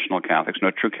traditional Catholics,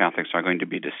 no true Catholics are going to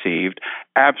be deceived.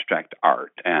 Abstract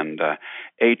art and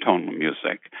atonal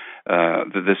music,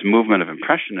 this movement of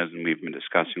Impressionism we've been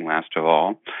discussing last of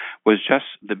all, was just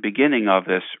the beginning of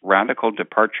this radical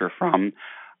departure from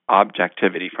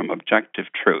objectivity, from objective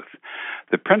truth.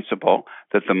 The principle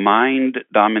that the mind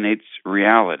dominates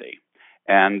reality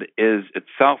and is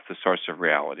itself the source of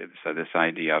reality. So this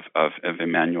idea of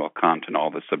Immanuel Kant and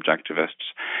all the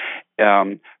subjectivists,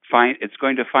 it's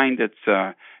going to find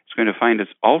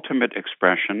its ultimate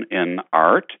expression in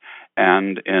art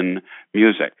and in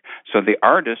music. So the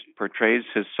artist portrays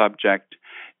his subject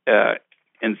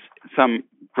in some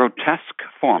grotesque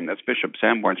form. That's Bishop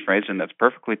Sanborn's phrase, and that's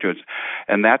perfectly true.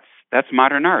 And that's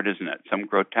modern art, isn't it? Some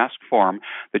grotesque form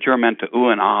that you're meant to ooh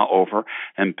and ah over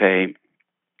and pay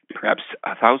perhaps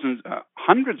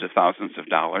hundreds of thousands of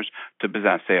dollars to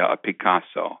possess, say, a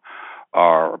Picasso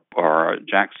or a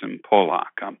Jackson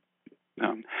Pollock.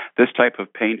 This type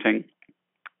of painting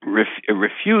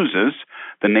refuses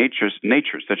the nature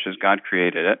such as God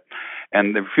created it,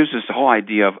 and it refuses the whole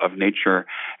idea of nature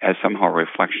as somehow a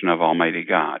reflection of Almighty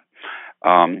God.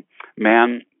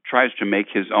 Man tries to make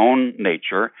his own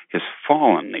nature, his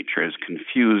fallen nature, his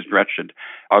confused, wretched,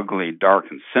 ugly,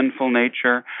 dark, and sinful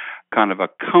nature, kind of a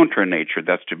counter nature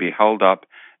that's to be held up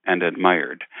and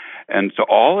admired. And so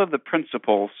all of the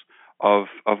principles of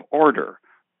order,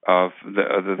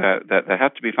 that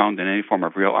have to be found in any form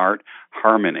of real art,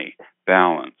 harmony,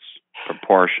 balance,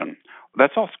 proportion,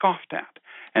 that's all scoffed at.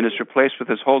 And it's replaced with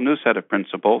this whole new set of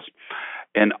principles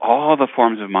in all the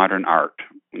forms of modern art,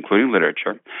 including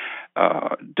literature: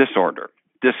 disorder,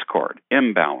 discord,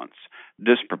 imbalance,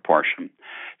 disproportion.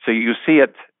 So you see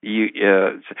it. You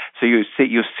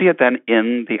see it then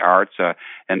in the arts,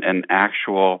 an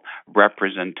actual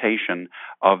representation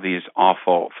of these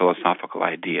awful philosophical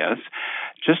ideas,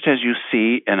 just as you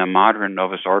see in a modern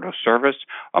Novus Ordo service,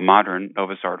 a modern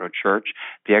Novus Ordo church,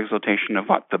 the exaltation of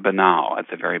what? The banal at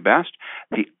the very best,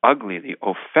 the ugly, the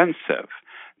offensive,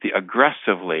 the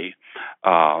aggressively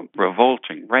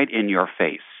revolting, right in your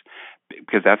face,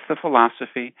 because that's the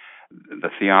philosophy, the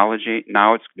theology.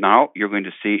 Now you're going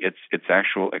to see its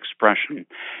actual expression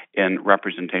in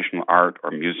representational art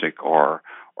or music or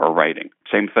writing.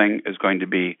 Same thing is going to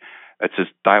be, it's this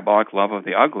diabolic love of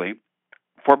the ugly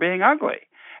for being ugly.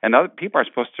 And other people are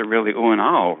supposed to really ooh and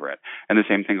ah over it. And the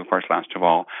same thing, of course, last of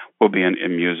all, will be in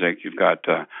music. You've got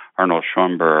Arnold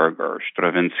Schoenberg or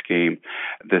Stravinsky,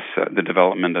 the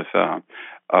development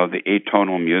of the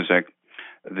atonal music.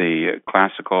 The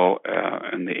classical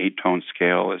and the 8-tone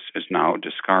scale is now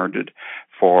discarded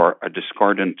for a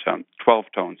discordant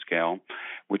 12-tone scale,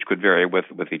 which could vary with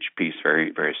each piece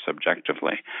very, very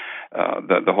subjectively.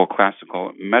 The whole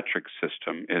classical metric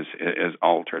system is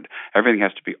altered. Everything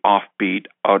has to be offbeat,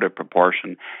 out of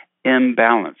proportion,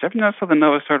 imbalance. Everything else of the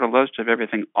Novus Ordo loves to have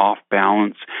everything off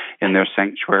balance in their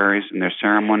sanctuaries, in their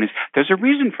ceremonies. There's a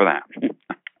reason for that.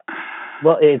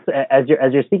 Well, it's as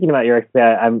you're speaking about your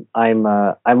experience, I'm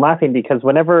laughing because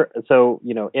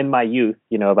in my youth,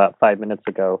 about 5 minutes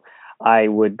ago, I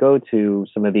would go to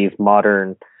some of these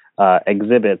modern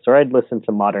exhibits, or I'd listen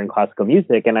to modern classical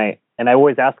music, and I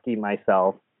always asking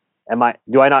myself,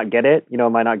 do I not get it?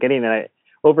 Am I not getting it?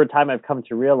 Over time, I've come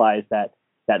to realize that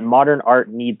modern art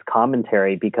needs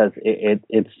commentary because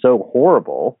it's so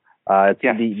horrible.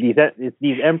 It's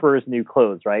these emperor's new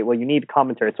clothes, right? Well, you need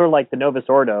commentary. It's sort of like the Novus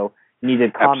Ordo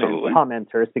needed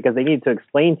commenters because they needed to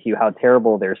explain to you how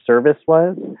terrible their service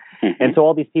was. Mm-hmm. And so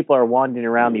all these people are wandering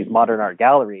around these modern art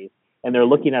galleries and they're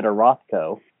looking at a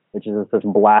Rothko, which is this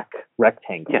black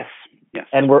rectangle. Yes.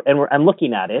 And I'm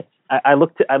looking at it. I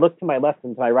look to my left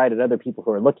and to my right at other people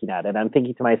who are looking at it. And I'm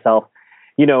thinking to myself,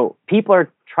 people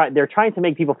are trying to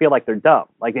make people feel like they're dumb,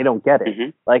 like they don't get it. Mm-hmm.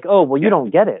 Like, oh, well, you don't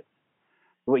get it.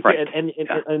 Right.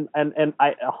 And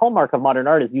a hallmark of modern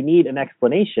art is you need an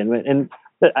explanation. And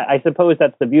I suppose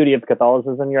that's the beauty of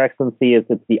Catholicism, Your Excellency, is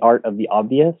it's the art of the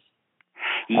obvious.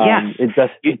 Yes.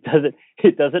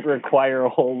 It doesn't require a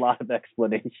whole lot of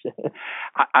explanation.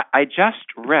 I just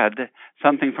read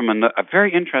something from a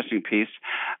very interesting piece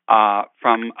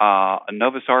from a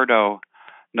Novus Ordo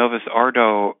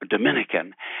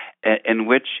Dominican, in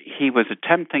which he was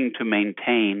attempting to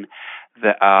maintain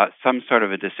some sort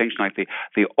of a distinction, like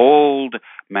the old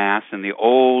Mass and the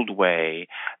old way,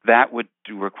 that would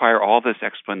require all this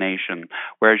explanation.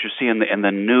 Whereas you see in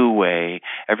the new way,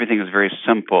 everything is very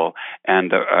simple,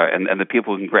 and the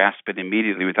people can grasp it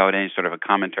immediately without any sort of a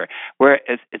commentary.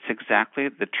 Whereas it's exactly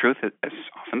the truth, as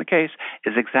often the case,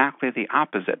 is exactly the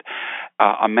opposite.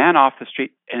 A man off the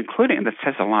street, including, and that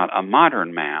says a lot, a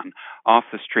modern man off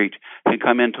the street can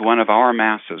come into one of our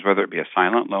masses, whether it be a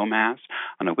silent low mass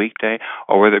on a weekday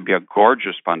or whether it be a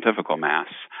gorgeous pontifical mass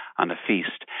on a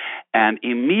feast, and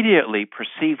immediately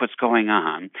perceive what's going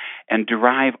on and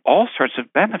derive all sorts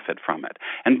of benefit from it,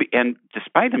 and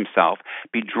despite himself,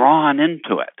 be drawn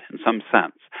into it in some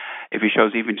sense. If he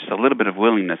shows even just a little bit of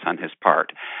willingness on his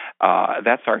part,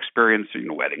 that's our experience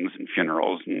in weddings and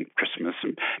funerals and Christmas.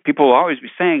 And people will always be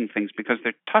saying things because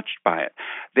they're touched by it.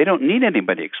 They don't need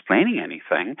anybody explaining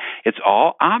anything. It's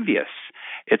all obvious.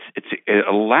 It's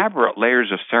elaborate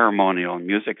layers of ceremonial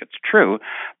music. It's true,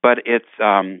 but it's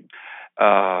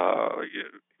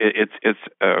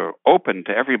open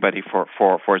to everybody for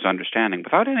his understanding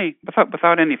without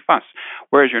any fuss.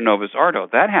 Whereas your Novus Ordo,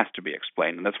 that has to be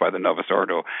explained, and that's why the Novus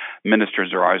Ordo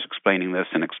ministers are always explaining this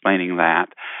and explaining that,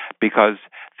 because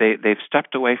they've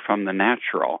stepped away from the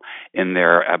natural in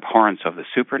their abhorrence of the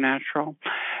supernatural,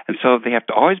 and so they have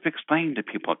to always be explaining to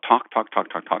people, talk about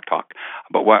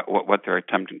what they're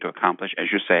attempting to accomplish.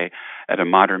 As you say, at a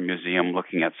modern museum,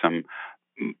 looking at some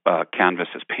canvas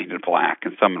is painted black,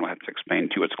 and someone will have to explain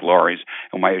to you its glories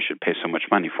and why you should pay so much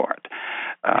money for it.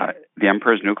 The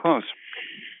Emperor's New Clothes.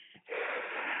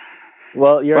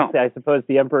 Well, I suppose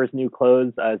the Emperor's New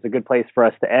Clothes is a good place for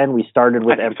us to end. We started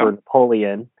with Emperor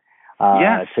Napoleon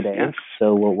today, yes.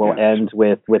 So we'll end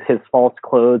with his false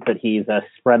clothes that he's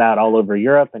spread out all over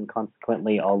Europe and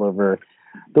consequently all over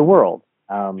the world.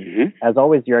 As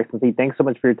always, Your Excellency, thanks so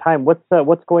much for your time.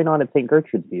 What's going on at St.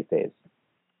 Gertrude's these days?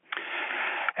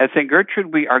 At St.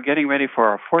 Gertrude, we are getting ready for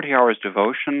our 40 Hours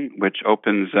devotion, which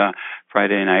opens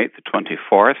Friday night, the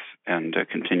 24th, and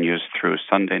continues through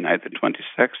Sunday night, the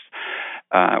 26th.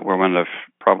 We're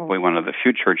probably one of the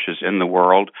few churches in the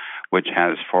world which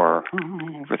has, for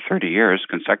over 30 years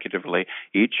consecutively,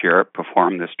 each year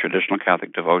performed this traditional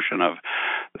Catholic devotion of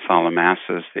the solemn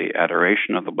masses, the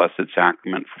adoration of the Blessed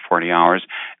Sacrament for 40 hours,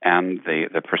 and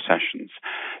the processions.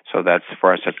 So that's,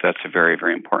 for us, that's a very,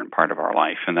 very important part of our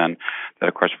life. And then that,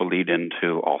 of course, will lead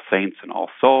into All Saints and All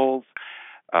Souls,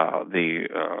 the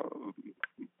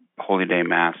Holy Day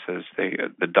Masses,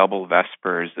 the double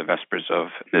Vespers, the Vespers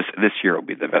of this year will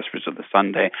be the Vespers of the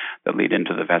Sunday that lead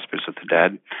into the Vespers of the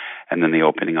Dead, and then the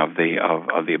opening of the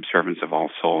observance of All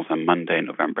Souls on Monday,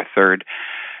 November 3rd,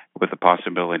 with the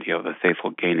possibility of the faithful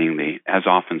gaining the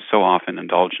so often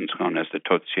indulgence known as the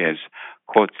Toties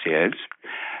Quoties,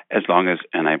 as long as,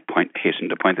 and I hasten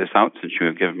to point this out since you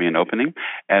have given me an opening,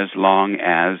 as long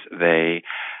as they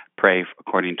pray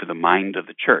according to the mind of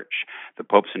the Church. The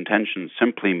Pope's intentions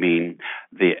simply mean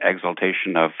the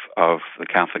exaltation of the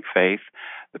Catholic faith,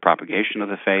 the propagation of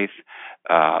the faith,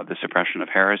 the suppression of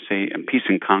heresy, and peace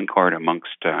and concord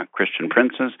amongst Christian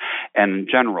princes, and in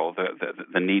general,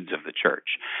 the needs of the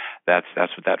Church. That's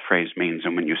what that phrase means.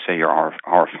 And when you say your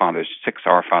Our Fathers, 6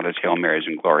 Our Fathers, Hail Marys,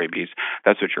 and Glory Bees,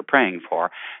 that's what you're praying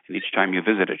for. And each time you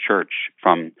visit a church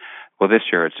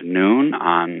this year it's noon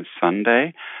on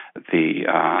Sunday, the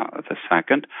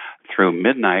 2nd, through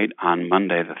midnight on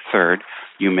Monday, the 3rd,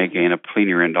 you may gain a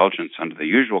plenary indulgence under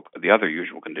the other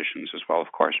usual conditions as well,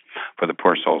 of course, for the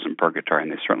poor souls in purgatory,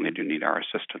 and they certainly do need our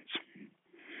assistance.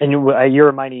 And you're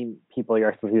reminding people,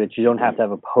 Your Excellency, that you don't have to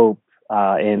have a pope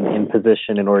in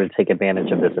position in order to take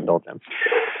advantage of this indulgence.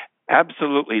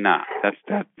 Absolutely not.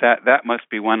 That must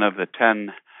be one of the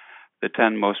 10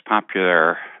 most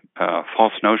popular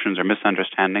false notions or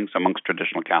misunderstandings amongst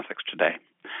traditional Catholics today.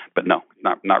 But no,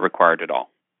 not required at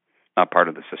all. Not part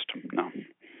of the system, no.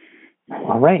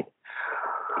 All right.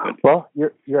 Good. Well,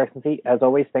 Your Excellency, as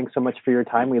always, thanks so much for your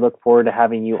time. We look forward to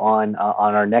having you on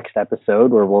our next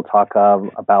episode where we'll talk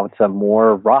about some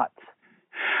more rot.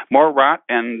 More rot,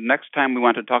 and next time we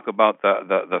want to talk about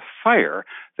the fire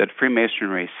that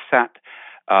Freemasonry set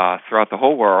throughout the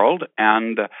whole world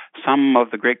and some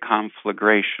of the great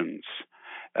conflagrations,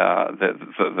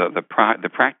 the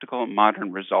practical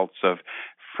modern results of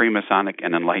Freemasonic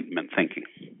and Enlightenment thinking.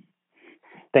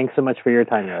 Thanks so much for your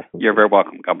time, Your Excellency. You're very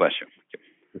welcome. God bless you.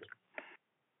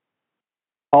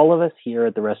 All of us here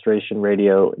at the Restoration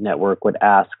Radio Network would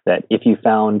ask that if you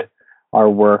found our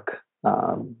work,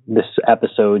 this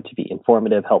episode, to be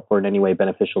informative, helpful, in any way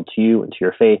beneficial to you and to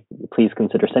your faith, please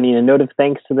consider sending a note of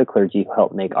thanks to the clergy who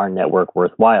help make our network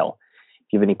worthwhile.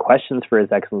 If you have any questions for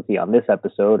His Excellency on this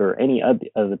episode or any of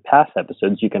the past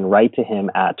episodes, you can write to him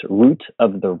at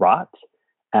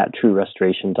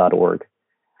rootoftherot@truerestoration.org.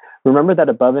 Remember that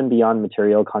above and beyond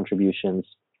material contributions,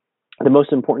 the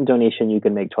most important donation you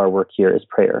can make to our work here is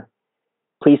prayer.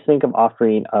 Please think of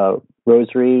offering a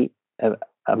rosary, a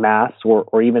mass,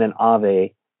 or even an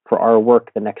Ave for our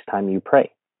work the next time you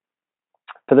pray.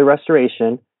 For the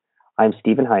Restoration, I'm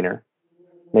Stephen Heiner.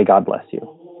 May God bless you.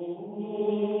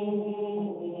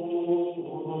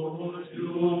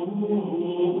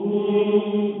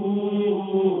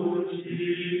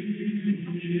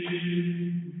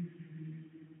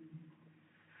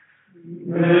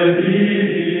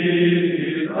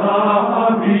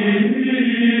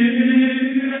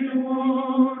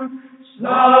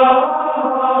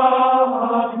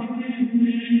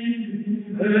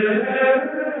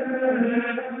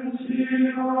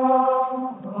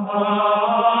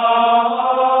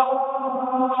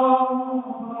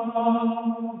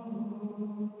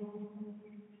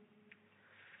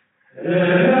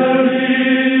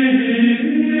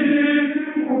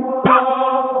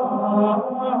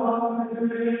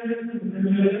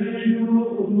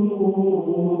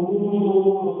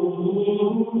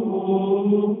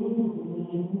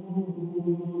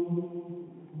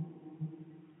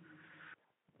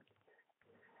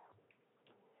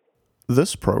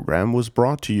 This program was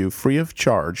brought to you free of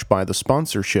charge by the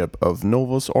sponsorship of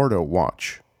Novus Ordo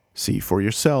Watch. See for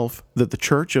yourself that the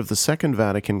Church of the Second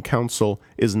Vatican Council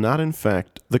is not in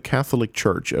fact the Catholic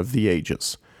Church of the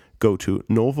ages. Go to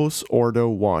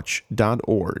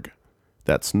novusordowatch.org.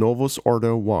 That's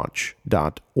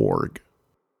novusordowatch.org.